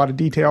go into a lot of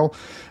detail.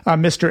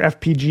 Mr.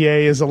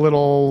 FPGA is a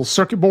little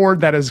circuit board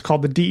that is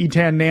called the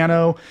DE10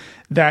 Nano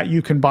that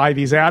you can buy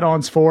these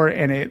add-ons for,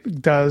 and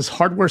it does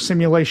hardware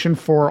simulation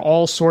for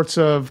all sorts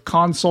of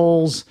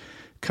consoles,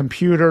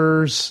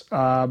 computers,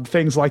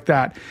 things like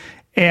that.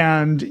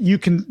 And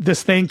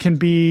this thing can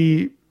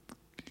be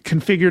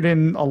configured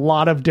in a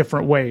lot of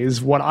different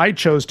ways. What I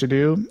chose to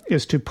do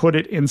is to put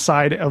it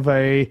inside of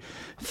a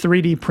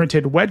 3D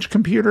printed wedge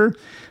computer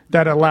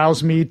that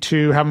allows me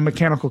to have a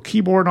mechanical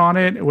keyboard on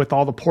it with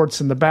all the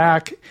ports in the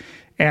back.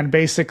 And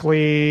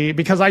basically,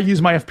 because I use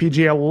my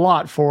FPGA a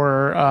lot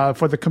for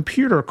the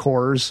computer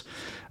cores,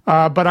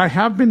 but I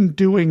have been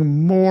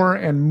doing more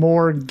and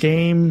more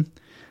game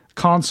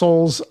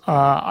consoles.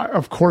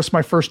 Of course,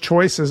 my first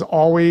choice is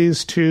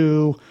always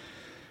to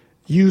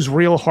use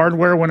real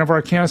hardware whenever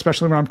I can,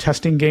 especially when I'm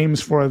testing games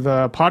for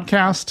the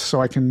podcast, so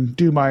I can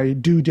do my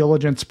due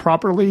diligence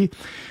properly.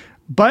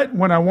 But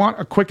when I want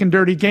a quick and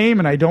dirty game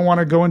and I don't want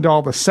to go into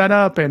all the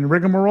setup and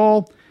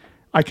rigmarole,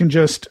 I can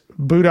just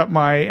boot up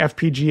my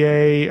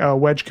FPGA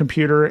wedge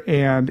computer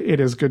and it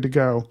is good to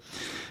go.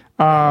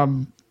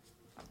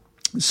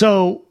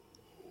 So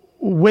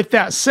with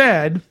that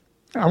said,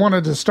 I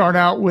wanted to start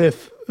out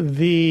with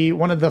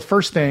one of the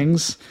first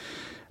things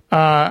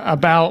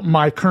about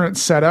my current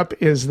setup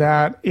is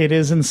that it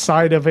is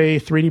inside of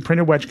a 3D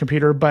printed wedge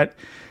computer, but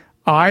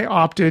I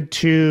opted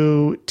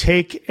to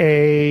take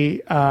an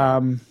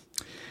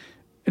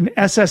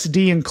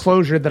SSD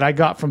enclosure that I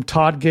got from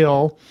Todd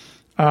Gill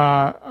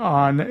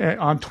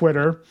on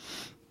Twitter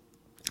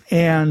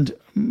and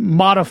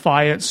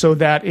modify it so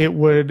that it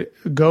would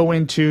go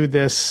into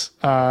this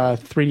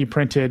 3D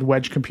printed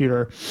wedge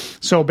computer.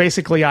 So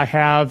basically I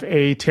have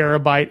a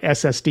terabyte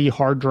SSD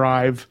hard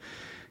drive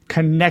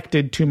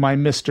connected to my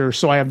Mr.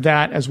 So I have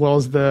that as well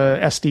as the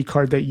SD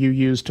card that you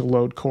use to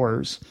load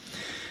cores.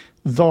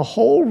 The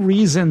whole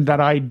reason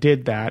that I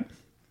did that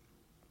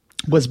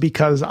was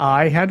because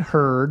I had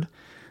heard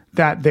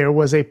that there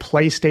was a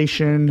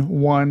PlayStation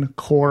 1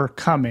 core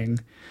coming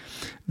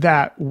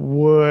that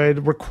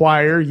would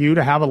require you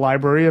to have a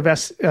library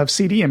of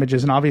CD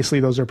images, and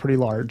obviously those are pretty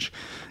large.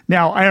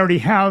 Now, I already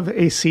have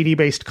a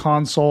CD-based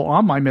console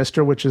on my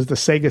Mister, which is the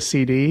Sega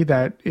CD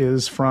that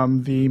is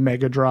from the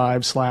Mega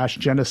Drive /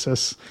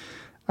 Genesis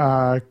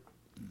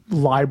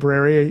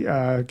library,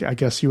 I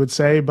guess you would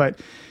say, but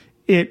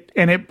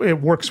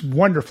it works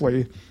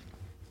wonderfully.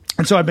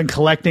 And so I've been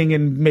collecting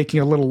and making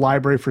a little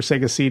library for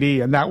Sega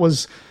CD, and that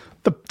was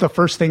the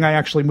first thing I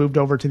actually moved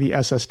over to the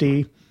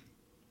SSD.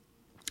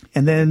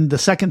 And then the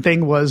second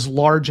thing was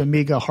large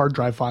Amiga hard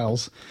drive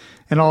files.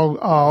 And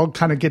I'll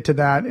kind of get to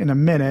that in a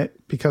minute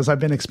because I've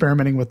been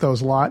experimenting with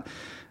those a lot.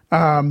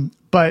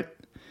 But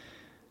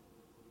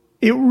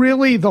it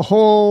really, the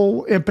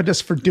whole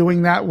impetus for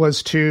doing that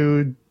was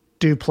to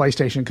do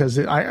PlayStation, because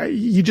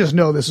you just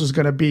know this was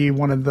going to be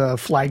one of the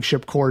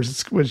flagship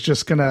cores. It was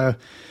just going to,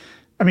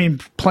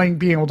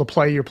 being able to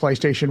play your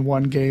PlayStation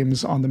 1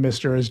 games on the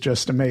Mister is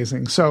just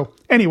amazing. So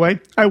anyway,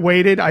 I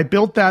waited. I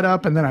built that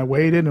up, and then I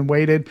waited and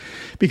waited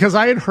because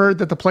I had heard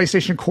that the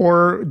PlayStation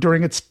Core,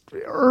 during its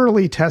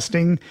early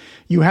testing,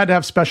 you had to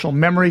have special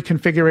memory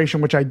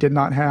configuration, which I did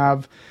not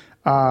have.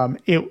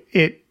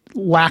 It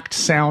lacked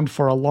sound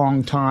for a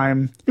long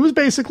time. It was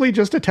basically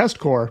just a test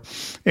core,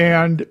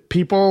 and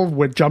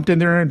people jumped in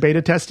there and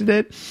beta tested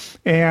it.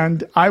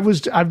 And I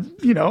would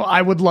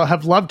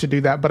have loved to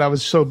do that, but I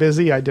was so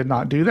busy. I did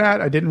not do that.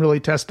 I didn't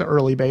really test the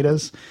early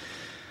betas.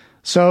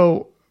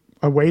 So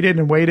I waited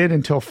and waited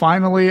until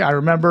finally I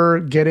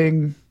remember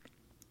getting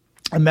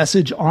a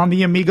message on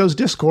the Amigos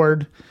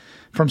Discord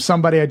from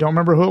somebody, I don't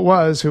remember who it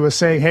was, who was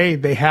saying, hey,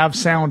 they have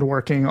sound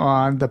working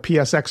on the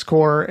PSX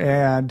core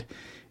and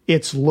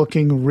it's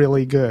looking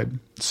really good.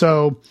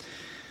 So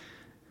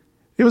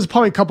it was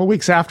probably a couple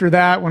weeks after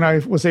that when I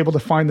was able to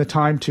find the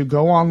time to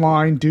go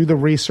online, do the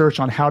research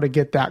on how to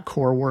get that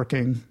core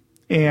working.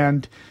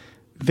 And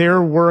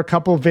there were a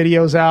couple of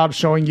videos out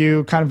showing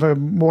you kind of a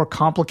more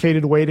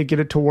complicated way to get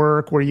it to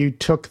work, where you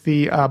took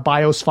the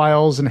BIOS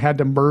files and had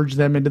to merge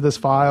them into this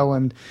file.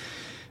 And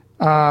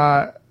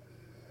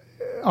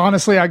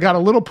honestly, I got a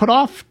little put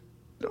off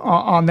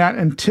on that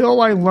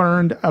until I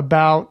learned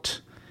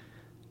about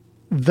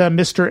the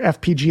Mr.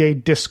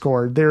 FPGA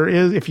Discord. There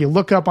is, if you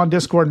look up on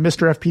Discord,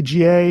 Mr.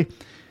 FPGA,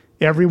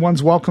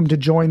 everyone's welcome to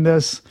join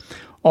this.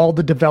 All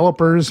the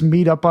developers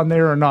meet up on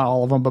there, or not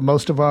all of them, but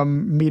most of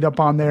them meet up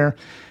on there.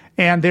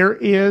 And there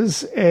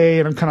is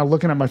and I'm kind of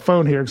looking at my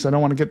phone here because I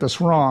don't want to get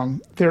this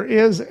wrong. There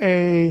is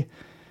a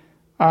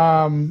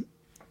forum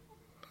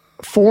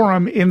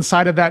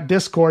inside of that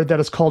Discord that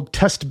is called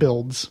Test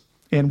Builds.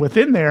 And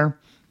within there,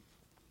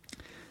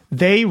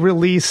 they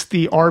release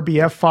the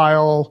RBF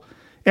file.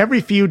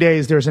 Every few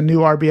days, there's a new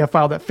RBF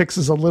file that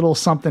fixes a little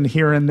something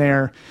here and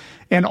there.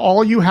 And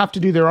all you have to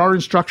do, there are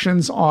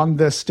instructions on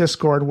this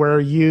Discord where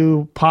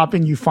you pop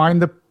in, you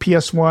find the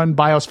PS1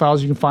 BIOS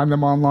files. You can find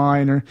them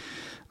online, or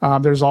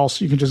there's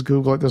also, you can just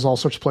Google it. There's all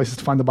sorts of places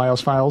to find the BIOS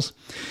files.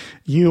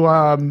 You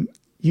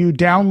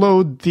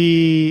download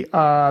the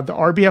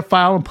RBF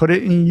file and put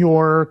it in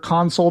your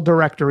console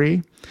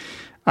directory.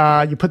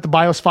 You put the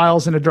BIOS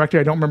files in a directory.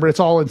 I don't remember. It's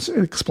all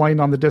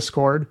explained on the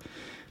Discord.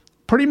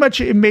 Pretty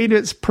much, it made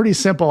it pretty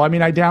simple. I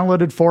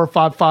downloaded 4 or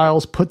 5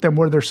 files, put them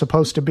where they're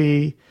supposed to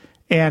be,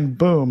 and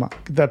boom,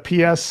 the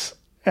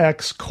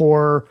PSX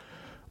core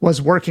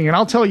was working. And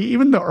I'll tell you,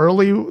 even the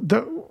early, I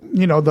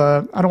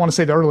don't want to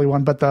say the early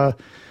one, but the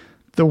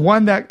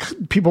one that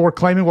people were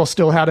claiming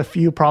still had a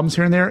few problems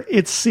here and there,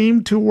 it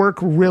seemed to work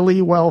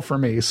really well for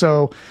me.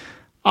 So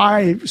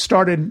I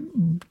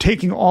started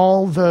taking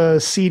all the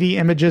CD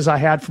images I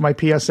had for my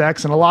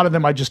PSX, and a lot of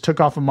them I just took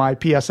off of my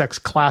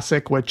PSX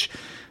Classic, which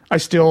I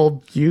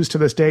still use to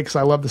this day because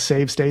I love the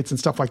save states and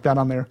stuff like that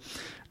on there.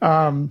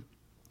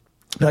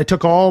 But I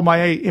took all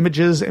my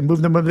images and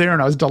moved them over there,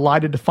 and I was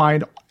delighted to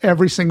find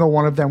every single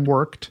one of them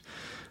worked.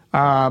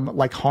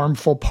 Like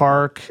Harmful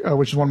Park,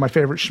 which is one of my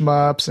favorite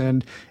shmups,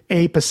 and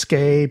Ape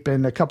Escape,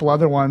 and a couple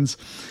other ones.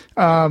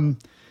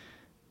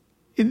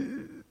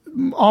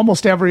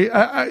 Almost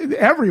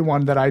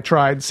everyone that I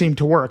tried seemed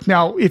to work.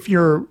 Now, if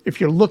you're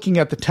looking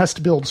at the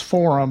Test Builds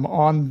forum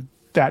on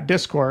that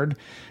Discord,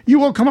 you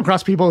will come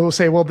across people who will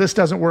say, well, this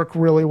doesn't work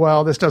really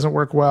well, this doesn't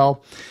work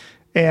well.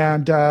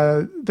 And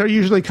they're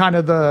usually kind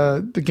of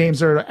the games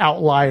that are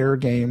outlier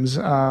games.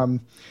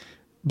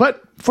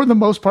 But for the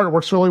most part, it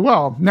works really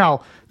well.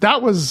 Now,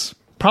 that was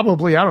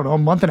probably, a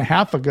month and a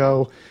half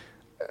ago.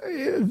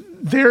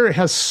 There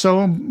has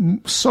so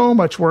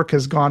much work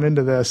has gone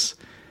into this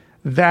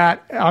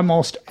that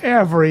almost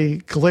every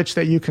glitch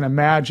that you can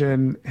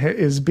imagine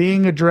is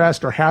being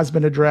addressed or has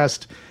been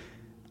addressed.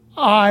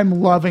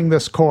 I'm loving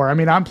this core.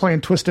 I'm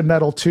playing Twisted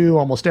Metal 2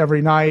 almost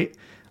every night.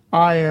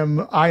 I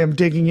am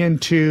digging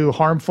into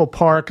Harmful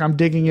Park. I'm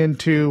digging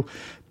into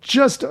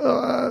just,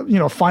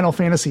 Final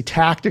Fantasy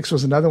Tactics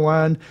was another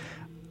one.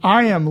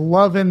 I am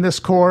loving this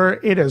core.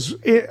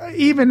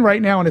 Even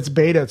right now in its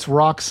beta, it's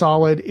rock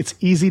solid. It's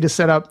easy to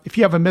set up. If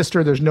you have a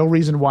Mister, there's no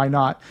reason why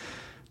not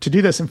to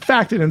do this. In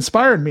fact, it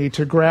inspired me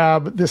to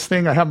grab this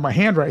thing I have in my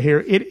hand right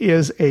here. It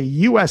is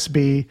a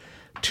USB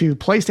to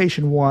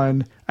PlayStation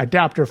 1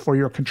 adapter for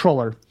your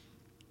controller.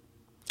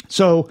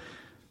 So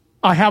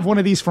I have one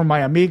of these for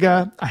my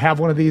Amiga. I have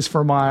one of these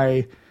for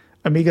my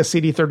Amiga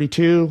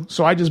CD32.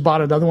 So I just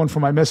bought another one for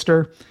my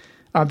Mister.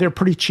 They're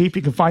pretty cheap.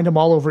 You can find them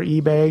all over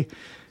eBay.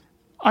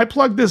 I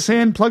plugged this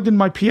in, plugged in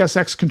my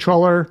PSX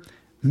controller,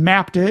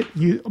 mapped it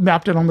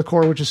on the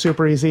core, which is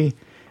super easy.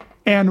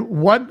 And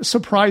what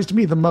surprised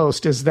me the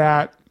most is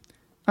that,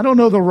 I don't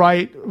know the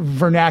right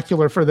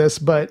vernacular for this,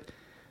 but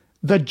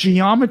the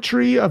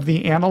geometry of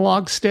the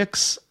analog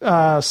sticks,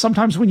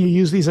 sometimes when you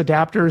use these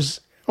adapters,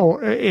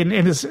 and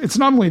it's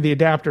not only the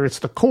adapter, it's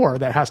the core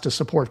that has to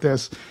support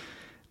this.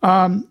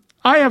 Sometimes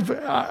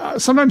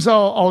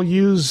I'll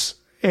use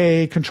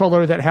a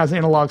controller that has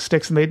analog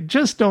sticks and they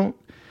just don't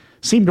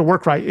seem to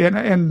work right.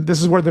 And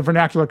this is where the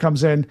vernacular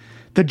comes in.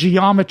 The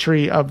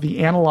geometry of the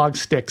analog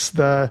sticks,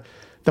 the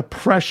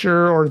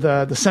pressure or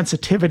the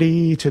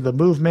sensitivity to the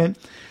movement,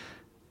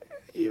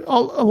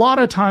 a lot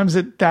of times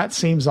that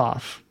seems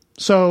off.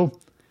 So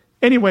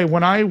anyway,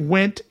 when I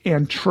went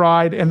and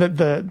tried, and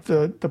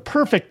the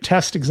perfect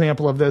test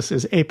example of this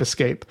is Ape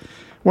Escape,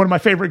 one of my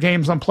favorite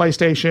games on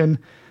PlayStation.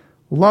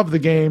 Love the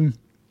game,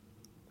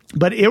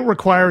 but it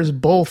requires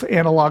both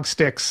analog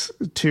sticks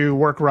to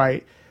work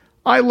right.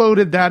 I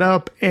loaded that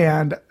up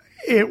and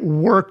it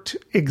worked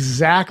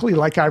exactly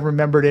like I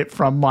remembered it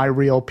from my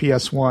real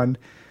PS1.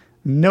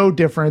 No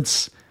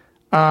difference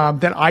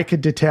that I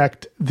could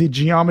detect. The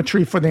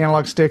geometry for the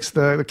analog sticks,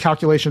 the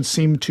calculations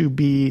seemed to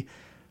be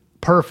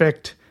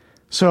perfect.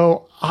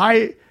 So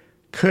I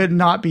could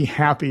not be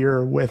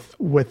happier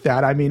with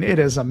that. I mean, it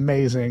is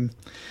amazing.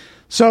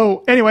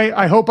 So anyway,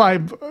 I hope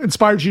I've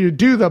inspired you to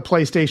do the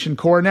PlayStation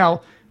Core.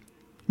 Now,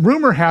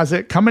 rumor has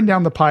it, coming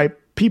down the pipe,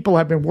 people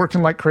have been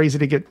working like crazy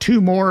to get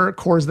 2 more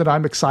cores that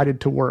I'm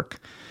excited to work.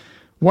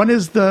 One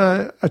is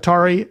the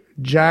Atari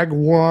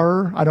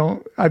Jaguar.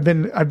 I've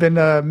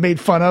been made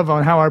fun of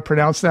on how I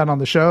pronounce that on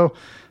the show.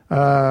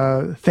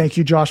 Thank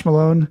you, Josh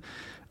Malone.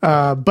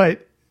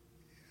 But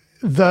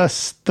the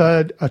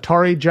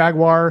Atari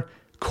Jaguar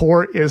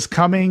core is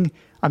coming.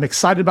 I'm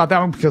excited about that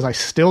one because I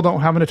still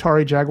don't have an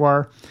Atari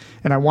Jaguar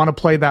and I want to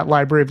play that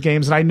library of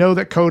games. And I know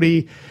that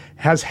Cody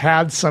has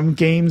had some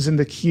games in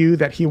the queue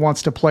that he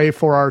wants to play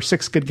for our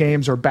 6 Good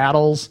Games or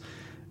battles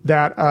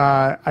that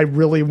I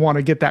really want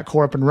to get that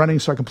core up and running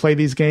so I can play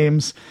these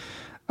games.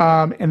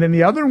 And then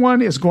the other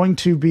one is going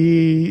to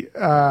be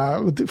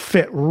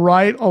fit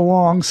right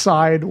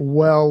alongside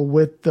well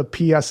with the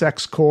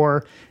PSX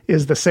core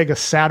is the Sega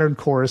Saturn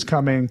core is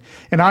coming.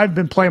 And I've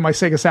been playing my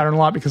Sega Saturn a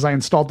lot because I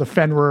installed the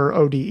Fenrir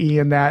ODE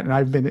in that, and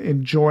I've been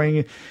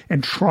enjoying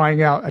and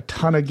trying out a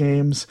ton of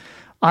games.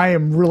 I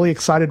am really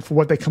excited for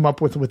what they come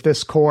up with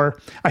this core.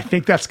 I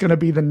think that's going to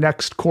be the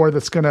next core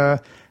that's going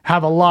to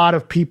have a lot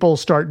of people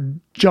start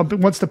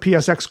jumping. Once the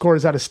PSX core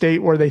is at a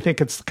state where they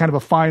think it's kind of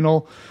a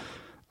final,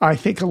 I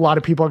think a lot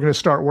of people are going to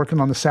start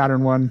working on the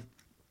Saturn one.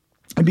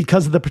 And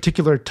because of the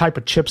particular type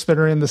of chips that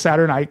are in the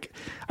Saturn,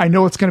 I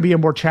know it's going to be a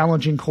more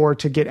challenging core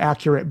to get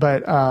accurate,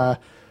 but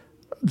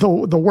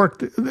the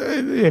work,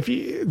 if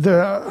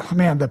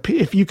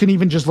you can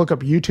even just look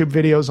up YouTube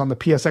videos on the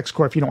PSX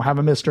core if you don't have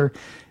a Mister,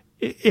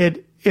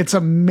 it's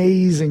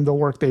amazing the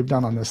work they've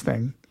done on this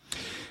thing.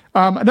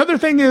 Another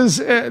thing is,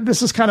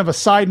 this is kind of a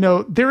side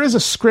note, there is a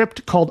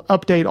script called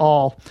Update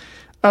All.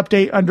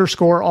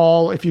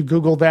 Update_all. If you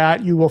Google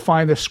that, you will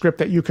find the script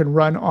that you can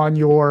run on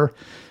your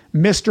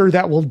Mister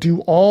that will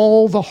do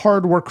all the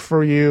hard work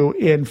for you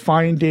in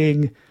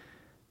finding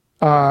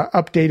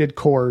updated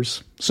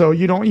cores. So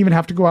you don't even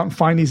have to go out and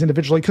find these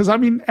individually. Because, I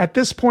mean, at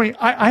this point,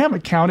 I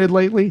haven't counted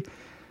lately,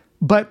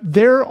 but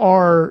there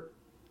are,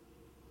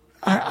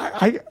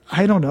 I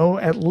don't know,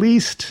 at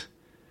least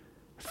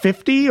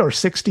 50 or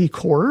 60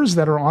 cores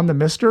that are on the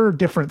Mister,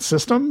 different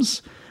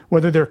systems,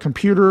 whether they're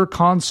computer,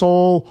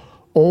 console,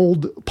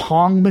 old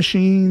Pong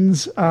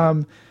machines.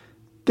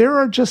 There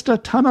are just a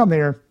ton on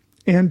there.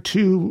 And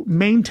to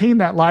maintain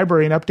that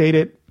library and update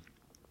it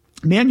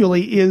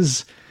manually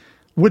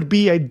would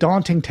be a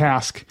daunting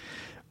task.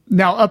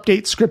 Now,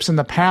 update scripts in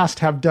the past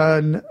have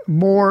done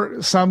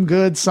more, some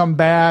good, some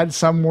bad,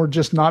 some were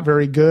just not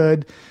very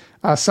good.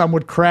 Some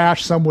would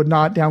crash, some would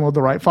not download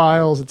the right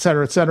files, et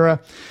cetera, et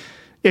cetera.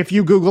 If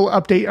you Google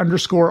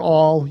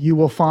update_all, you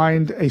will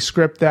find a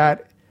script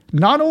that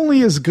not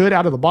only is good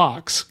out of the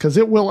box, because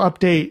it will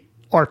update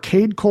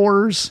arcade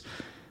cores,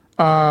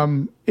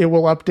 it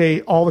will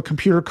update all the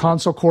computer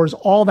console cores,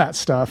 all that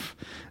stuff.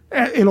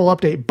 It'll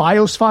update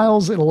BIOS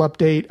files. It'll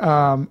update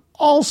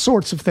all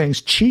sorts of things.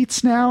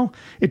 Cheats now.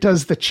 It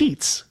does the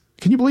cheats.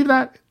 Can you believe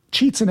that?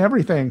 Cheats and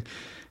everything.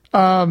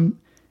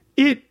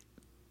 It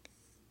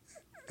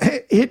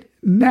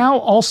now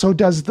also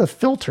does the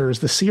filters,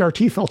 the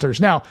CRT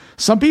filters. Now,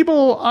 some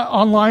people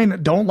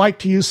online don't like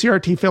to use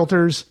CRT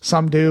filters.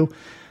 Some do.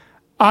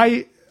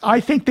 I I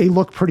think they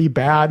look pretty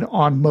bad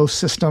on most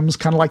systems,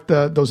 kind of like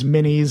those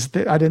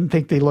minis. I didn't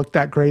think they looked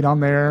that great on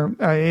there.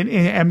 In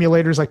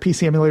emulators, like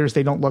PC emulators,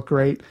 they don't look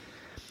great.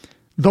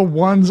 The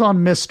ones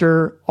on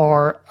Mister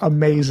are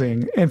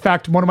amazing. In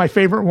fact, one of my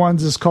favorite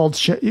ones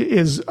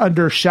is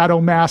under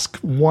Shadow Mask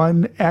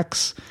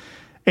 1X,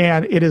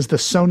 and it is the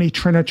Sony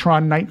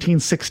Trinitron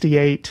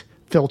 1968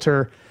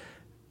 filter.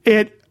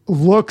 It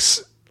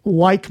looks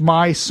like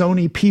my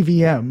Sony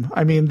PVM.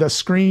 I mean, the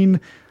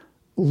screen,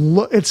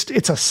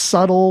 it's a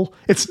subtle,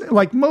 it's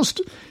like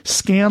most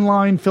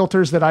scanline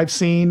filters that I've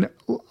seen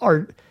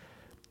are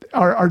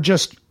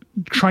just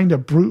trying to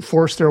brute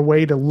force their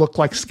way to look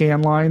like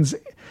scanlines.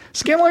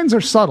 Scanlines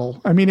are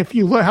subtle. I mean, if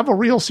you have a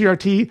real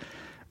CRT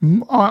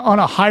on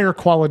a higher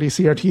quality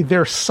CRT,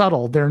 they're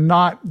subtle. They're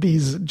not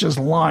these just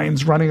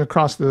lines running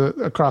across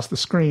the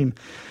screen.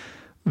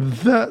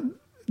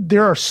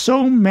 There are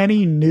so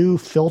many new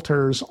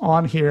filters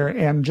on here,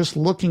 and just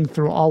looking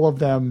through all of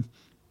them,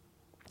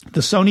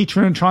 the Sony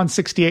Trinitron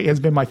 68 has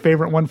been my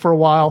favorite one for a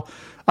while.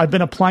 I've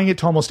been applying it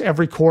to almost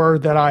every core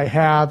that I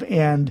have,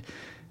 and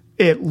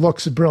it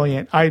looks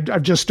brilliant.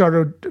 I've just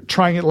started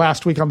trying it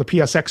last week on the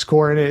PSX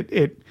core, and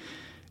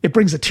it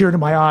brings a tear to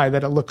my eye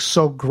that it looks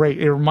so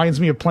great. It reminds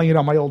me of playing it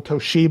on my old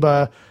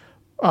Toshiba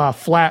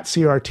flat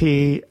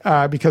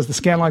CRT because the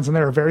scan lines in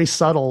there are very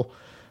subtle.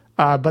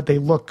 But they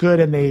look good,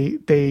 and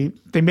the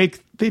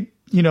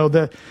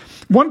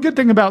one good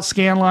thing about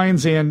scan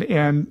lines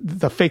and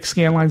the fake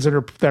scan lines that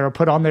are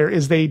put on there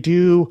is they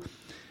do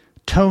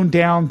tone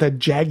down the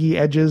jaggy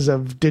edges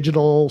of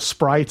digital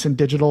sprites and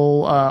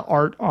digital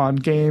art on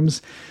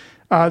games.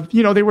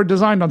 They were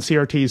designed on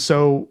CRTs,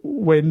 so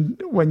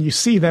when you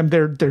see them,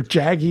 they're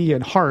jaggy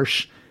and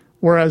harsh,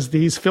 whereas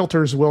these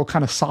filters will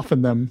kind of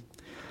soften them.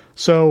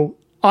 So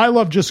I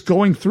love just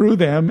going through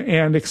them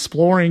and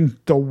exploring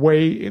the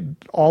way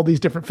all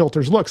these different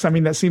filters looks. I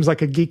mean, that seems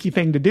like a geeky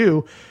thing to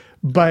do,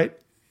 but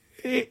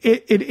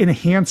it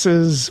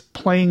enhances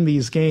playing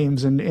these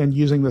games and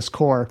using this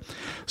core.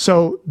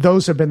 So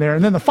those have been there.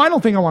 And then the final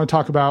thing I want to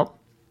talk about,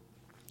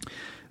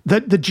 the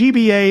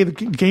GBA,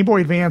 the Game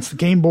Boy Advance, the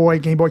Game Boy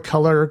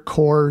Color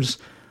cores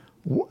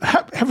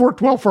have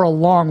worked well for a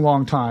long,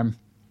 long time.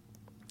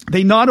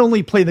 They not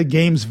only play the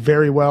games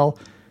very well,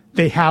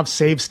 they have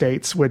save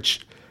states,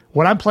 which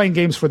when I'm playing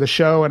games for the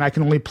show and I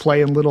can only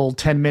play in little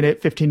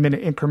 10-minute,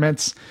 15-minute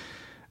increments,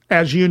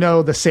 as you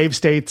know, the save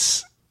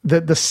states,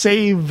 the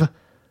save,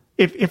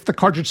 if the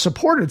cartridge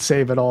supported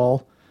save at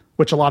all,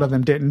 which a lot of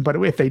them didn't, but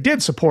if they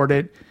did support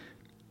it,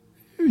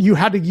 you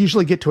had to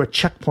usually get to a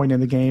checkpoint in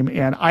the game,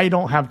 and I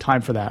don't have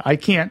time for that. I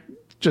can't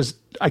just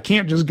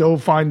go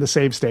find the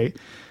save state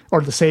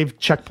or the save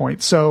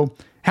checkpoint. So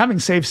having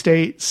save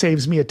state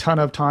saves me a ton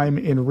of time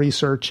in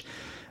research.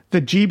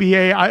 The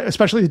GBA,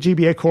 especially the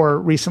GBA core,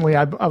 recently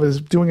I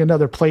was doing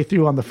another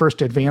playthrough on the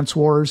first Advance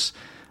Wars,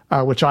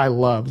 which I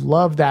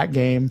love that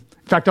game.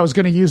 In fact, I was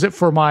going to use it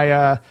for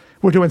my,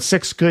 we're doing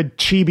 6 good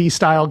chibi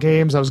style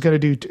games. I was going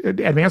to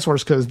do Advance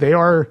Wars because they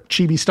are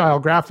chibi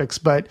style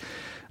graphics, but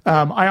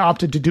I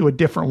opted to do a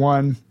different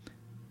one.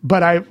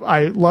 But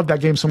I love that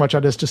game so much,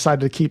 I just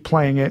decided to keep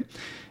playing it.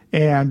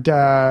 And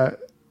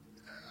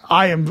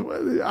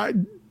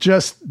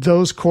just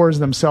those cores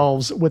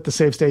themselves with the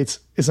save states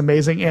is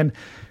amazing. And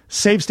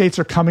save states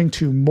are coming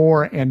to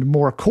more and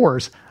more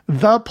cores.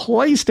 The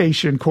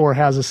PlayStation core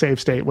has a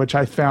save state, which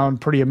I found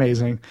pretty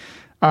amazing.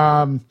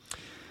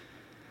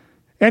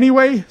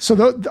 Anyway,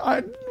 so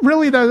I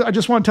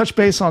just want to touch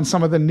base on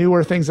some of the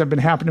newer things that have been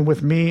happening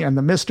with me and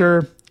the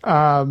Mister.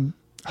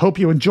 Hope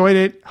you enjoyed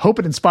it. Hope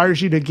it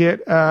inspires you to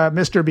get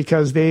Mister,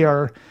 because they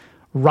are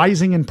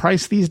rising in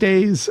price these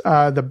days.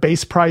 The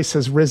base price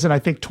has risen, I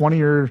think,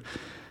 $20 or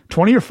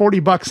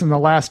 $40 in the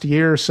last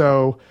year.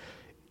 So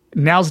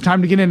now's the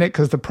time to get in it,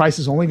 because the price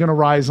is only going to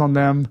rise on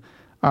them.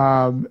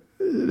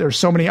 There's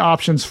so many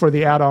options for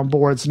the add-on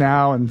boards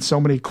now and so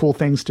many cool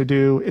things to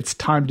do. It's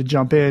time to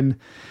jump in.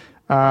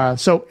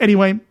 So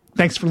anyway,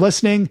 thanks for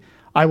listening.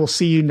 I will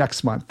see you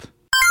next month.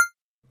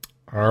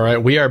 All right.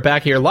 We are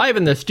back here live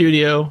in the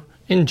studio,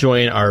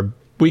 enjoying our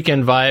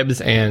weekend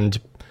vibes and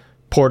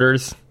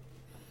porters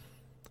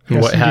and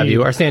Yes, what have indeed.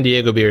 you, our San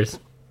Diego beers.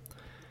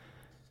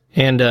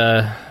 And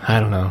I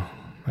don't know.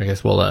 I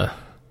guess we'll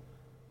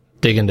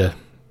dig into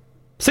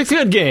 6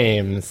 good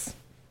games.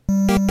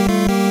 6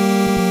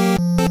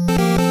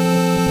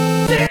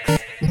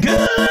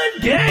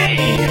 good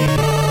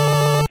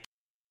games.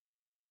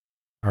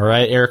 All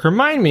right, Eric,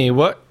 remind me,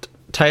 what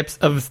types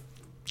of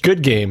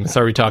good games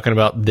are we talking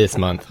about this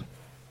month?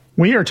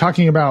 We are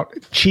talking about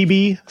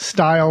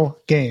chibi-style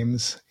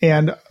games.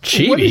 And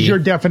Chibi? What is your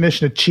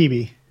definition of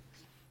chibi?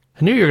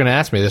 I knew you were going to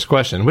ask me this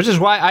question, which is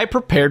why I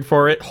prepared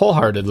for it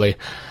wholeheartedly.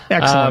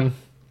 Excellent.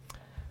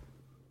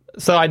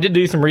 So I did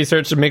do some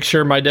research to make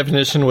sure my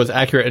definition was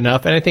accurate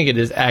enough, and I think it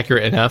is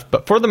accurate enough.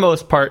 But for the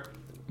most part,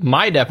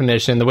 my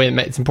definition, the way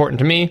it's important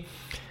to me,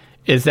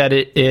 is that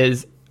it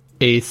is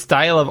a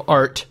style of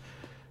art,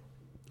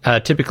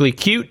 typically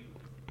cute,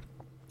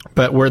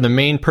 but where the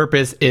main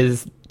purpose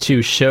is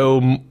to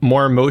show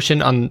more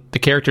emotion on the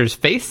character's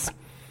face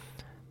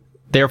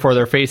therefore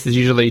their face is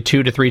usually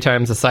 2 to 3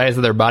 times the size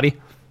of their body.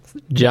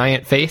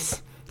 Giant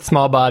face,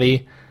 small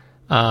body,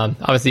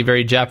 obviously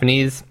very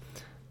Japanese,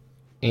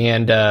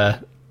 and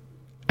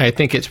I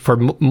think it's for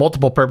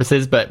multiple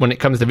purposes, but when it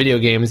comes to video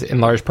games, in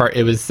large part,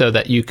 it was so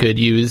that you could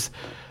use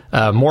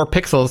more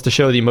pixels to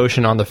show the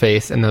emotion on the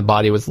face, and the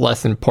body was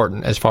less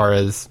important as far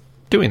as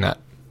doing that.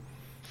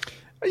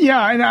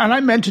 Yeah, and I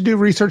meant to do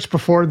research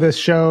before this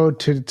show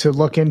to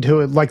look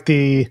into it, like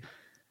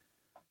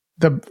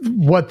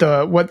what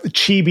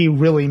chibi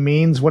really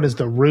means. What is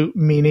the root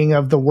meaning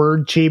of the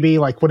word chibi?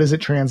 Like, what does it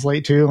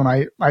translate to? And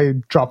I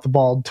dropped the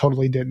ball,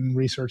 totally didn't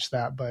research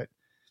that, but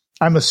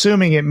I'm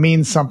assuming it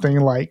means something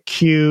like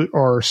cute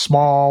or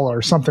small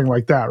or something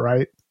like that,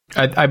 right?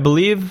 I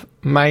believe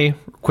my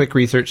quick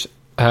research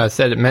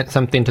said it meant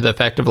something to the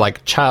effect of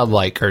like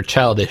childlike or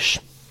childish.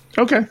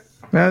 Okay.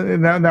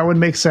 That would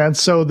make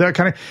sense. So that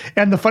kind of,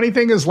 and the funny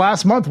thing is,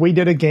 last month we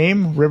did a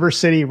game, River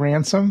City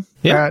Ransom.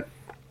 Yeah.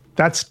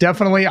 That's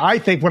definitely, I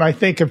think when I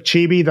think of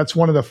chibi, that's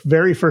one of the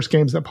very first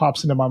games that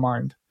pops into my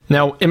mind.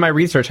 Now, in my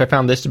research, I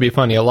found this to be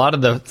funny. A lot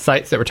of the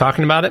sites that were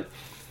talking about it,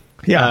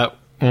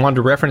 wanted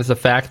to reference the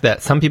fact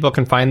that some people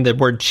can find the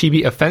word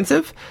chibi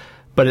offensive,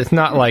 but it's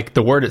not like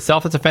the word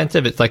itself is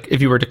offensive. It's like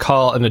if you were to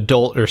call an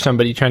adult or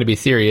somebody trying to be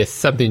serious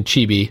something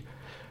chibi,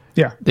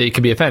 they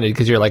could be offended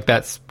because you're like,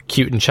 that's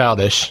cute and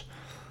childish.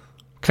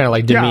 Kind of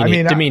like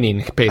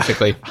demeaning,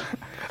 basically.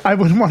 I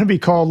wouldn't want to be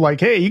called like,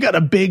 hey, you got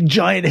a big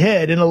giant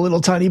head and a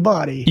little tiny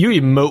body. You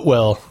emote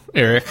well,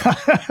 Eric.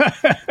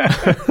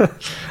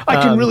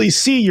 I can really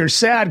see you're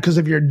sad because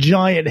of your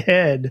giant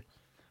head.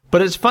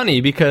 But it's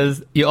funny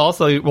because you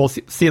also will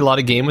see a lot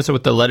of games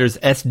with the letters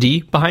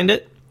SD behind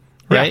it,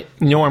 right?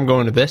 Yeah. You know where I'm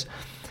going with this.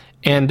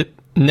 And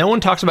no one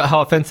talks about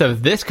how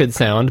offensive this could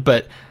sound,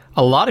 but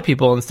a lot of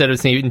people, instead of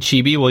saying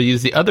chibi, will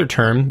use the other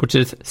term, which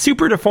is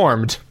super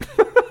deformed.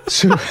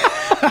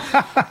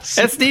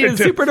 SD is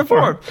super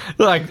deformed.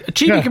 Like,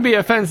 chibi can be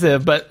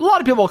offensive, but a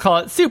lot of people call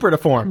it super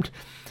deformed.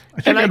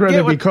 I think I'd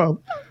rather be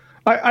called.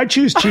 I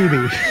choose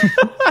chibi.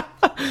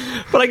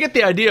 But I get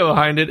the idea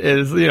behind it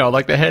is,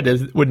 like the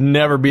head would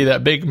never be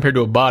that big compared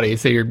to a body.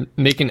 So you're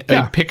making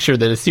a picture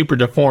that is super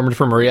deformed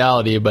from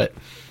reality. But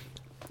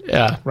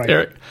yeah,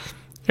 right.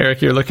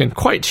 Eric, you're looking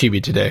quite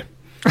chibi today.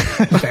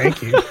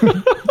 Thank you.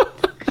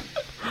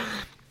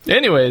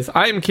 Anyways,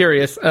 I am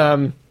curious.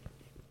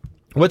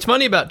 What's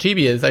funny about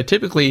chibi is I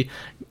typically,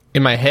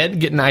 in my head,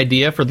 get an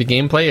idea for the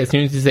gameplay as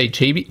soon as you say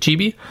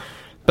chibi,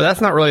 but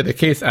that's not really the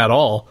case at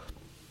all.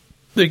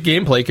 The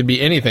gameplay could be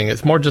anything.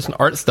 It's more just an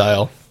art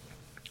style.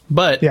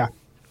 But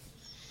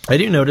I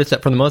do notice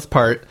that for the most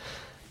part,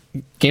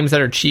 games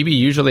that are chibi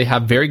usually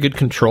have very good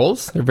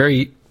controls. They're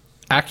very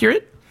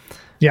accurate.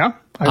 Yeah.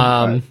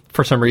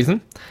 For some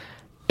reason.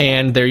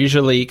 And they're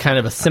usually kind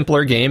of a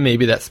simpler game.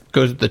 Maybe that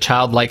goes with the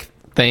childlike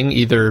thing,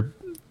 either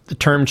the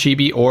term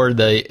chibi or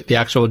the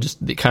actual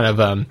just the kind of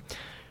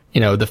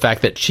the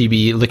fact that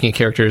chibi looking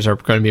characters are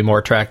going to be more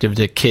attractive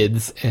to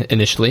kids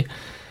initially.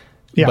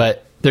 Yeah.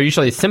 But they're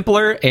usually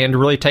simpler and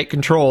really tight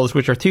controls,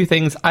 which are two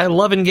things I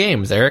love in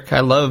games, Eric.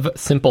 I love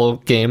simple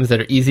games that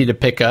are easy to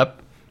pick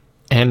up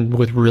and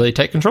with really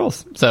tight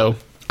controls. So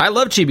I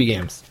love chibi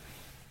games.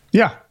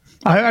 Yeah.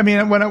 I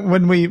mean,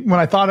 when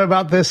I thought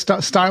about this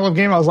style of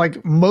game, I was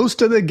like,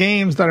 most of the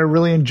games that I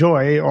really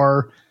enjoy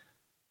are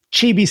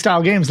chibi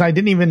style games, and I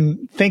didn't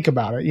even think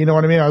about it. You know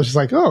what I mean? I was just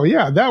like, oh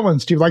yeah, that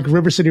one's chibi, like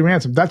River City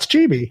Ransom. That's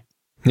chibi.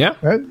 Yeah.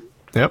 Right?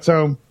 Yep.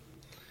 So,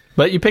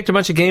 but you picked a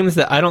bunch of games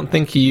that I don't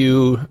think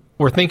you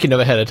were thinking of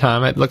ahead of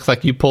time. It looks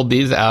like you pulled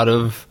these out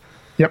of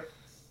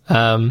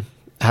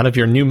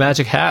your new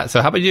magic hat.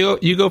 So how about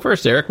you go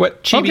first, Eric?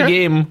 What chibi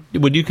game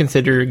would you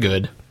consider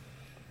good?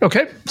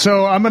 Okay,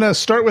 so I'm going to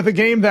start with a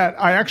game that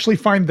I actually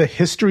find the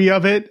history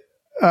of it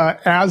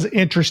as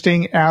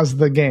interesting as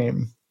the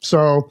game.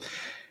 So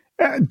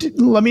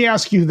let me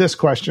ask you this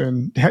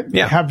question.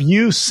 Have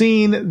you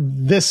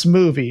seen this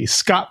movie,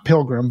 Scott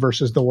Pilgrim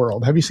versus the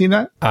World? Have you seen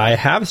that? I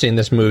have seen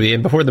this movie,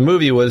 and before the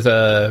movie was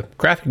a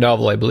graphic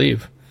novel, I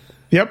believe.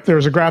 Yep, there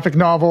was a graphic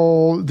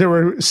novel. There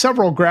were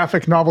several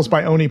graphic novels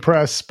by Oni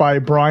Press by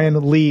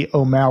Brian Lee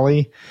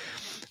O'Malley.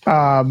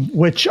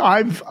 Which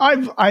I've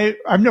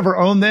never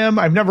owned them.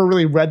 I've never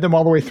really read them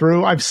all the way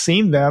through. I've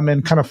seen them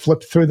and kind of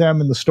flipped through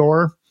them in the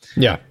store.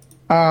 Yeah.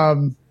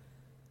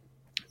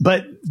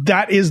 But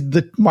that is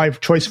my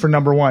choice for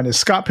number one is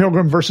Scott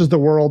Pilgrim versus the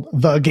World,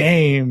 the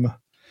game.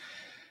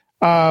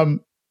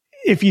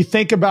 If you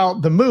think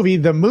about the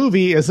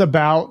movie is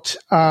about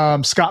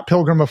Scott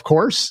Pilgrim, of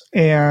course,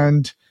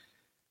 and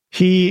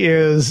he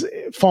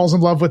falls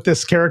in love with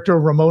this character,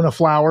 Ramona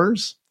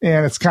Flowers,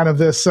 and it's kind of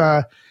this.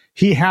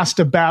 He has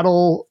to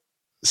battle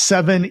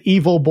 7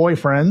 evil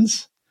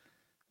boyfriends.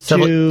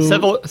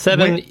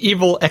 Seven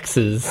evil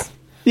exes.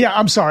 Yeah,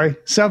 I'm sorry.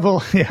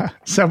 Several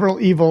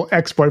evil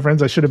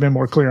ex-boyfriends. I should have been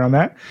more clear on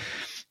that.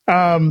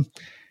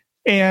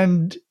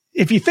 And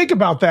if you think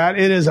about that,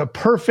 it is a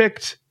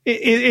perfect,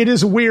 it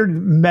is a weird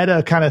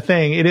meta kind of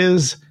thing. It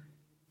is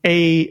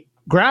a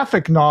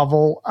graphic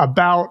novel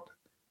about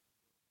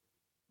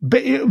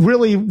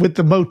really with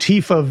the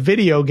motif of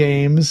video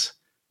games,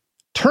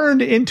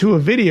 turned into a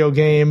video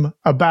game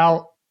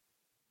about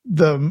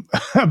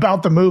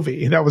the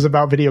movie that was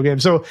about video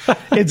games. So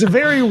it's a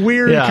very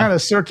weird kind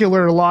of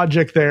circular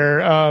logic there.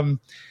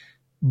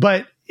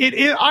 But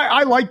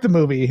I like the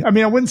movie. I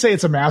mean, I wouldn't say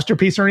it's a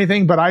masterpiece or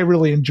anything, but I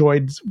really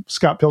enjoyed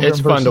Scott Pilgrim.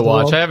 It's fun to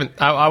watch.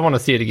 I want to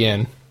see it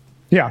again.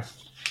 Yeah.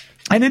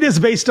 And it is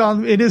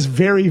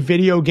very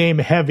video game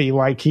heavy.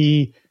 Like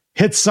he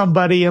hits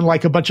somebody and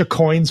like a bunch of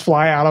coins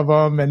fly out of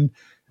him, and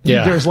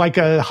there's like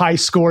a high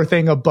score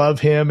thing above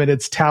him, and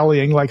it's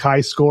tallying like high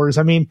scores.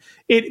 I mean,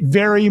 it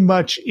very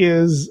much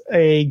is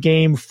a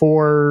game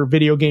for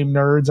video game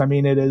nerds. I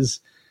mean,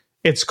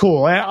 it's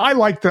cool.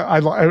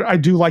 I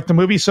do like the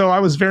movie, so I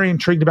was very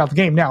intrigued about the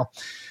game. Now,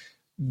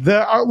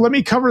 let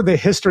me cover the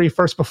history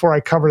first before I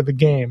cover the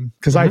game,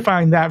 because I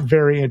find that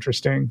very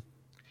interesting.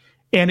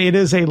 And it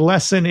is a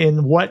lesson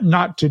in what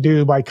not to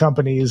do by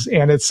companies,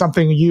 and it's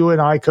something you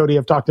and I, Cody,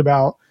 have talked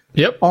about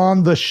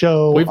on the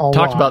show. We've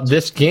talked about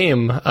this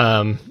game.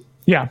 One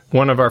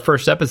of our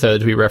first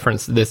episodes, we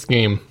referenced this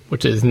game,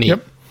 which is neat.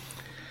 Yep.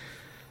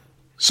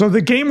 So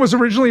the game was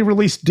originally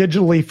released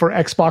digitally for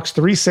Xbox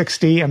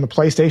 360 and the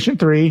PlayStation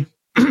 3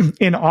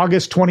 in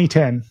August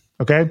 2010.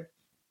 Okay.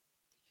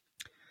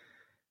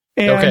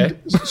 And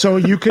so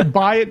you could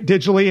buy it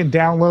digitally and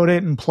download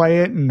it and play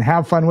it and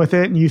have fun with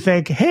it. And you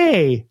think,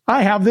 hey,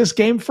 I have this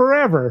game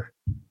forever.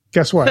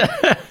 Guess what?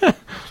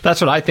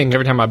 That's what I think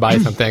every time I buy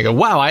something. I go,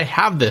 wow, I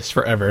have this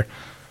forever.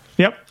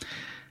 Yep.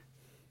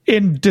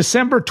 In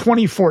December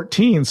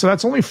 2014, so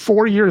that's only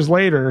 4 years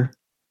later.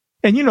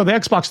 And the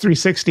Xbox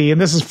 360,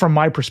 and this is from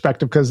my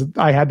perspective because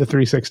I had the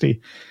 360.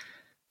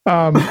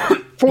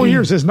 4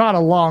 years is not a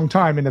long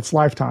time in its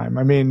lifetime.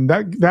 I mean,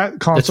 that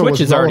console the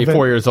Switch is already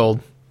 4 years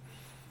old.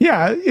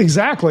 Yeah,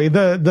 exactly.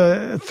 The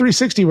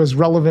 360 was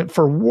relevant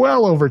for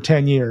well over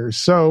 10 years.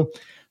 So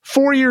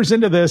 4 years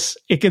into this,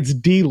 it gets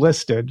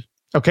delisted.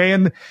 Okay.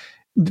 And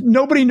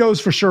nobody knows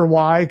for sure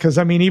why, because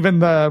I mean, even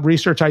the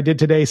research I did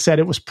today said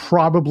it was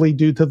probably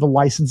due to the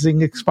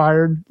licensing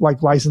expired,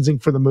 like licensing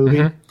for the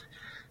movie,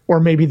 or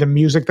maybe the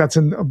music that's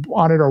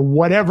on it, or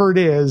whatever it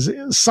is.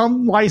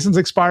 Some license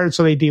expired,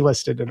 so they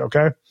delisted it.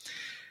 Okay.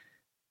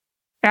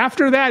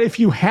 After that, if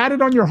you had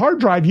it on your hard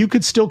drive, you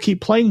could still keep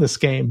playing this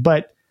game,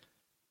 but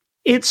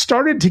it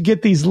started to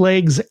get these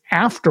legs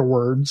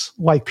afterwards.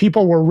 Like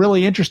people were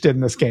really interested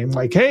in this game.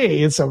 Like,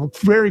 hey, it's a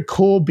very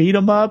cool beat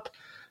 'em up.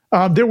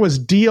 There was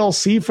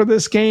DLC for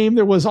this game.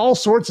 There was all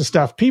sorts of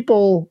stuff.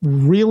 People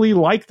really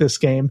like this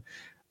game.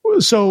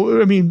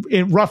 So, I mean,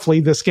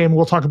 roughly this game,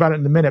 we'll talk about it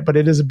in a minute, but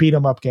it is a beat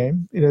 'em up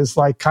game. It is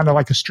like kind of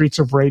like a Streets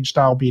of Rage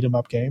style beat 'em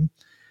up game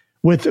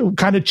with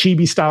kind of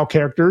chibi style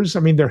characters.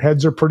 I mean, their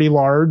heads are pretty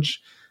large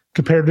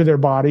compared to their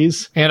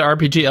bodies. And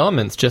RPG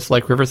elements, just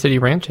like River City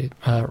Rampage.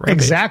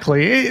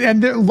 Exactly.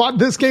 And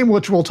this game,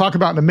 which we'll talk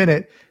about in a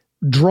minute,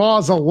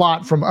 draws a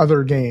lot from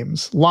other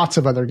games. Lots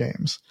of other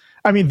games.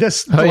 I mean,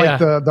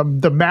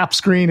 the map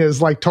screen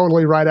is like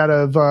totally right out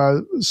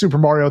of Super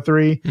Mario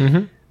 3.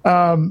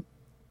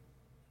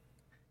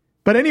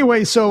 But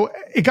anyway, so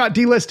it got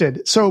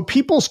delisted. So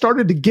people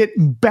started to get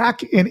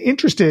back and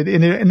interested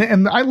in it.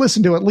 And I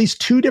listened to at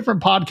least 2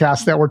 different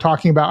podcasts that were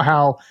talking about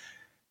how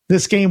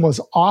this game was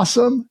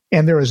awesome,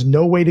 and there is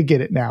no way to get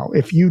it now.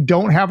 If you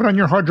don't have it on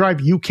your hard drive,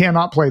 you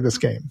cannot play this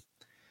game.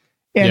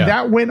 And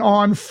that went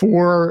on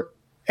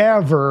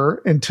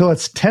forever until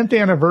its 10th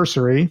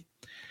anniversary,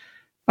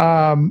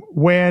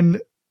 when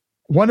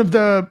one of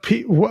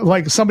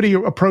somebody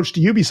approached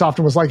Ubisoft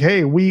and was like,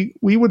 hey, we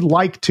would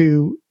like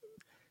to,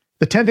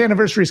 the 10th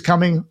anniversary is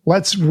coming.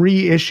 Let's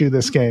reissue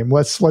this game.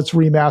 Let's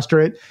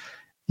remaster it.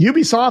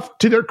 Ubisoft,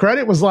 to their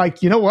credit, was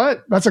like, you know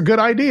what? That's a good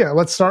idea.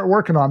 Let's start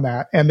working on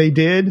that. And they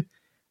did.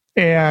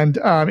 And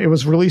it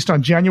was released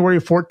on January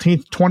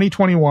 14th,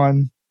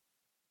 2021.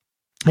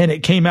 And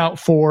it came out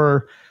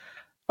for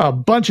a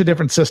bunch of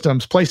different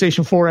systems: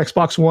 PlayStation 4,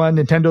 Xbox One,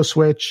 Nintendo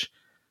Switch,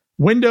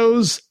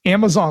 Windows,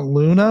 Amazon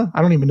Luna.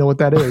 I don't even know what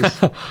that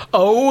is.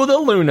 Oh, the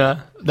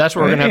Luna. That's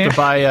what we're going to have to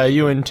buy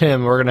you and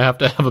Tim. We're going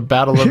to have a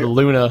battle of the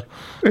Luna.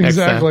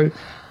 Exactly.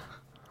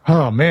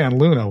 Oh, man,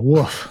 Luna.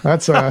 Woof.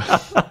 That's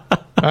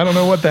I don't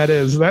know what that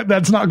is.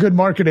 That's not good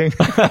marketing.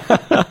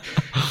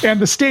 And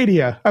the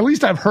Stadia, at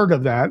least I've heard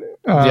of that.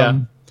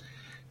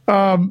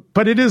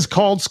 But it is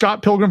called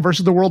Scott Pilgrim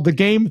vs. the World. The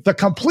game, the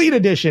complete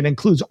edition,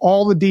 includes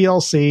all the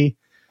DLC,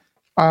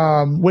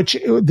 which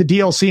the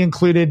DLC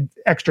included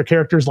extra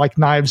characters like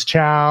Knives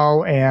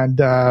Chow and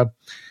the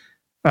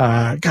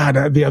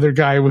other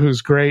guy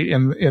who's great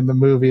in the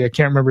movie. I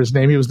can't remember his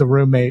name. He was the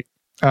roommate.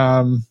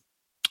 Can't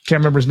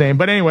remember his name.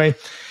 But anyway.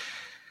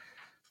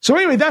 So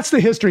anyway, that's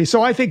the history.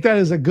 So I think that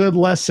is a good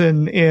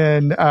lesson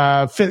in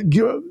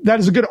that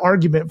is a good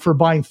argument for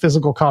buying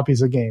physical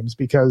copies of games,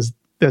 because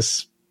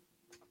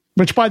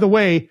which by the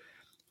way,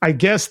 I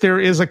guess there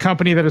is a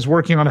company that is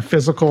working on a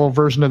physical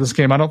version of this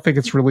game. I don't think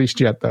it's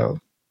released yet though.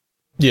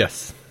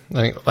 Yes.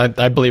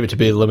 I believe it to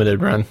be a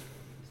limited run.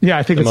 Yeah,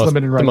 I think it's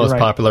limited run. The most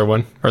popular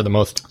one, or the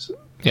most.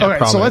 Yeah,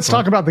 okay, so let's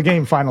talk about the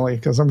game finally,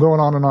 because I'm going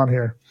on and on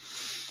here.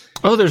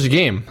 Oh, there's a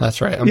game.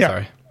 That's right. I'm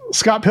sorry.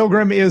 Scott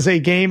Pilgrim is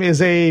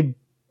a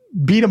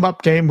beat 'em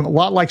up game, a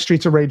lot like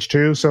Streets of Rage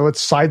 2. So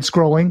it's side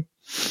scrolling.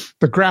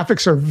 The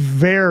graphics are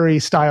very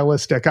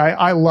stylistic.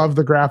 I love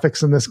the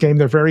graphics in this game.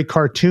 They're very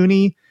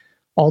cartoony,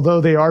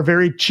 although they are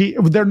very cheap.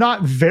 They're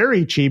not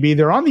very chibi.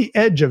 They're on the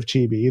edge of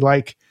chibi.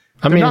 Like,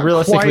 I mean,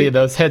 realistically,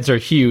 those heads are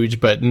huge,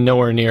 but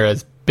nowhere near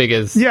as big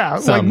as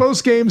some. Like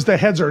most games, the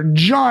heads are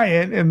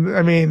giant, and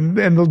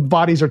the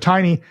bodies are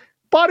tiny.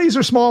 Bodies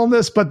are small in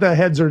this, but the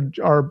heads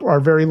are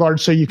very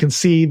large, so you can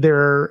see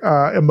their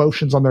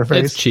emotions on their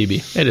face. It's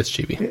chibi. It is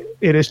chibi.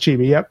 It is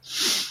chibi. Yep.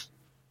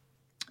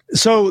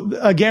 So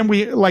again,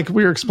 we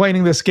were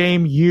explaining this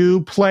game.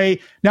 You play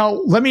now.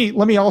 Let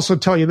me also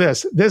tell you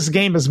this. This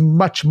game is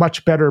much,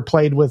 much better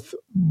played with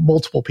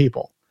multiple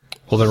people.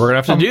 Well, then we're gonna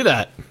have to do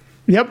that.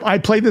 Yep, I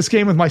played this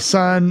game with my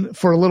son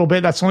for a little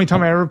bit. That's the only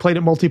time I ever played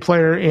it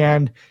multiplayer,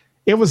 and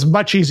it was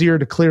much easier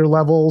to clear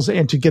levels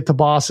and to get the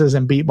bosses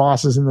and beat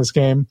bosses in this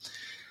game.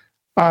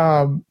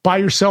 By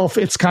yourself,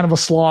 it's kind of a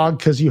slog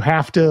because you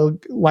have to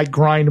like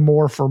grind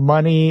more for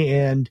money,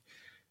 and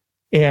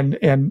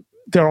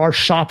there are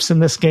shops in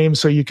this game,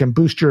 so you can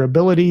boost your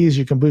abilities,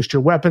 you can boost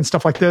your weapons,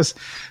 stuff like this.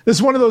 This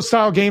is one of those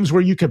style games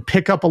where you can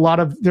pick up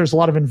there's a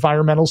lot of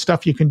environmental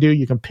stuff you can do.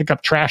 You can pick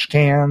up trash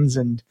cans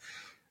and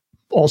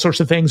all sorts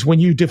of things. When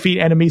you defeat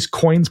enemies,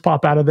 coins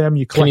pop out of them.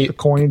 You collect the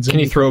coins. Can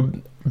you throw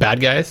bad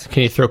guys?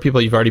 Can you throw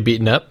people you've already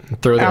beaten up?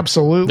 And throw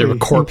their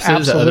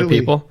corpses at other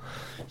people?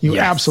 You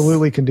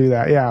absolutely can do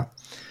that, yeah.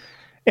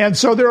 And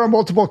so there are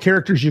multiple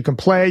characters you can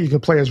play. You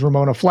can play as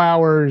Ramona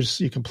Flowers.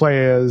 You can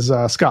play as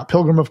Scott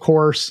Pilgrim, of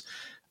course.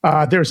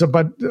 There's a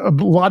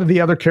lot of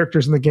the other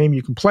characters in the game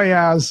you can play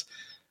as.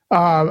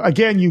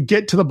 Again, you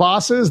get to the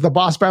bosses. The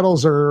boss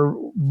battles are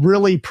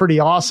really pretty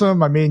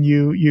awesome. I mean,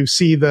 you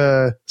see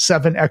the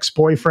 7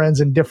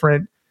 ex-boyfriends in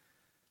different,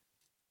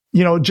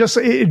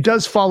 it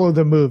does follow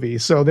the movie.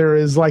 So there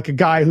is like a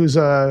guy who's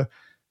a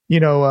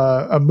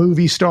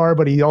movie star,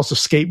 but he also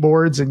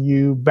skateboards, and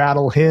you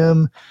battle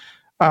him.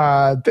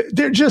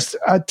 They're just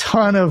a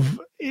ton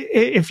of,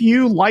 if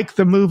you like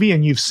the movie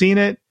and you've seen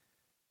it,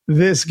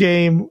 this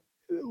game,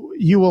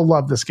 you will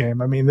love this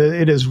game. I mean,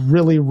 it is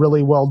really,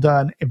 really well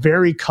done.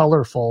 Very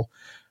colorful.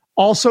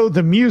 Also,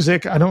 the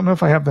music, I don't know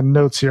if I have the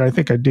notes here. I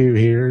think I do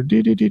here.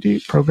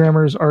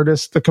 Programmers,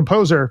 artists, the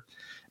composer.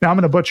 Now I'm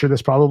going to butcher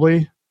this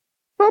probably.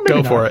 Well,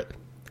 maybe Go for it.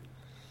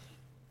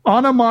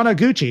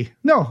 Anamanaguchi.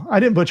 No, I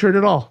didn't butcher it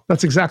at all.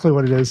 That's exactly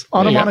what it is.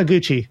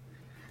 Anamanaguchi.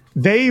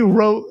 They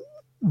wrote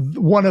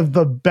one of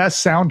the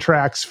best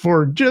soundtracks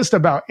for just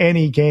about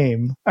any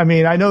game. I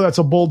mean, I know that's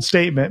a bold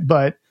statement,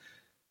 but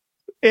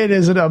it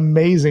is an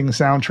amazing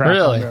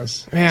soundtrack on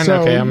this. Man,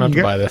 so okay, I'm going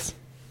to buy this.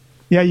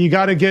 Yeah, you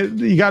got to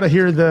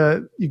hear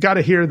the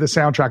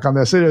soundtrack on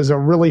this. It is a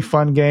really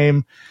fun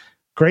game.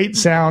 Great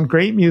sound,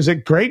 great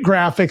music, great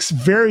graphics,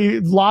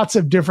 lots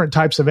of different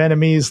types of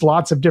enemies,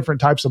 lots of different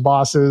types of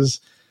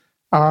bosses.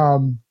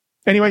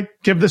 Anyway,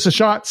 give this a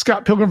shot.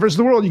 Scott Pilgrim vs.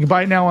 the World. You can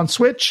buy it now on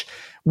Switch.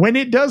 When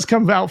it does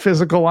come out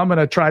physical, I'm going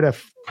to try to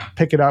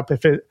pick it up.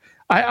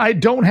 I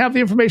don't have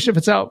the information if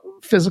it's out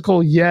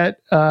physical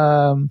yet.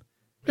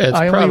 It's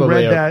I probably only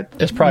read that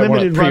it's probably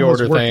Limited one of the Run was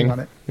pre-order working thing. on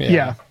it.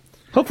 Yeah.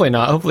 Hopefully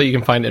not. Hopefully you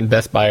can find it in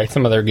Best Buy or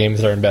some other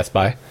games that are in Best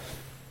Buy.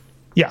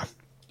 Yeah.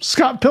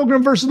 Scott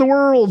Pilgrim vs. the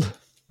World.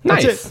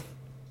 That's Nice. it.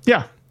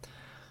 Yeah.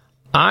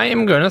 I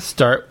am going to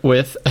start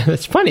with,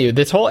 it's funny,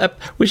 this whole,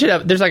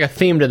 there's like a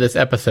theme to this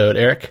episode,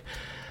 Eric.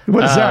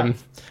 What is that?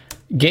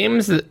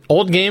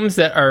 Old games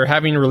that are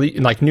having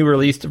new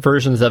released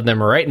versions of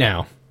them right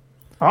now.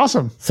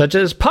 Awesome. Such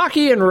as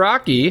Pocky and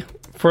Rocky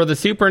for the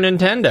Super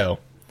Nintendo.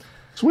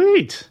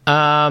 Sweet.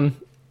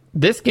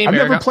 This game, I've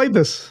Eric, never played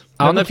this.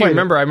 I don't know if you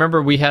remember. I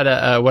remember we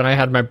had when I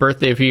had my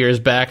birthday a few years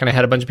back, and I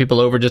had a bunch of people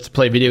over just to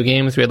play video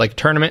games. We had like a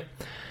tournament.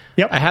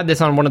 Yep. I had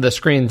this on one of the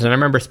screens, and I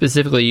remember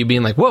specifically you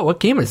being like, "Whoa,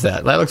 what game is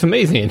that? That looks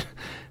amazing!"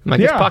 I'm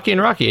like, "It's Pocky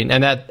and Rocky,"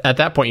 and at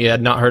that point you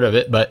had not heard of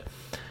it, but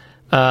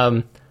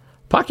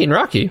Pocky and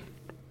Rocky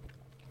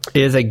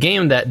is a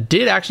game that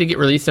did actually get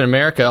released in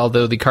America,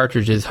 although the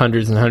cartridge is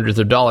hundreds and hundreds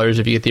of dollars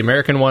if you get the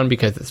American one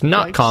because it's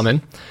not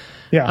common.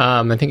 Yeah.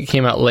 I think it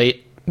came out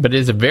late, but it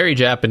is a very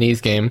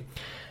Japanese game,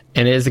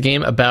 and it is a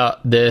game about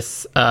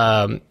this.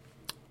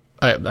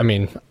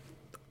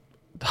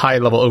 High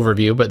level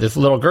overview, but this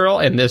little girl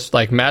and this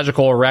like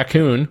magical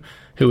raccoon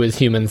who is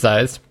human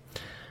sized.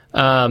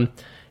 And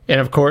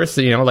of course,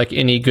 like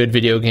any good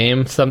video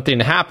game, something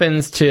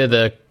happens to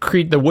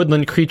the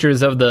woodland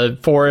creatures of the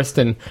forest,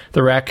 and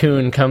the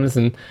raccoon comes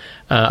and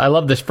I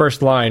love this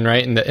first line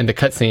right in the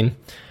cutscene.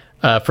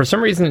 For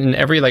some reason, in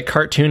every like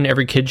cartoon,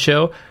 every kid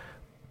show,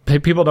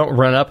 people don't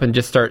run up and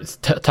just start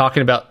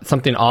talking about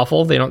something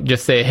awful. They don't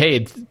just say,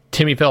 "Hey,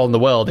 Timmy fell in the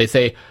well." They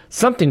say,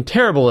 "Something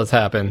terrible has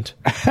happened."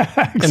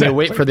 Exactly. And they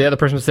wait for the other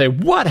person to say,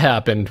 "What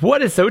happened?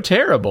 What is so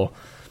terrible?"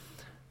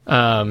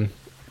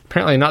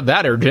 Apparently not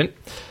that urgent.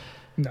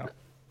 No.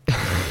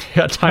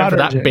 Got time for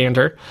that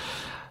banter.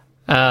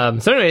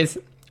 So anyways,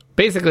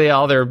 basically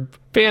all their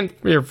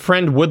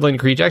friend woodland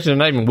creatures, actually they're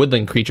not even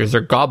woodland creatures,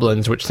 they're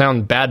goblins, which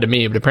sound bad to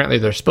me, but apparently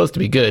they're supposed to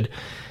be good.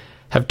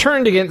 have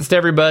turned against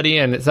everybody,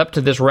 and it's up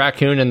to this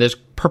raccoon and this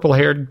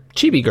purple-haired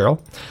chibi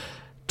girl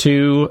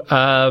to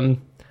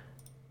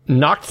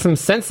knock some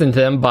sense into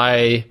them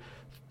by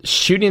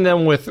shooting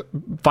them with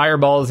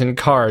fireballs and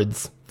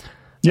cards.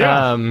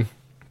 Yeah.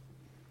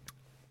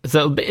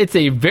 So it's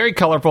a very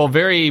colorful,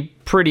 very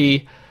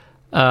pretty.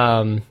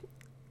 It's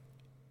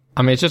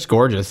just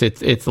gorgeous.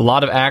 It's a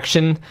lot of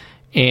action,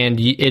 and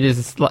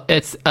it's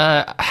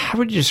how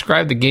would you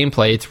describe the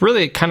gameplay? It's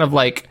really kind of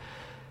like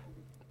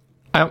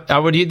I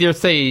would either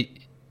say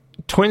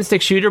twin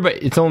stick shooter,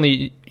 but it's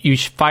only you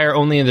fire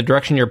only in the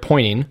direction you're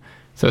pointing.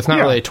 So it's not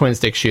really a twin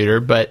stick shooter,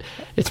 but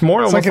it's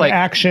more almost like an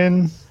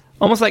action,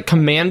 almost like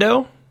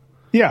Commando.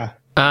 Yeah.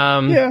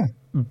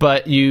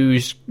 But you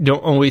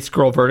don't always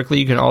scroll vertically.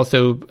 You can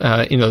also,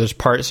 there's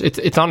parts.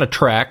 It's on a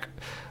track,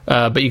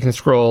 but you can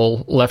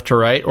scroll left to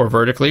right, or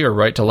vertically, or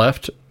right to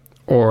left,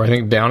 or I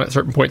think down at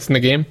certain points in the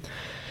game.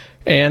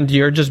 And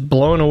you're just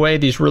blowing away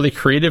these really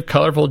creative,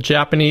 colorful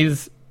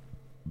Japanese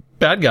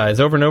bad guys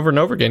over and over and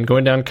over again,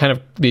 going down kind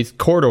of these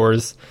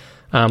corridors.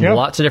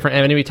 Lots of different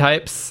enemy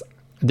types,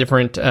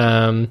 different.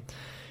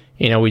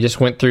 We just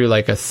went through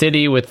like a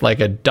city with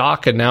like a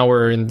dock, and now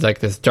we're in like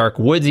this dark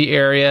woodsy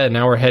area, and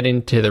now we're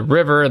heading to the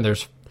river, and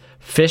there's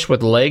fish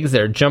with legs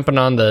that are jumping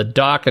on the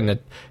dock, and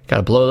got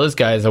to blow those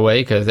guys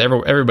away because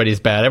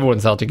everybody's bad.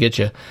 Everyone's out to get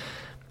you.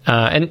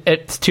 And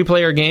it's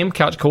 2-player game,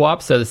 couch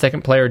co-op, so the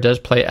second player does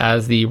play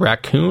as the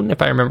raccoon,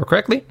 if I remember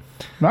correctly.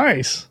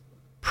 Nice.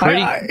 It's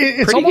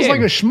pretty almost game. like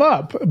a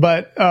shmup,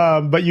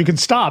 but you can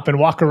stop and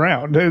walk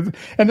around. And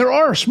there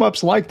are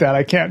shmups like that.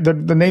 I can't.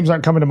 The names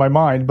aren't coming to my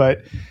mind,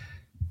 but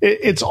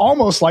it's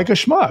almost like a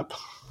shmup.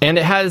 And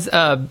it has, it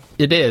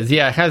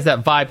has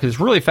that vibe because it's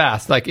really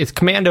fast. Like it's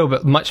Commando,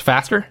 but much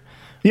faster.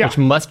 Yeah.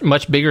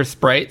 Much bigger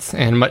sprites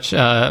and much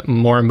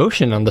more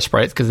emotion on the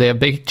sprites because they have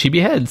big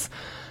chibi heads.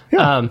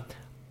 Yeah.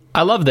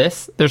 I love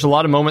this. There's a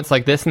lot of moments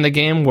like this in the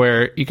game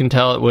where you can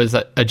tell it was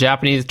a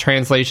Japanese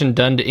translation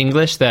done to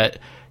English that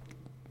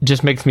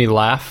just makes me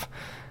laugh.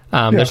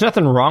 There's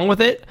nothing wrong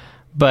with it,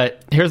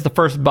 but here's the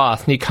first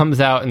boss, and he comes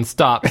out and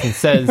stops and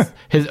says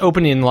his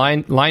opening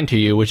line to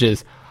you, which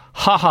is,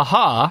 "Ha ha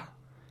ha,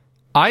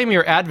 I am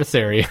your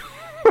adversary."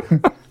 He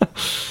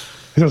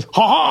says,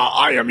 "Ha ha,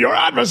 I am your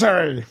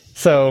adversary."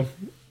 So,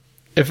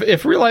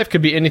 if real life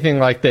could be anything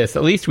like this,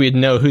 at least we'd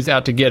know who's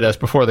out to get us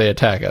before they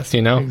attack us.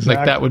 You know,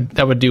 Exactly. like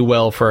that would do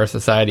well for our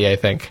society. I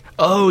think.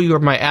 Oh, you are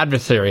my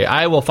adversary.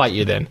 I will fight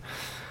you then.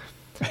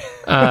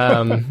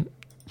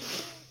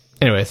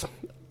 Anyways,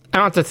 I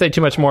don't have to say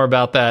too much more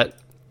about that.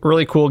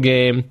 Really cool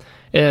game.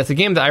 And it's a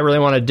game that I really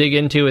want to dig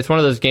into. It's one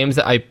of those games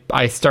that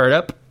I start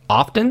up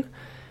often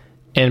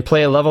and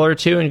play a level or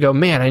two and go,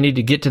 man, I need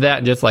to get to that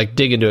and just like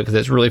dig into it because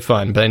it's really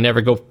fun. But I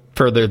never go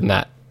further than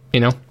that,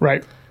 you know?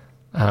 Right.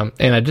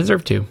 And I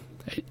deserve to.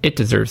 It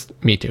deserves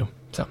me to.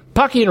 So,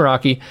 Pocky and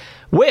Rocky,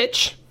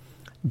 which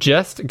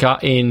just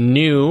got a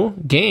new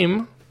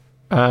game,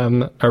 a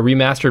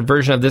remastered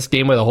version of this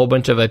game with a whole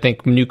bunch of, I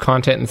think, new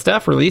content and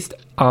stuff released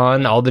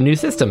on all the new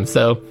systems.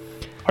 So,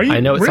 I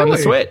know it's on the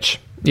Switch.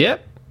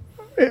 Yep.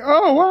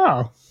 Oh,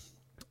 wow.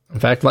 In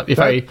fact,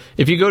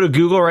 if you go to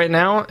Google right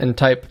now and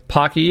type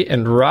Pocky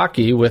and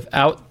Rocky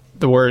without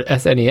the word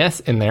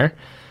SNES in there,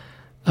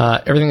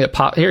 everything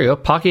that here you go,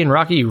 Pocky and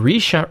Rocky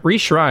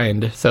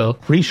reshrined. So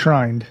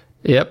Reshrined.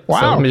 Yep. Wow.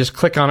 So let me just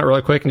click on it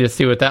really quick and just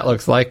see what that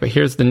looks like. But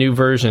here's the new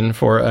version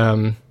for.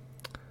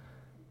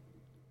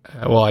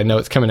 Well, I know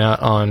it's coming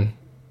out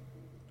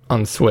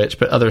on Switch,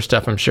 but other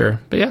stuff I'm sure.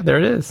 But yeah, there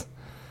it is.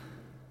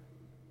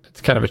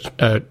 It's kind of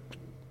a.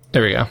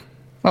 There we go.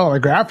 Oh,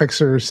 the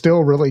graphics are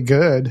still really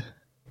good.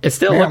 It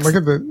still Man, looks.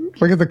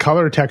 look at the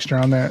color texture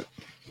on that.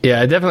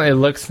 Yeah, it definitely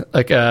looks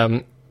like.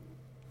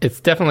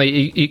 It's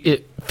definitely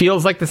it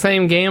feels like the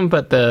same game,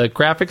 but the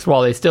graphics,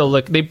 while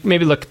they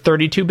maybe look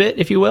 32-bit,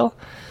 if you will.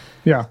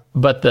 Yeah.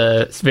 But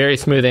it's very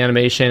smooth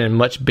animation and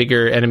much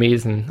bigger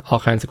enemies and all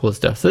kinds of cool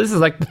stuff. So this is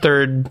like the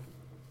third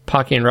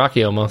Pocky and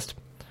Rocky almost.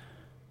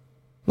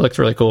 Looks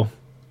really cool.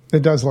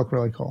 It does look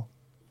really cool.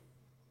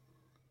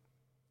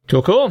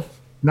 Cool.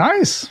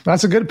 Nice.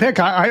 That's a good pick.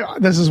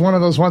 This is one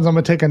of those ones I'm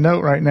going to take a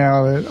note right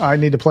now that I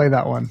need to play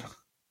that one.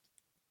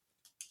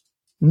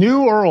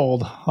 New or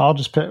old? I'll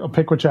just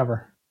pick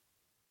whichever.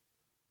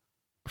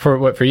 For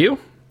what, for you?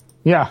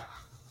 Yeah.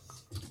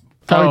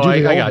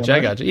 I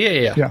got you.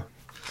 Yeah.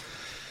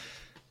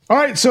 All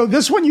right, so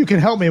this one you can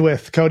help me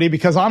with, Cody,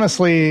 because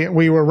honestly,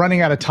 we were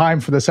running out of time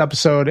for this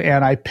episode,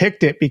 and I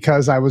picked it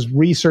because I was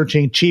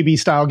researching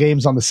chibi-style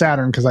games on the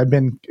Saturn, because I've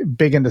been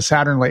big into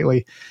Saturn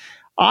lately.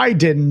 I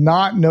did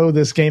not know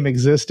this game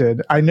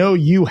existed. I know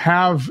you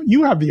have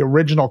the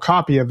original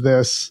copy of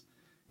this,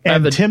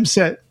 and Tim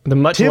said the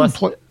much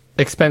less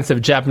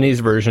expensive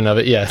Japanese version of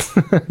it. Yes.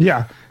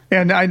 Yeah.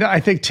 And I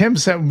think Tim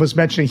was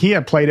mentioning he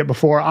had played it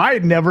before. I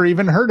had never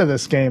even heard of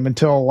this game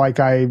until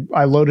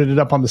I loaded it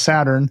up on the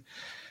Saturn.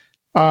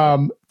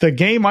 The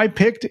game I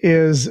picked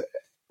is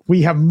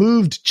we have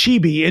moved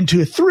Chibi into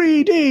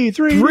 3D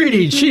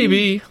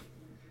Chibi.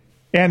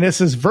 And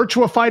this is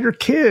Virtua Fighter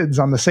Kids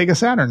on the Sega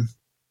Saturn.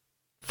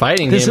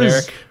 Fighting game,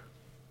 Eric.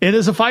 It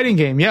is a fighting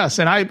game, yes,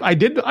 and I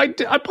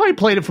probably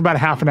played it for about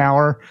half an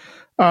hour.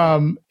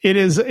 It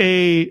is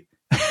a,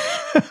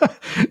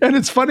 and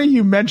it's funny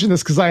you mentioned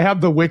this because I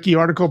have the wiki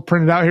article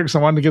printed out here because I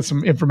wanted to get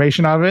some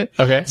information out of it.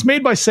 Okay, it's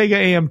made by Sega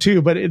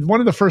AM2, but one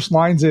of the first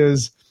lines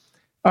is,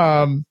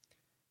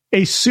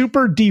 a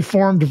super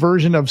deformed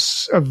version of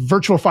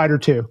Virtua Fighter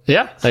 2.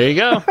 Yeah, there you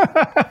go.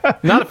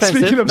 Not offensive.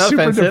 Speaking of not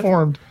super offensive.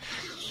 deformed.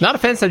 Not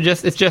offensive,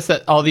 it's just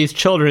that all these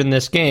children in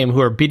this game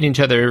who are beating each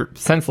other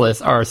senseless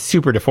are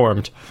super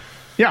deformed.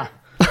 Yeah.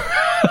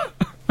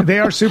 They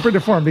are super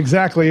deformed,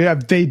 exactly. Yeah,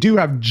 they do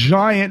have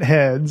giant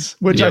heads,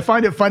 which I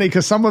find it funny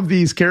because some of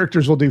these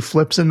characters will do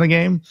flips in the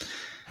game.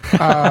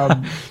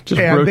 Just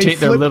rotate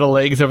their little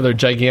legs over their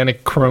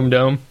gigantic chrome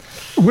dome.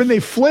 When they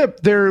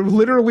flip, they're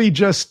literally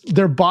just,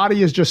 their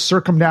body is just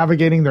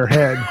circumnavigating their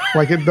head.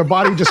 Like the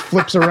body just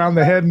flips around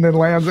the head and then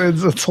lands.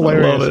 It's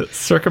hilarious. I love it.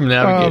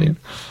 Circumnavigating.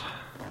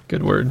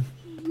 Good word.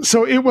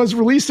 So it was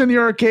released in the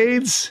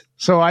arcades.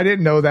 So I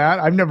didn't know that.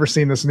 I've never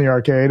seen this in the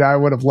arcade. I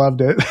would have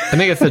loved it. I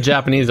think it's the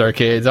Japanese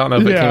arcades. I don't know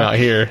if it came out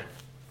here.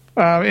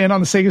 And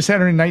on the Sega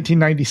Saturn in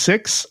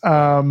 1996.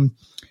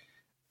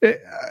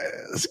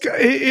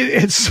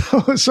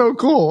 It's so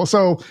cool.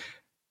 So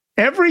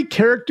every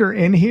character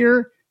in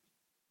here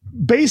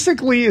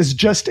basically is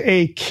just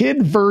a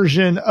kid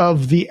version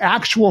of the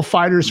actual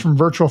fighters from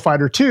Virtua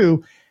Fighter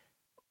 2.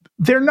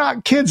 They're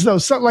not kids though.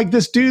 So, like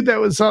this dude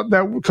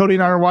that Cody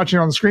and I are watching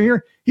on the screen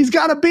here, he's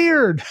got a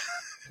beard.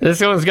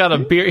 This one's got a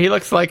beard. He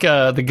looks like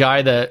the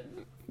guy that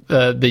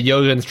the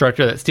yoga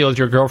instructor that steals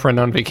your girlfriend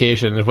on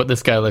vacation is what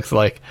this guy looks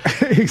like.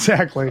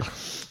 Exactly.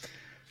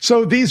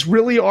 So these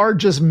really are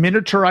just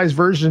miniaturized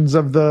versions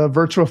of the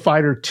Virtua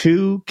Fighter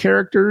 2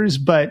 characters,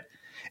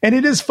 and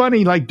it is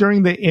funny, like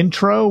during the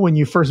intro when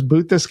you first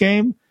boot this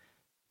game,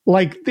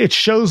 like it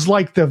shows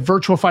like the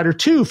Virtua Fighter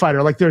 2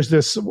 fighter. Like there's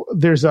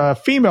a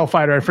female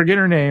fighter, I forget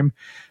her name,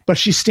 but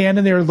she's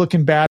standing there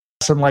looking badass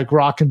and like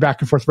rocking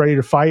back and forth, ready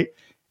to fight.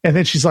 And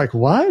then she's like,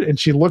 what? And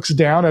she looks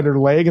down at her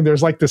leg and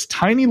there's like this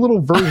tiny little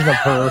version of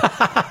her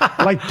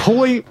like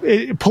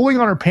pulling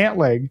on her pant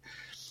leg.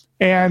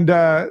 And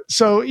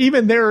so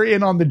even they're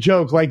in on the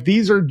joke. Like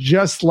these are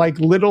just like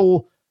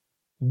little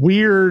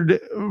weird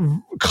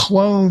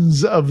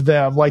clones of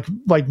them, like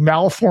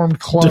malformed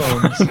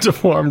clones.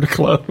 Deformed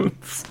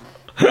clones.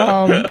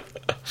 But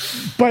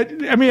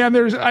I mean,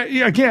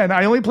 and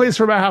I only played this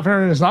for about half an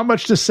hour and there's not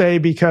much to say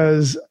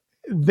because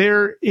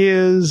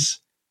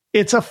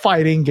it's a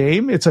fighting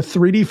game. It's a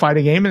 3D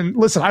fighting game. And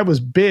listen, I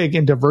was big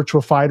into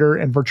Virtua Fighter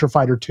and Virtua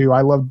Fighter 2.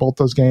 I loved both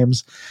those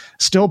games.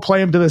 Still play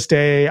them to this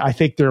day. I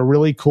think they're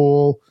really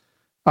cool.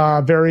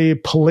 Very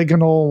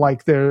polygonal.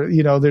 Like there's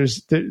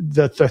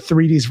the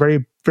 3D is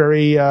very,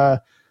 very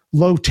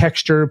low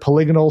texture,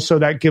 polygonal. So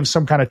that gives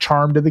some kind of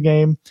charm to the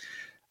game.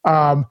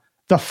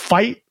 The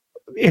fight,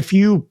 if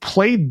you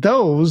played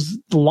those,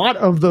 a lot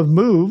of the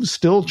moves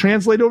still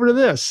translate over to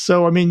this.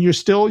 So, I mean, you're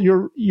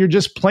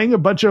just playing a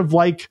bunch of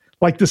like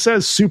this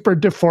says super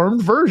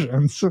deformed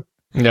versions.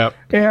 Yep.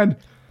 And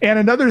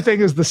another thing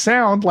is the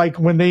sound, like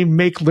when they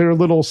make their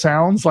little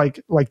sounds,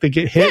 like they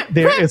get hit,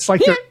 it's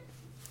like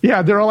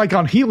they're all like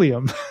on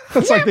helium.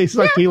 It's like they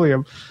suck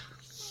helium.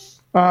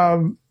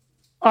 I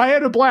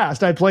had a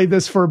blast. I played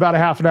this for about a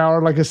half an hour.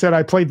 Like I said,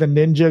 I played the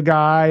ninja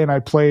guy and I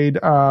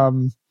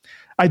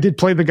did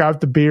play the guy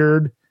with the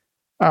beard.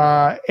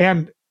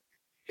 And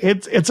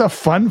it's a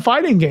fun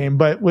fighting game,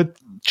 but with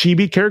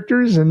chibi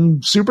characters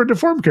and super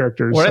deformed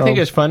characters. What I think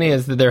is funny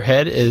is that their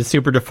head is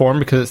super deformed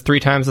because it's 3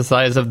 times the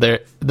size of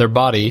their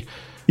body.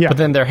 Yeah. But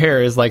then their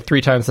hair is like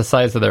 3 times the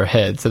size of their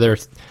head. So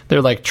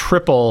they're like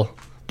triple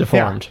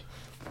deformed. Yeah.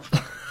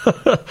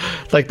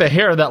 Like the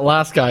hair of that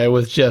last guy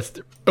was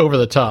just over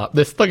the top.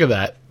 Look at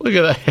that. Look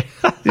at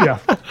that. Yeah.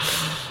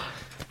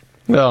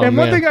 Oh, and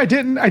one thing I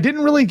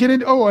didn't really get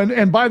into. Oh,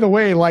 and by the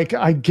way, like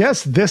I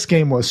guess this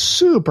game was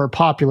super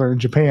popular in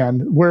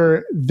Japan,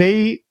 where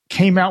they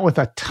came out with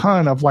a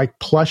ton of like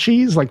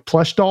plushies, like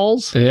plush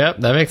dolls. Yep,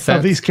 that makes sense.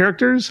 Of these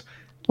characters.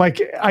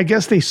 Like I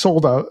guess they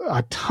sold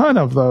a ton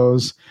of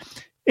those.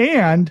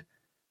 And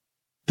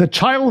the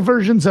child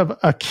versions of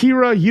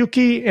Akira,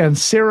 Yuki, and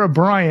Sarah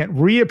Bryant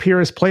reappear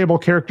as playable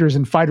characters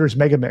in Fighters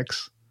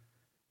Megamix.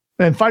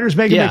 And Fighters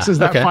Megamix is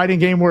that fighting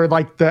game where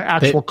like the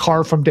actual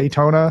car from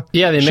Daytona.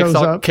 Yeah, they mix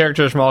all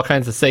characters from all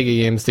kinds of Sega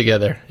games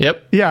together.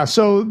 Yep. Yeah,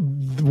 so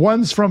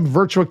ones from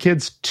Virtua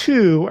Kids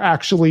 2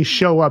 actually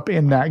show up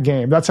in that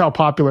game. That's how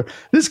popular.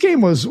 This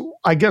game was,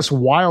 I guess,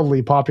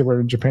 wildly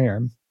popular in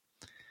Japan.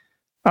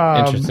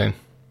 Interesting.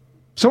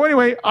 So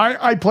anyway,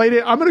 I played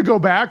it. I'm going to go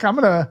back. I'm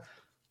going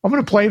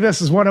to play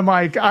this as one of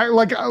my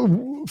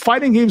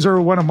fighting games are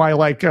one of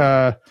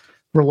my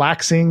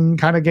relaxing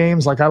kind of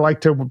games. Like I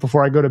like to,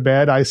 before I go to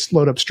bed, I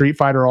load up Street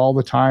Fighter all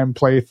the time,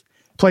 play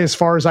as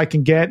far as I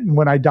can get. And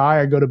when I die,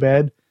 I go to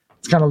bed.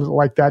 It's kind of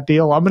like that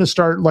deal. I'm going to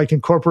start like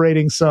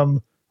incorporating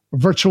some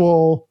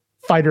Virtua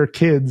Fighter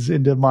Kids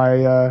into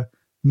my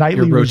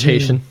nightly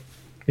rotation. Regime.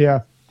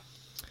 Yeah.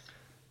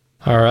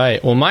 All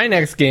right. Well, my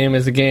next game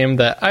is a game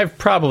that I've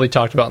probably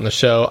talked about in the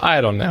show.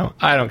 I don't know.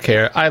 I don't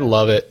care. I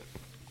love it.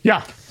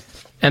 Yeah.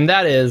 and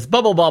that is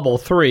Bubble Bobble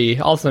 3,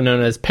 also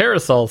known as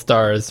Parasol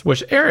Stars,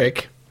 which,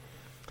 Eric,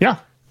 Yeah.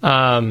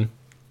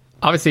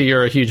 obviously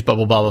you're a huge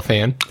Bubble Bobble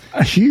fan,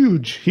 A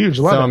huge love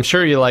so it. I'm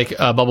sure you like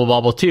Bubble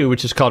Bobble 2,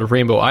 which is called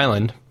Rainbow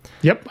Island.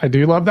 Yep, I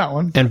do love that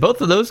one. And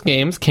both of those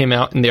games came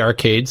out in the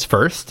arcades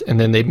first, and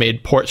then they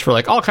made ports for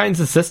like all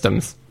kinds of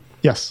systems.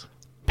 Yes.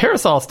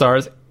 Parasol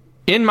Stars,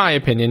 in my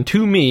opinion,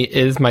 to me,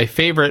 is my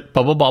favorite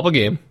Bubble Bobble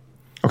game.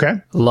 Okay.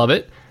 Love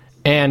it.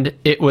 And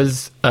it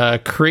was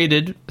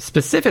created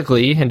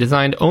specifically and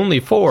designed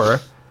only for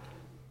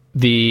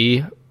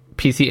the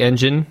PC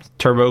Engine,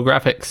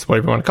 TurboGrafx,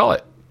 whatever you want to call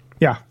it.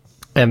 Yeah.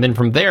 And then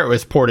from there, it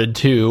was ported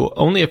to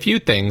only a few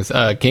things.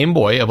 Game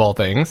Boy, of all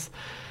things.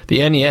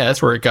 The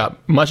NES, where it got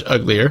much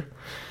uglier.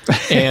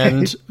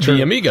 And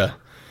the Amiga,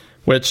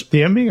 which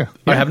The Amiga.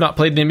 I Yeah. have not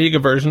played the Amiga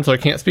version, so I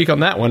can't speak on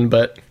that one.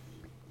 But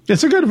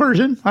It's a good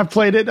version. I've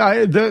played it.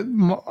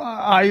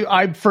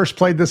 I first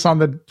played this on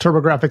the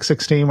TurboGrafx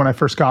 16 when I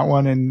first got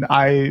one, and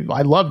I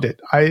loved it.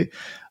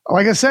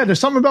 Like I said, there's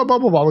something about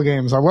Bubble Bobble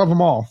games. I love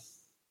them all.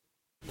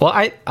 well,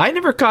 I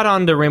never got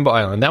on to Rainbow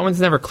Island. That one's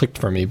never clicked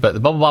for me. But the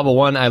Bubble Bobble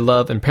one I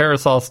love, and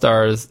Parasol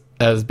Stars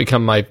has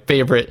become my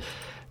favorite.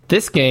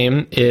 This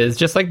game is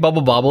just like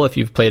Bubble Bobble, if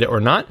you've played it or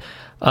not.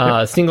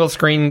 Single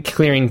screen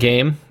clearing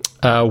game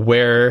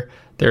where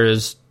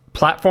there's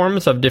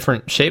platforms of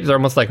different shapes. They're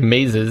almost like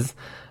mazes.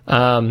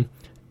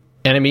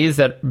 Enemies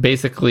that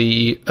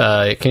basically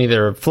can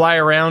either fly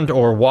around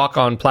or walk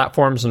on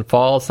platforms and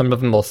fall. Some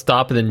of them will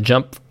stop and then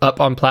jump up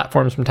on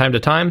platforms from time to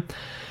time.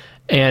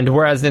 And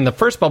whereas in the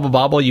first Bubble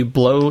Bobble, you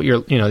blow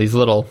these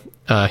little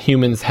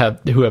humans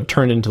who have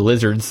turned into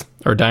lizards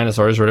or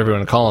dinosaurs, whatever you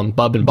want to call them,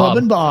 Bub and Bob. Bub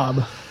and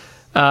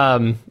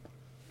Bob.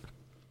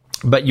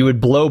 But you would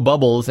blow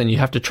bubbles, and you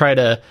have to try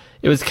to.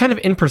 It was kind of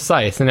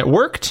imprecise, and it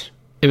worked.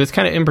 It was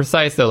kind of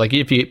imprecise, though. Like,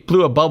 if you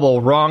blew a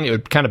bubble wrong, it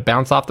would kind of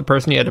bounce off the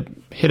person. You had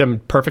to hit them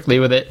perfectly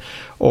with it.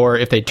 Or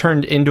if they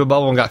turned into a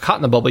bubble and got caught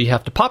in the bubble, you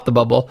have to pop the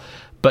bubble.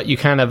 But you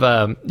kind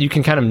of you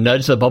can kind of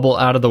nudge the bubble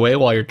out of the way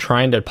while you're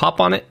trying to pop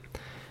on it.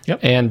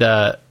 Yep. And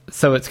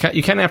so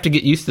you kind of have to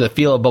get used to the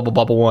feel of Bubble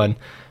Bobble 1.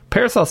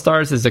 Parasol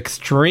Stars is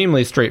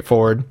extremely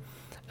straightforward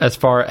as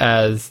far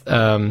as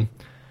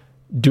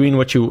doing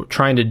what you're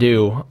trying to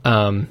do.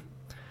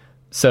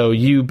 So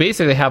you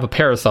basically have a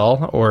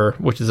parasol,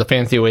 which is a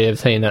fancy way of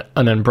saying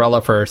an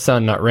umbrella for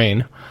sun, not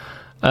rain,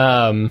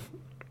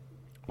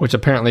 which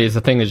apparently is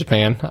a thing in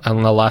Japan. I don't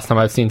know the last time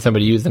I've seen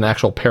somebody use an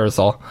actual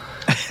parasol.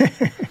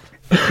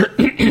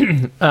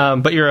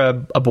 But you're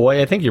a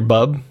boy. I think you're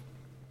Bub.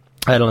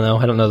 I don't know.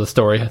 I don't know the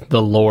story,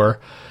 the lore.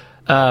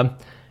 And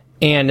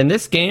in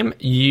this game,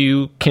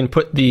 you can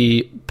put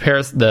the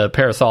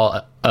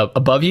parasol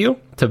above you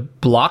to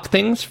block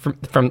things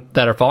from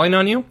that are falling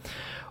on you.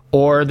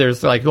 Or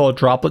there's like little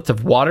droplets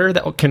of water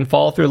that can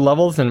fall through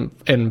levels and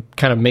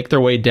kind of make their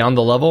way down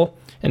the level.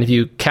 And if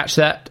you catch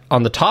that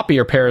on the top of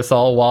your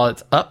parasol while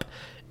it's up,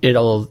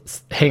 it'll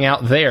hang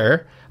out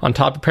there on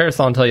top of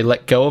parasol until you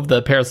let go of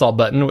the parasol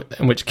button,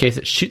 in which case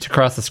it shoots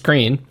across the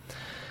screen.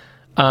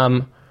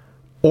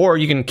 Or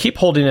you can keep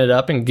holding it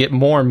up and get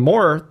more and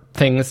more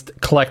things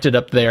collected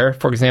up there.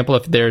 For example,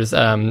 if there's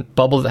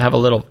bubbles that have a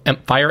little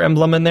fire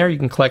emblem in there, you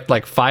can collect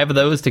like 5 of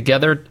those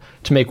together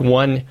to make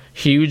one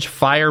huge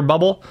fire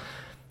bubble.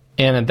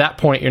 And at that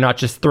point, you're not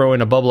just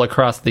throwing a bubble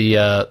across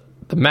the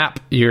map.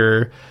 For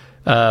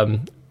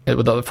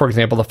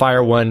example, the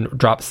fire one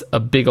drops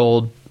a big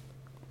old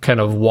kind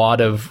of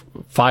wad of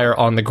fire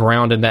on the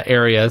ground in that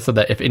area, so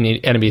that if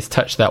any enemies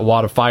touch that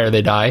wad of fire,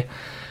 they die.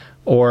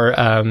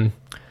 Or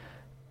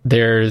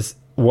there's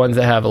ones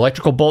that have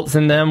electrical bolts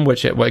in them,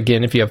 which,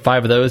 again, if you have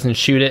 5 of those and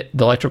shoot it,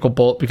 the electrical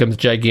bolt becomes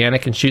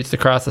gigantic and shoots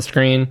across the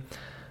screen.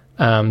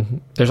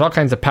 There's all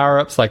kinds of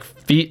power-ups like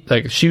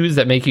shoes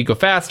that make you go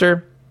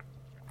faster.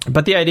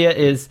 But the idea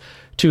is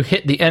to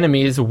hit the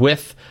enemies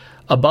with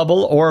a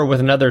bubble or with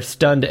another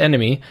stunned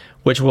enemy,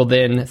 which will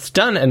then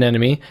stun an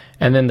enemy.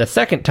 And then the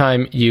second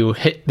time you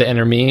hit the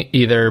enemy,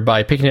 either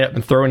by picking it up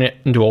and throwing it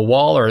into a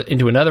wall or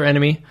into another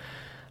enemy,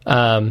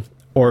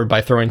 or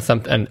by throwing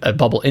a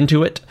bubble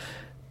into it,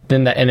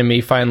 then the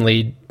enemy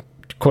finally,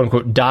 quote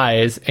unquote,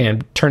 dies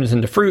and turns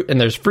into fruit. And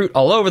there's fruit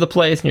all over the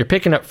place, and you're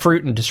picking up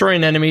fruit and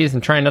destroying enemies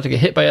and trying not to get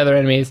hit by other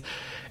enemies.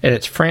 And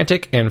it's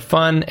frantic and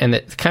fun, and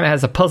it kind of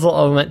has a puzzle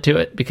element to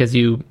it because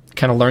you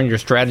kind of learn your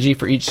strategy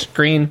for each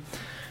screen.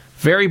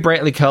 Very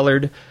brightly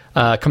colored.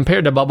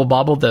 Compared to Bubble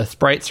Bobble, the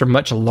sprites are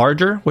much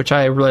larger, which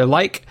I really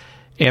like.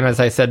 And as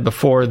I said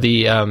before,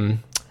 the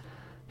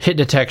hit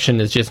detection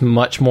is just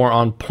much more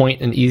on point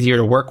and easier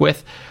to work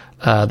with.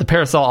 The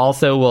parasol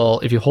also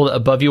will, if you hold it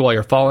above you while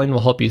you're falling,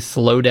 will help you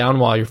slow down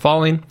while you're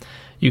falling.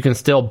 You can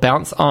still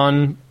bounce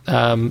on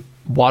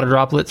water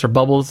droplets or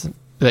bubbles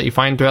that you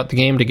find throughout the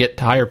game to get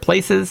to higher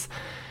places.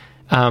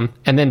 And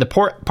then the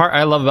part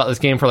I love about this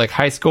game for like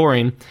high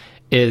scoring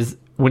is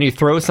when you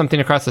throw something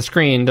across the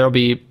screen, there'll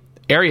be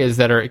areas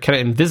that are kind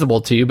of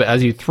invisible to you, but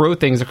as you throw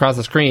things across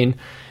the screen,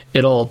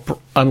 it'll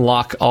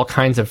unlock all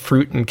kinds of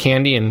fruit and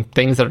candy and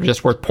things that are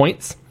just worth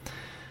points.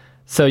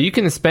 So you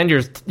can spend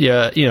your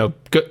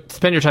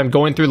time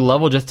going through the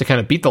level just to kind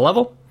of beat the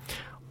level,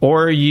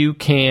 or you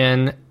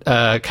can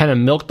kind of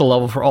milk the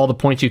level for all the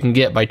points you can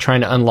get by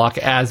trying to unlock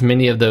as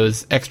many of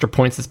those extra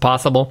points as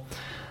possible.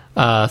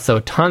 So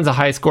tons of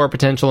high score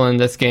potential in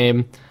this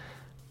game.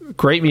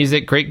 Great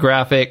music, great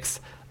graphics.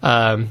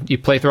 You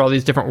play through all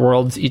these different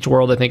worlds. Each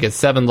world, I think, is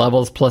 7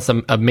 levels plus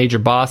a major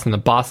boss, and the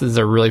bosses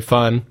are really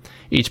fun.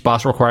 Each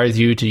boss requires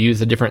you to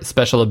use a different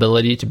special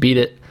ability to beat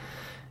it.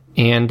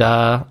 And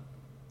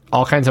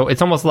all kinds of...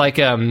 It's almost like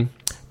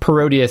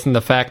Parodius in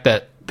the fact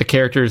that the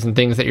characters and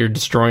things that you're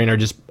destroying are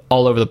just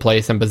all over the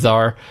place and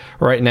bizarre.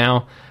 Right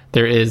now,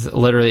 there is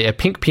literally a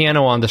pink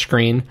piano on the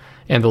screen,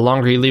 and the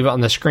longer you leave it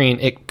on the screen,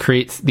 it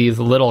creates these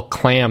little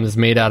clams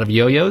made out of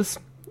yo-yos.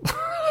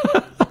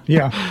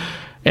 Yeah.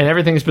 And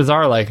everything's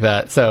bizarre like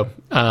that. So,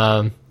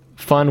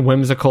 fun,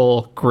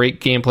 whimsical, great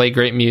gameplay,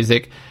 great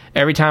music.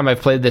 Every time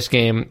I've played this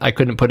game, I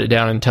couldn't put it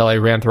down until I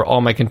ran through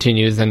all my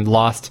continues and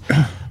lost,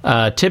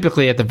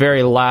 typically at the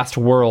very last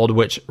world,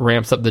 which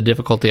ramps up the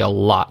difficulty a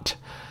lot.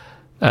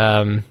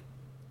 But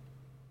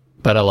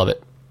I love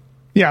it.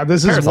 Yeah,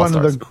 this is Parasol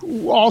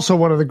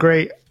one of the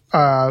great.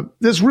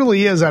 This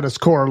really is at its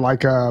core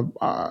like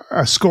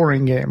a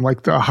scoring game,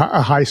 like a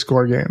high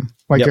score game,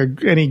 like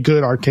any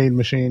good arcade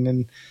machine.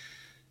 And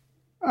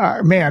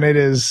man, it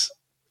is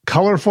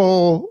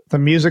colorful. The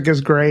music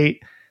is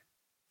great.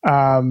 It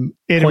Points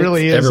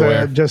really is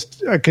everywhere.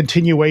 just a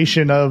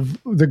continuation of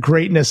the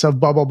greatness of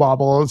Bubble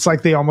Bobble. It's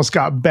like they almost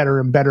got better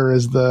and better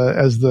as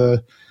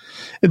the.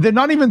 They're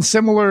not even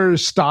similar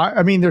style.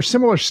 I mean, they're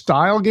similar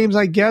style games,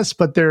 I guess,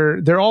 but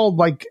they're all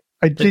like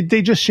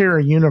they just share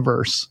a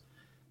universe.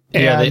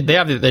 Yeah, And-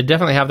 they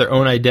definitely have their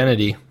own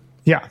identity.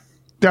 Yeah,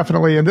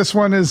 definitely. And this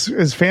one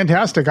is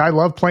fantastic. I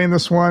love playing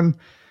this one.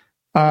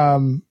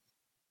 I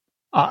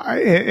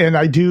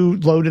do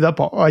load it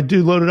up. I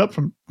do load it up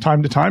from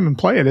time to time and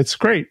play it. It's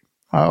great.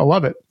 I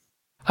love it.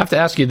 I have to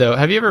ask you, though,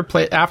 have you ever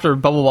played, after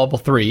Bubble Bobble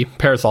 3,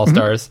 Parasol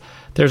Stars,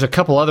 there's a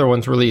couple other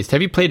ones released.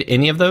 Have you played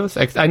any of those?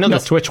 I know the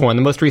Switch one,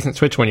 the most recent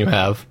Switch one you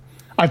have.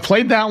 I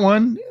played that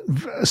one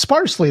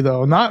sparsely,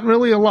 though. Not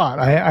really a lot.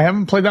 I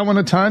haven't played that one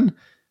a ton.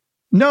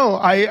 No,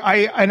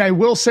 I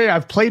will say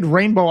I've played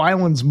Rainbow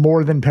Islands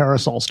more than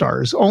Parasol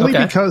Stars, only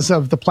Okay. because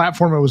of the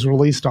platform it was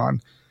released on.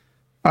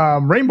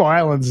 Rainbow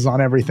Islands is on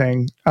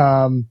everything.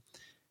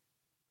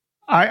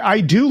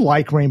 I do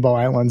like Rainbow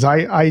Islands.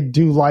 I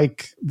do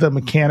like the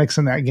mechanics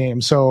in that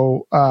game.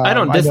 So I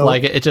don't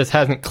dislike it. It just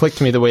hasn't clicked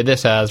to me the way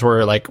this has,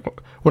 where like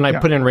when I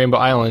put in Rainbow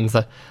Islands,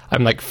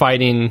 I'm like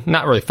fighting,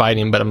 not really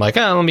fighting, but I'm like,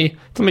 let me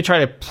try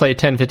to play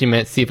 10, 15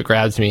 minutes, see if it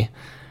grabs me.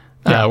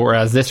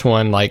 Whereas this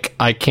one, like,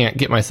 I can't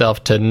get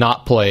myself to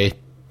not play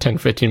 10,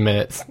 15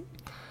 minutes.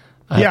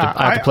 I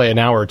have to play an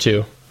hour or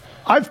two.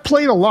 I've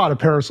played a lot of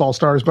Parasol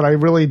Stars, but I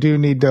really do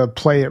need to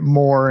play it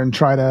more and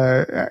try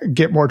to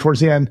get more towards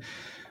the end.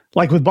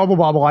 Like with Bubble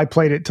Bobble, I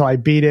played it till I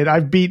beat it.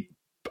 I've beat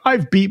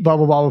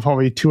Bubble Bobble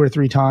probably 2 or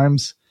 3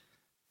 times.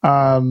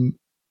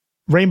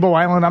 Rainbow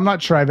Island, I'm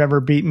not sure I've ever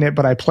beaten it,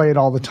 but I play it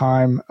all the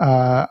time.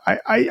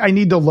 I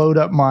need to load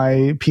up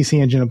my PC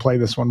Engine and play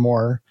this one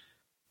more.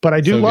 But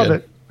I do love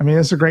good. it. I mean,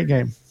 it's a great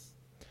game.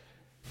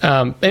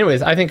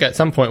 Anyways, I think at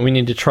some point we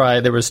need to try.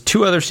 There was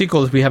 2 other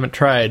sequels we haven't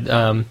tried.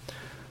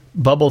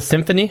 Bubble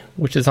Symphony,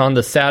 which is on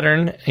the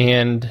Saturn,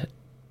 and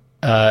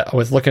I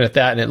was looking at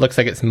that, and it looks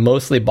like it's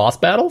mostly boss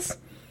battles.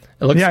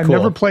 It looks Yeah, cool. I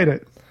never played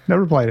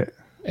it.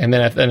 And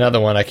then another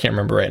one I can't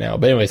remember right now.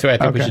 But anyway, so I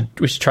think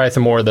we should try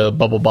some more of the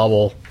Bubble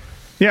Bobble.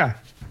 Yeah,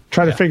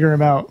 try to figure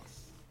him out.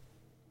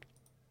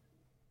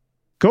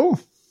 Cool.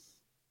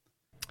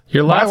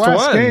 Your My last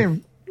one.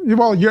 game.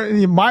 Well,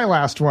 my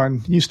last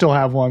one. You still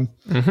have one.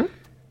 Mm-hmm.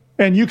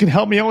 And you can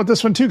help me out with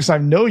this one, too, because I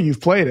know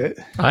you've played it.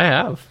 I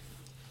have.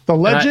 The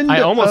And Legend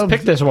I almost of...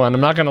 picked this one.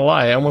 I'm not going to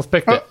lie. I almost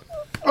picked it.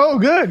 Oh,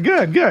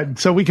 good.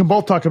 So we can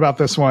both talk about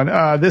this one.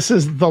 This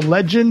is The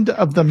Legend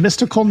of the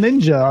Mystical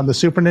Ninja on the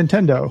Super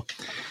Nintendo.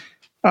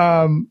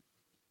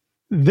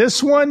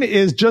 This one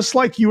is just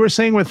like you were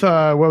saying with,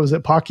 what was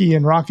it, Pocky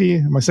and Rocky?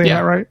 Am I saying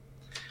that right?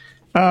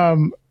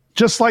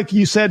 Just like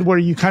you said, where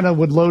you kind of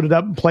would load it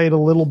up and play it a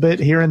little bit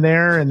here and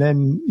there, and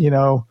then,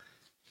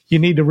 you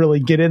need to really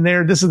get in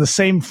there. This is the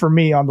same for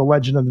me on The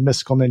Legend of the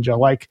Mystical Ninja.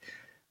 Like,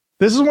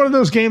 this is one of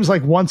those games,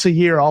 like, once a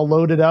year I'll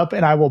load it up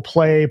and I will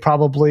play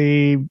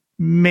probably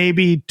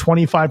maybe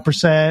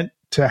 25%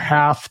 to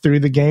half through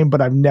the game,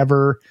 but I've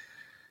never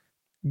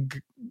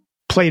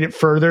played it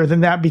further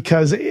than that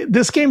because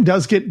this game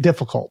does get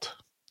difficult.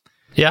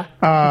 Yeah.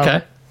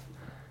 Okay.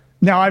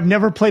 Now, I've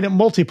never played it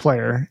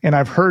multiplayer, and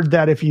I've heard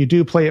that if you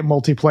do play it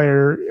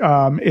multiplayer,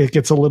 it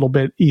gets a little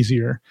bit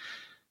easier.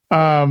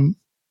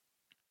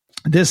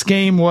 This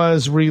game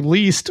was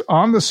released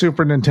on the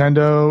Super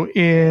Nintendo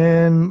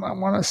in, I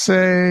want to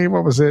say,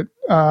 what was it?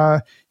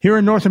 Here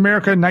in North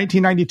America in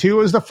 1992.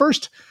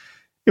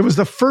 It was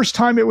the first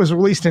time it was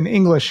released in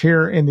English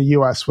here in the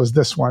US was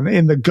this one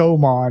in the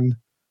Gomon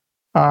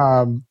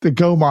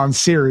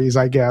series,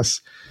 I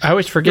guess. I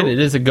always forget it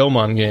is a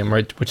Gomon game,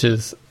 right? Which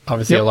is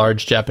obviously a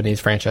large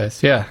Japanese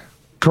franchise. Yeah.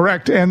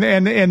 Correct. And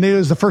it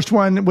was the first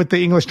one with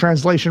the English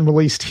translation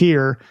released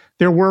here.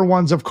 There were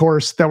ones, of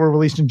course, that were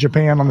released in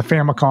Japan on the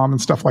Famicom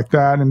and stuff like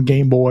that, and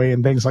Game Boy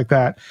and things like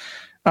that.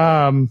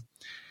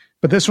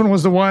 But this one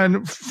was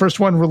the first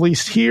one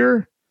released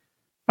here.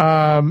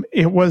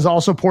 It was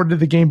also ported to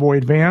the Game Boy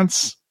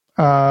Advance.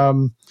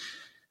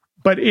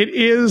 But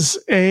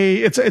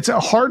it's a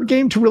hard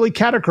game to really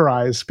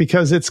categorize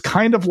because it's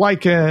kind of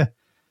like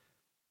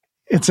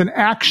it's an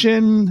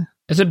action.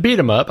 It's a beat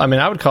 'em up. I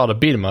mean, I would call it a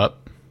beat 'em up.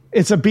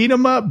 It's a beat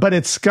 'em up, but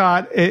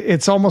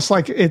it's almost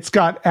like it's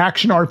got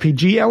action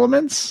RPG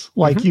elements.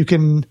 Like you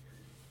can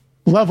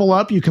level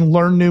up, you can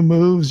learn new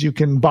moves, you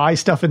can buy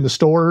stuff in the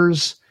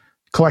stores,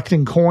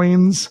 collecting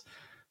coins.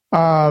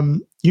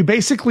 You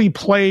basically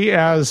play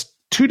as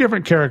two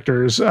different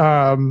characters,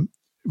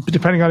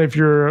 depending on if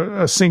you're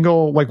a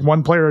single, like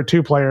one player or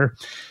two player.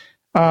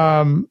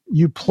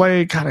 You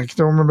play, God, I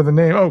don't remember the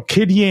name. Oh,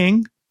 Kid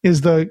Ying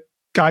is the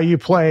guy you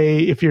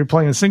play if you're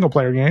playing a single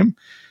player game.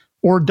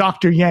 Or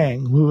Dr.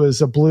 Yang, who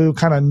is a blue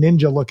kind of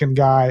ninja looking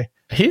guy.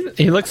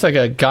 He looks like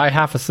a guy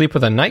half asleep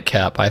with a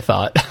nightcap, I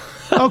thought.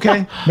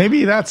 Okay,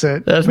 maybe that's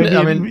it.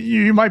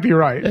 You might be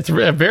right. It's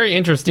a very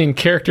interesting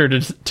character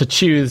to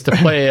choose to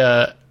play,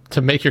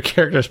 to make your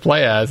characters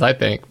play as, I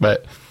think.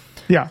 But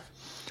yeah.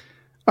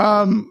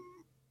 So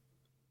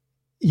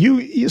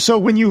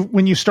when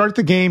you start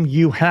the game,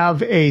 you have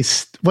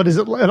what is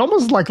it? It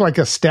almost like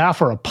a staff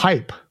or a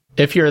pipe.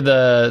 If you're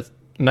the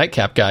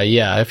nightcap guy,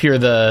 yeah. If you're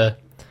the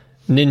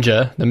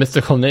ninja, the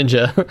mystical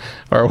ninja,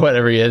 or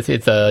whatever he is,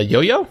 it's a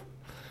yo-yo.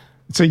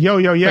 It's a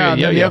yo-yo, yeah. Like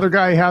and then the other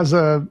guy has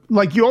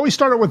you always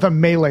start it with a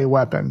melee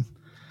weapon,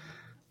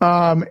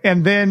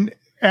 and then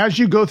as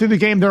you go through the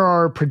game, there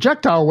are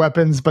projectile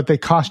weapons, but they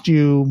cost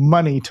you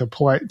money to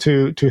play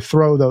to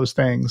throw those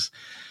things,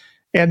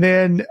 and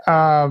then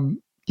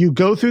you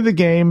go through the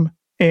game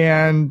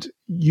and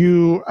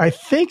I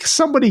think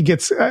somebody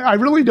gets, I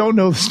really don't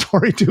know the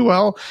story too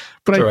well,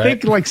 but I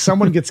think like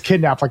someone gets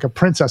kidnapped, like a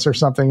princess or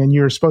something, and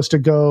you're supposed to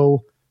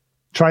go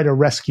try to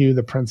rescue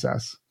the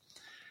princess.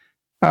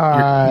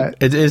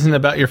 It isn't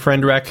about your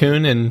friend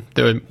Raccoon and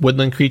the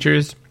woodland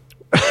creatures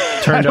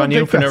turned on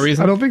you for no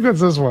reason? I don't think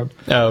that's this one.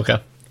 Oh, okay.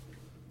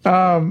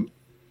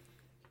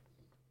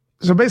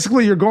 So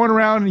basically you're going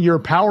around and you're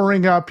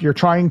powering up, you're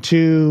trying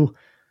to,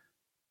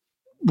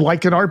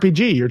 like an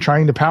RPG, you're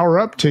trying to power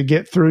up to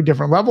get through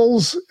different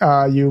levels.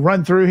 You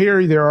run through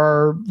here. There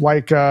are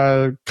like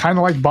kind of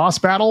like boss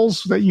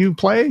battles that you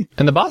play.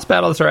 And the boss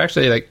battles are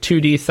actually like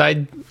 2D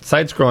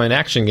side-scrolling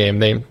action game.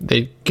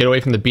 They get away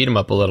from the beat 'em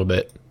up a little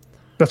bit.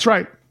 That's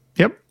right.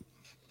 Yep.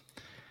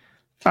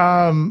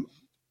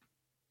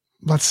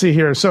 Let's see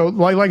here. So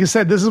like I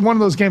said, this is one of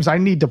those games I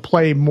need to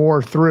play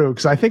more through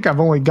because I think I've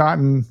only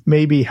gotten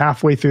maybe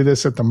halfway through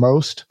this at the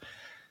most.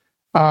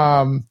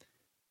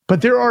 But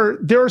there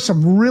are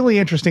some really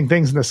interesting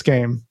things in this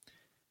game.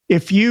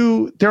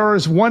 There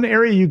is one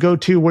area you go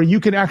to where you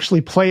can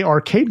actually play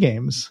arcade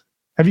games.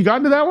 Have you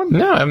gotten to that one?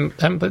 No, I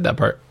haven't played that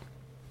part.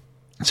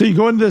 So you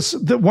go into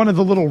one of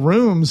the little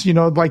rooms,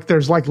 like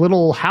there's like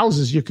little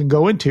houses you can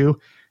go into.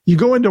 You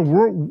go into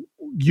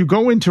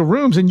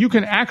rooms and you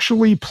can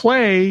actually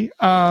play.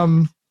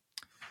 What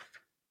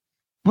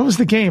was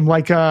the game?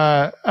 Like,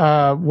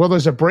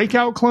 there's a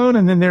Breakout clone,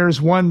 and then there's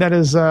one that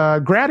is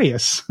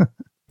Gradius.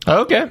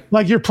 Okay.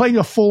 Like you're playing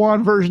a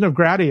full-on version of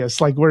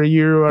Gradius, like where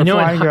you are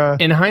flying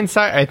in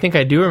hindsight, I think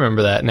I do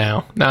remember that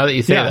now that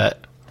you say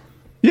that.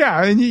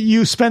 Yeah, and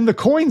you spend the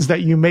coins that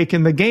you make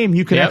in the game.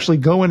 You can actually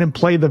go in and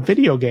play the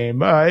video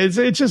game.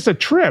 It's just a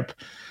trip.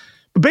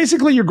 But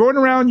basically, you're going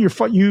around.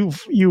 You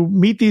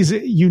meet these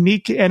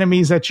unique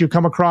enemies that you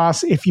come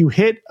across. If you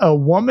hit a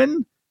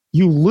woman,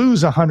 you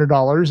lose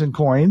 $100 in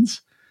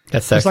coins.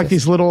 That's sexist. It's like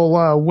these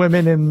little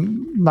women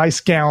in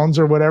nice gowns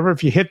or whatever.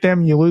 If you hit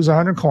them, you lose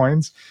 100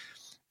 coins.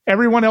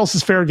 Everyone else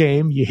is fair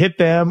game. You hit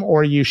them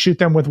or you shoot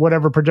them with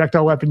whatever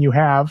projectile weapon you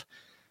have.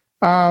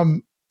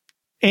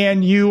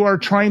 And you are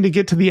trying to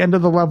get to the end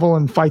of the level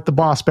and fight the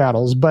boss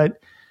battles. But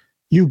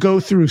you go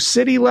through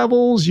city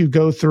levels. You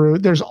go through,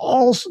 there's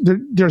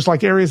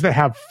like areas that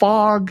have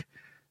fog.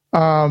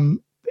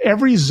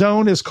 Every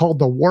zone is called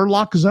the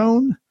Warlock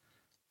Zone.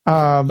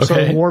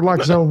 So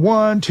Warlock Zone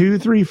 1, 2,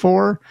 3,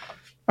 4.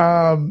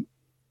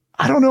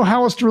 I don't know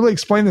how else to really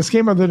explain this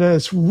game other than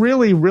it's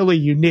really, really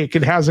unique.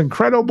 It has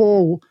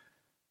incredible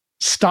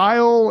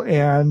style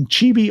and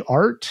chibi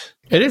art.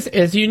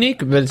 It's unique,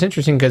 but it's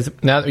interesting because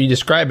now that you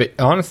describe it,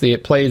 honestly,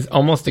 it plays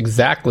almost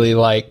exactly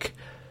like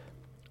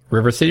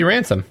River City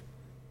Ransom.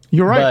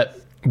 You're right. But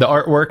the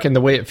artwork and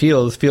the way it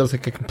feels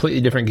like a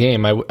completely different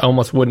game. I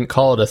almost wouldn't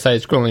call it a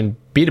side-scrolling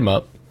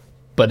beat-em-up,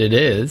 but it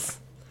is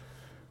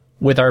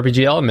with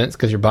RPG elements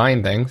because you're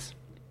buying things.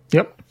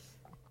 Yep.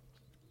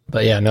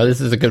 But yeah, no,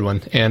 this is a good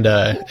one, and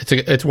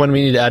it's one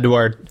we need to add to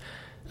our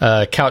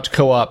couch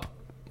co-op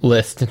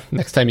list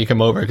next time you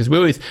come over, because we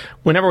always,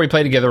 whenever we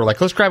play together, we're like,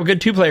 let's grab a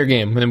good two-player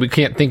game, and then we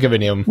can't think of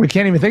any of them. We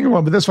can't even think of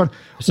one, but this one,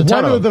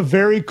 one of the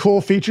very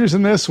cool features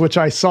in this, which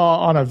I saw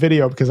on a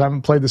video because I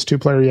haven't played this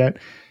two-player yet,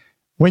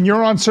 when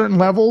you're on certain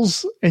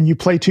levels and you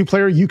play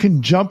two-player, you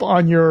can jump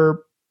on your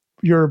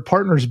your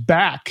partner's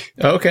back,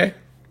 Okay.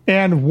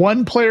 and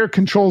one player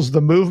controls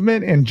the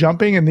movement and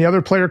jumping, and the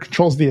other player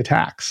controls the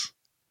attacks.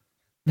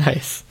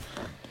 Nice.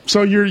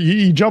 So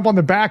you jump on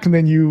the back, and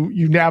then you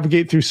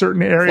navigate through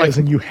certain areas,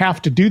 and you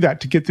have to do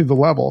that to get through the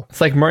level.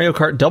 It's like Mario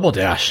Kart Double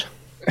Dash.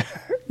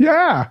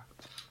 Yeah.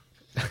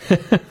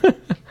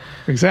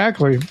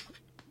 Exactly.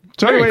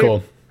 So Very anyway,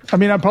 cool. I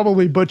mean, I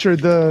probably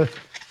butchered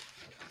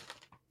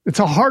it's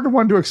a hard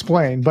one to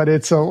explain, but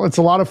it's a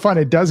lot of fun.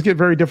 It does get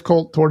very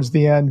difficult towards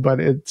the end, but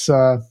it's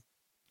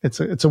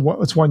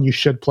one you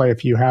should play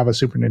if you have a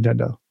Super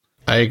Nintendo.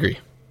 I agree.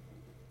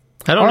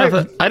 I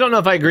don't know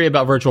if I agree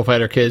about Virtual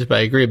Fighter Kids, but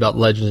I agree about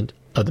Legend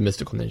of the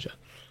Mystical Ninja.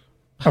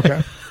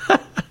 Okay.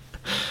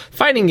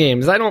 Fighting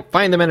games, I don't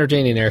find them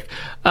entertaining, Eric.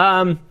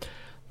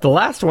 The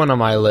last one on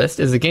my list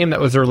is a game that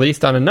was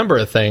released on a number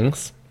of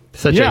things,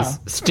 such as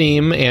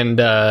Steam,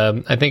 and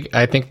I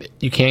think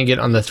you can get it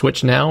on the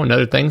Switch now and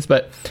other things,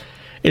 but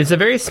it's a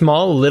very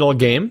small little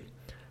game,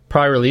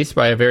 probably released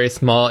by a very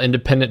small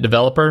independent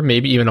developer,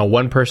 maybe even a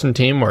one-person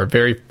team or a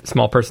very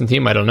small person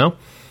team, I don't know.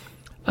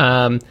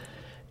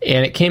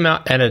 And it came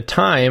out at a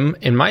time,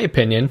 in my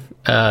opinion,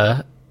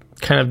 kind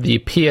of the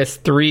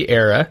PS3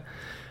 era,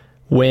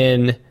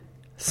 when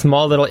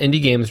small little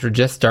indie games were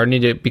just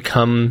starting to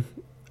become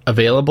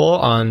available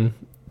on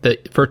the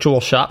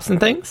virtual shops and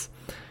things.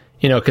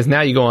 You know, because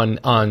now you go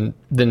on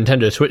the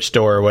Nintendo Switch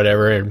store or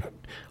whatever, and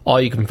all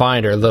you can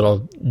find are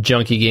little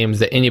junky games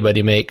that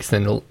anybody makes,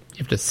 and you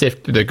have to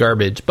sift through the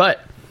garbage.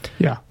 But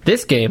Yeah.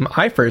 this game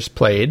I first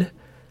played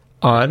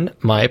on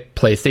my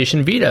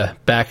PlayStation Vita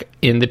back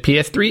in the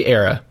PS3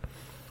 era.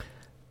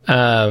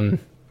 And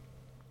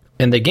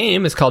the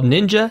game is called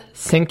Ninja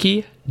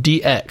Senki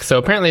DX. So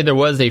apparently there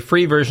was a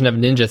free version of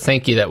Ninja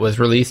Senki that was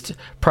released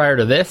prior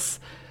to this.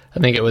 I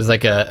think it was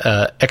like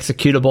a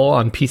executable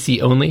on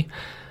PC only.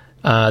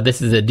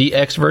 This is a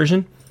DX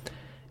version.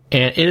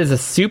 And it is a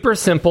super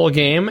simple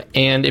game.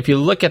 And if you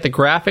look at the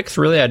graphics,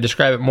 really I'd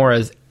describe it more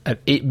as an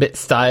 8-bit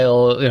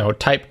style,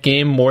 type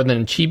game more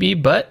than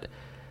chibi, but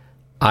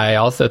I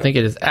also think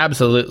it is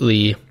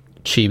absolutely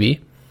chibi.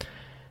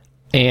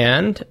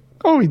 And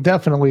Oh, it's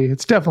definitely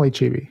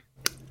chibi.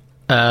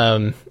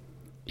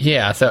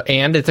 yeah,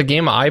 and it's a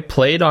game I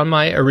played on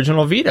my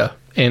original Vita.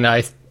 And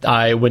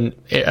when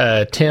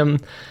Tim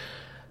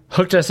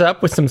hooked us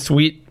up with some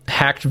sweet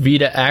hacked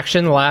Vita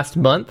action last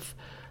month,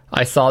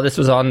 I saw this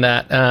was on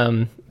that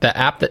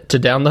app to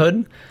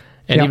download.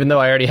 And even though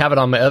I already have it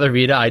on my other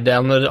Vita, I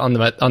downloaded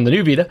it on the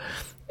new Vita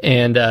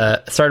and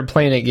started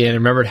playing it again and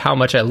remembered how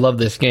much I love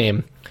this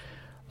game.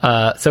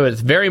 So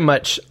it's very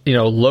much,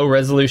 low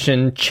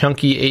resolution,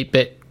 chunky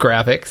 8-bit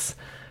graphics,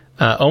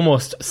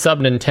 almost sub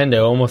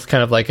Nintendo, almost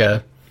kind of like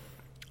a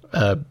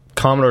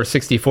Commodore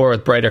 64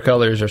 with brighter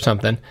colors or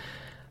something.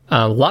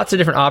 Lots of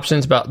different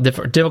options about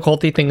different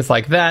difficulty, things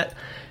like that.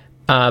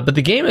 But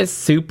the game is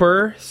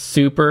super,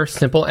 super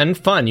simple and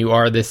fun. You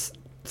are this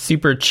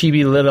super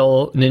chibi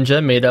little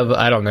ninja made of,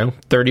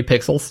 30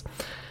 pixels.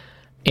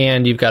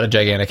 And you've got a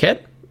gigantic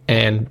head.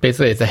 And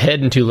basically it's a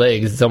head and 2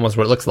 legs. It's almost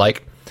what it looks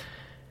like.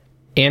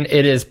 And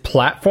it is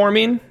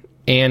platforming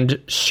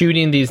and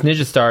shooting these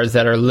ninja stars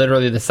that are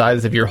literally the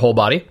size of your whole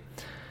body.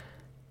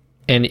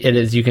 And it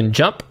is, you can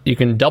jump, you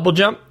can double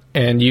jump,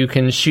 and you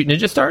can shoot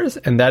ninja stars.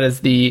 And that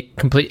is the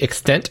complete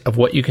extent of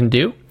what you can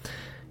do.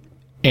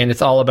 And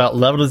it's all about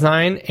level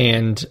design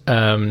and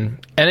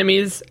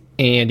enemies.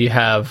 And you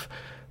have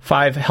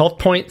 5 health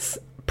points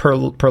per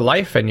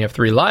life, and you have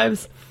 3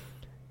 lives.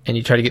 And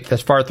you try to get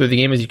as far through the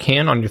game as you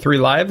can on your 3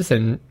 lives,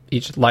 and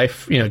each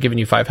life, giving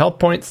you 5 health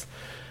points.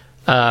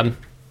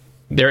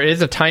 There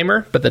is a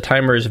timer, but the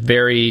timer is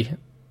very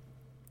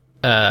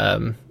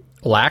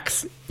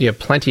lax. You have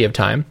plenty of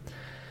time.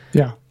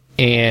 Yeah.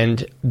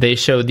 And they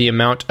show the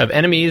amount of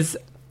enemies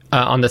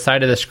on the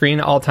side of the screen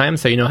all time,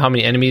 so you know how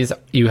many enemies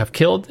you have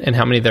killed and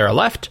how many there are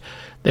left.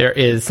 There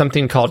is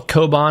something called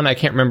Koban. I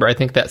can't remember. I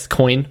think that's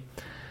coin.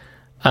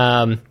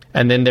 And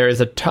then there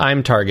is a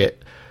time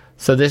target.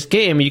 So this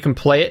game, you can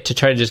play it to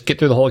try to just get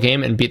through the whole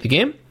game and beat the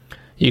game.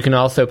 You can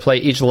also play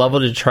each level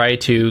to try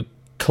to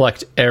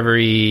collect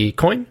every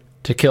coin,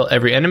 to kill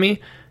every enemy,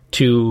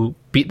 to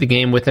beat the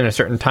game within a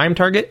certain time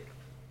target.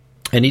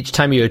 And each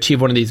time you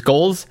achieve one of these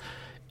goals,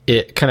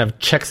 it kind of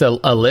checks a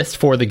list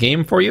for the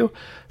game for you.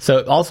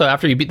 So also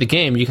after you beat the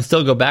game, you can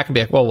still go back and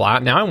be like, well,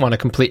 now I want to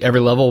complete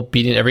every level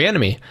beating every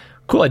enemy.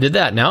 Cool, I did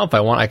that. Now if I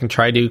want, I can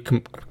try to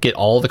get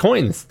all the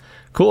coins.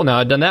 Cool, now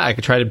I've done that. I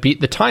could try to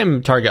beat the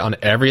time target on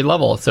every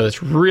level. So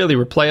it's really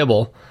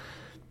replayable.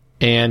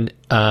 And,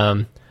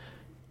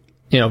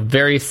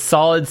 very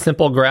solid,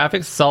 simple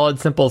graphics, solid,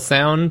 simple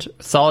sound,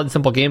 solid,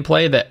 simple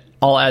gameplay that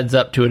all adds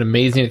up to an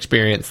amazing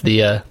experience.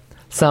 The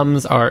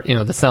sums are,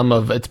 the sum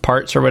of its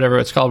parts or whatever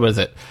it's called. What is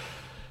it?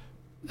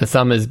 The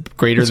sum is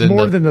greater than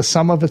more than the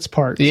sum of its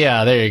parts.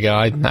 Yeah, there you go.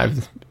 I'm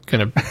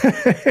going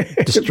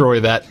to destroy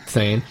that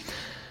saying.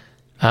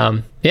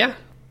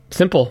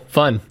 Simple,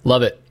 fun,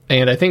 love it.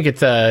 And I think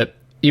it's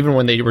even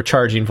when they were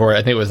charging for it, I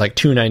think it was like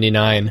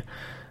 $2.99.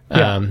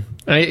 Yeah.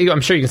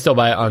 I'm sure you can still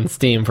buy it on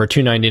Steam for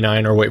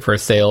 $2.99 or wait for a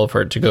sale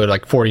for it to go to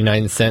like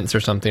 49 cents or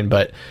something.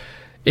 But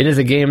it is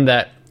a game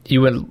that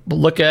you would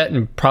look at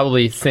and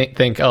probably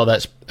think, oh,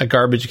 that's a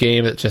garbage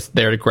game. It's just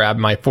there to grab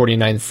my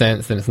 49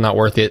 cents and it's not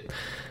worth it.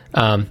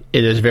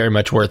 It is very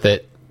much worth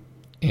it.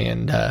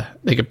 And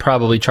they could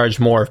probably charge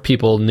more if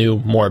people knew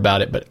more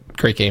about it, but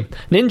great game.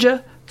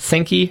 Ninja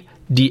Senki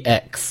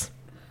DX.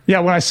 Yeah,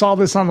 when I saw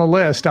this on the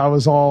list, I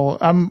was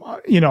I'm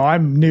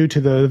new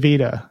to the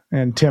Vita,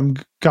 and Tim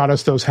got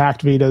us those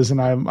hacked Vitas,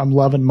 and I'm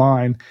loving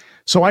mine.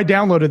 So I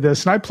downloaded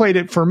this, and I played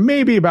it for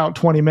maybe about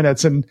 20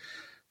 minutes. And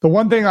the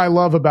one thing I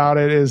love about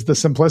it is the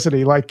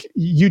simplicity. Like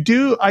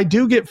I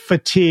do get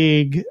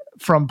fatigue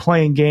from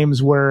playing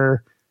games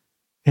where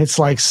it's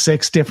like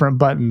 6 different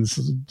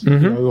buttons.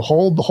 Mm-hmm. You know,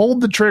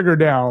 hold the trigger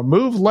down,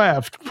 move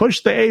left,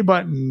 push the A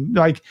button.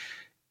 Like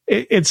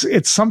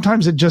it's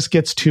sometimes it just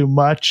gets too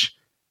much.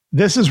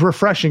 This is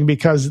refreshing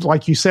because,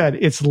 like you said,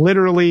 it's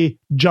literally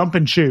jump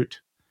and shoot.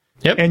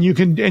 Yep. And you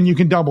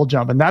can double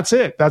jump, and that's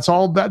it. That's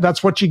all.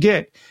 That's what you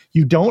get.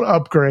 You don't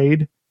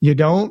upgrade. You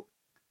don't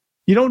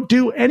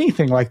do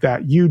anything like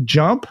that. You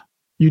jump,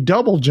 you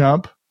double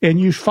jump, and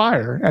you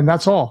fire, and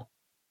that's all.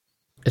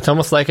 It's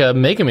almost like a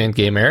Mega Man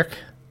game, Eric.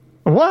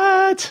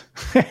 What?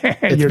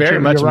 It's very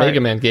much a Mega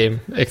Man game,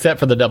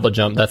 except for the double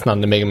jump. That's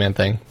not a Mega Man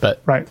thing,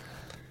 but right.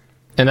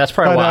 And that's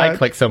probably why I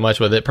click so much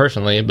with it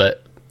personally.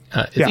 But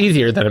it's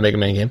easier than a Mega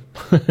Man game.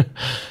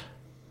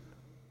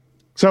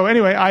 So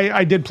anyway,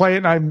 I did play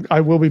it, and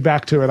I will be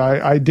back to it.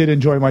 I did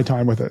enjoy my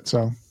time with it.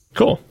 So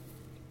cool.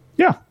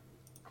 Yeah.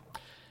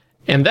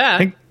 And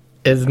that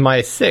is my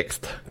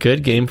 6th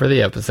good game for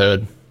the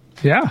episode.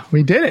 Yeah,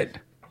 we did it.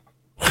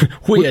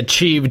 We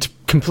achieved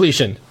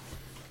completion.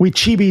 We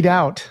chibied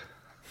out.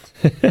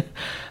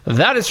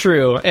 That is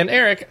true. And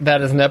Eric,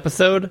 that is an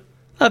episode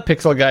of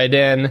Pixel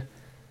Gaiden.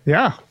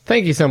 Yeah.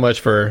 Thank you so much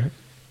for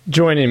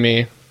joining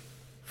me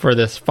for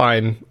this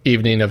fine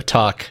evening of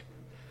talk.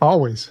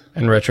 Always.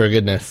 And retro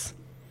goodness.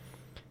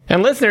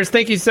 And listeners,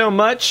 thank you so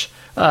much.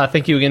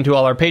 Thank you again to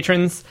all our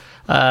patrons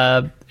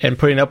and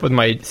putting up with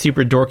my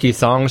super dorky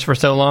songs for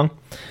so long.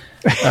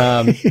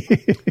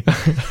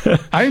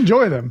 I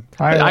enjoy them.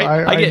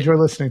 I enjoy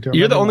listening to them.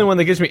 You're the only one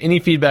that gives me any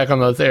feedback on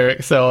those,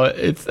 Eric. So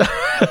it's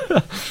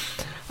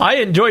I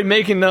enjoy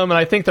making them, and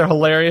I think they're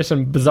hilarious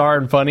and bizarre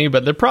and funny,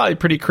 but they're probably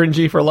pretty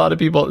cringy for a lot of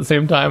people at the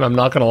same time. I'm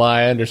not going to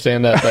lie. I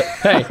understand that. But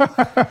hey,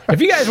 if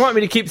you guys want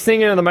me to keep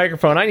singing in the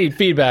microphone, I need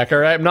feedback, all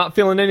right? I'm not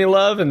feeling any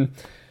love, and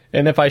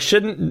if I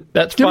shouldn't,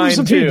 that's Give fine, him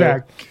some too.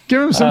 feedback.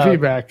 Give him some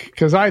feedback,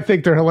 because I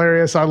think they're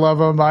hilarious. I love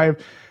them.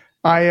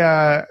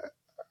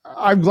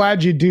 I'm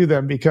glad you do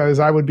them, because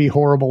I would be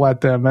horrible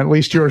at them. At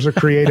least yours are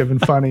creative and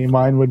funny.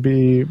 Mine would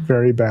be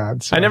very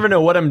bad. So. I never know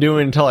what I'm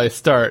doing until I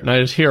start, and I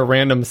just hear a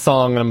random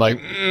song, and I'm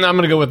like, I'm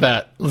going to go with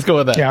that. Let's go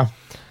with that. Yeah.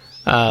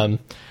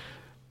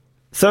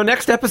 So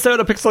next episode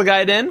of Pixel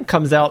Gaiden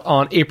comes out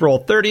on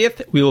April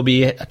 30th. We will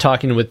be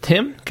talking with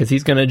Tim, because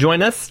he's going to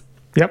join us.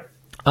 Yep.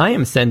 I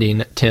am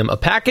sending Tim a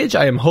package.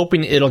 I am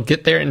hoping it'll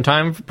get there in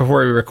time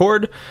before we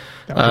record.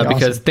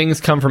 Because things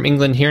come from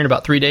England here in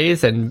about 3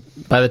 days, and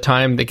by the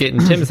time they get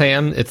in Tim's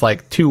hand, it's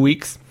like 2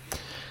 weeks.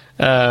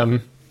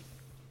 I'm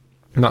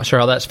not sure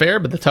how that's fair,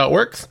 but that's how it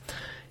works.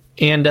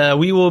 And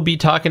we will be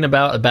talking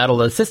about a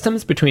battle of the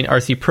systems between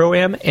RC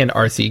Pro-Am and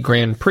RC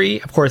Grand Prix.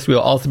 Of course, we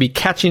will also be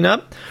catching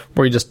up,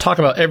 where we just talk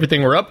about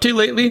everything we're up to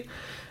lately,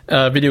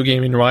 video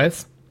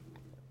gaming-wise.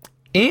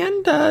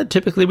 And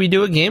typically we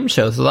do a game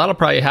show, so that'll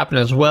probably happen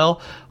as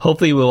well.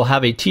 Hopefully we'll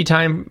have a tea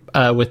time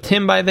with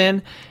Tim by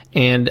then.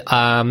 And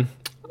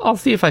I'll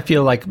see if I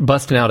feel like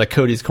busting out a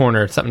Cody's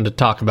Corner, something to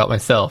talk about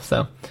myself.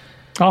 So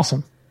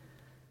awesome.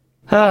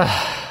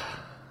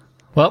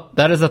 Well,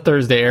 that is a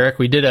Thursday, Eric.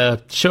 We did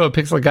a show of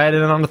Pixel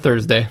Gaiden on a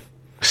Thursday.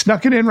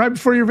 Snuck it in right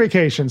before your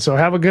vacation. So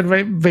have a good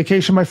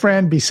vacation, my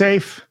friend. Be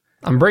safe.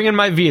 I'm bringing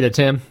my Vita,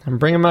 Tim. I'm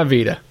bringing my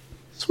Vita.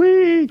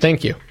 Sweet.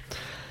 Thank you.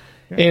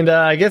 Yeah. And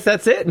I guess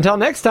that's it. Until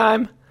next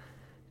time,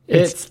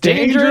 it's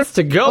dangerous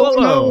to go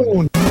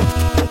alone.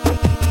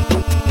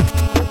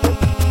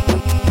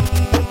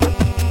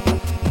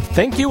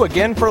 Thank you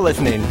again for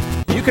listening.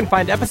 You can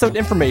find episode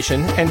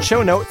information and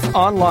show notes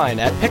online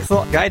at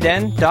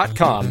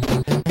pixelgaiden.com.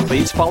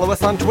 Please follow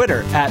us on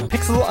Twitter at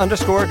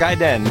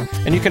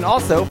pixel_gaiden. And you can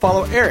also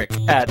follow Eric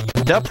at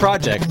The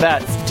Project.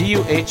 That's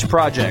DUH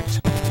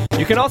Project.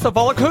 You can also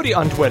follow Cody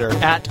on Twitter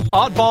at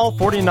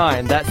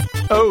Oddball49. That's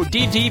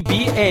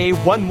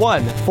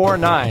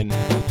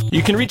ODDBA1149.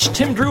 You can reach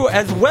Tim Drew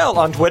as well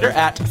on Twitter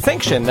at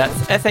Sanction. That's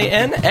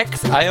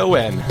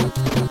SANXION.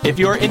 If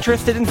you are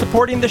interested in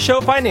supporting the show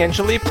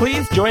financially,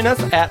 please join us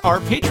at our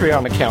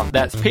Patreon account.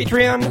 That's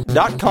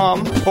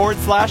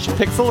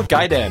patreon.com/Pixel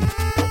Gaiden.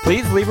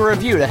 Please leave a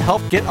review to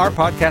help get our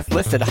podcast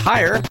listed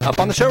higher up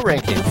on the show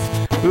rankings.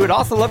 We would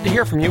also love to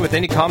hear from you with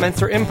any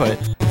comments or input.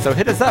 So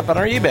hit us up on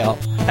our email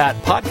at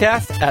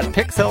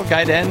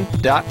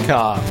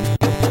podcast@pixelgaiden.com.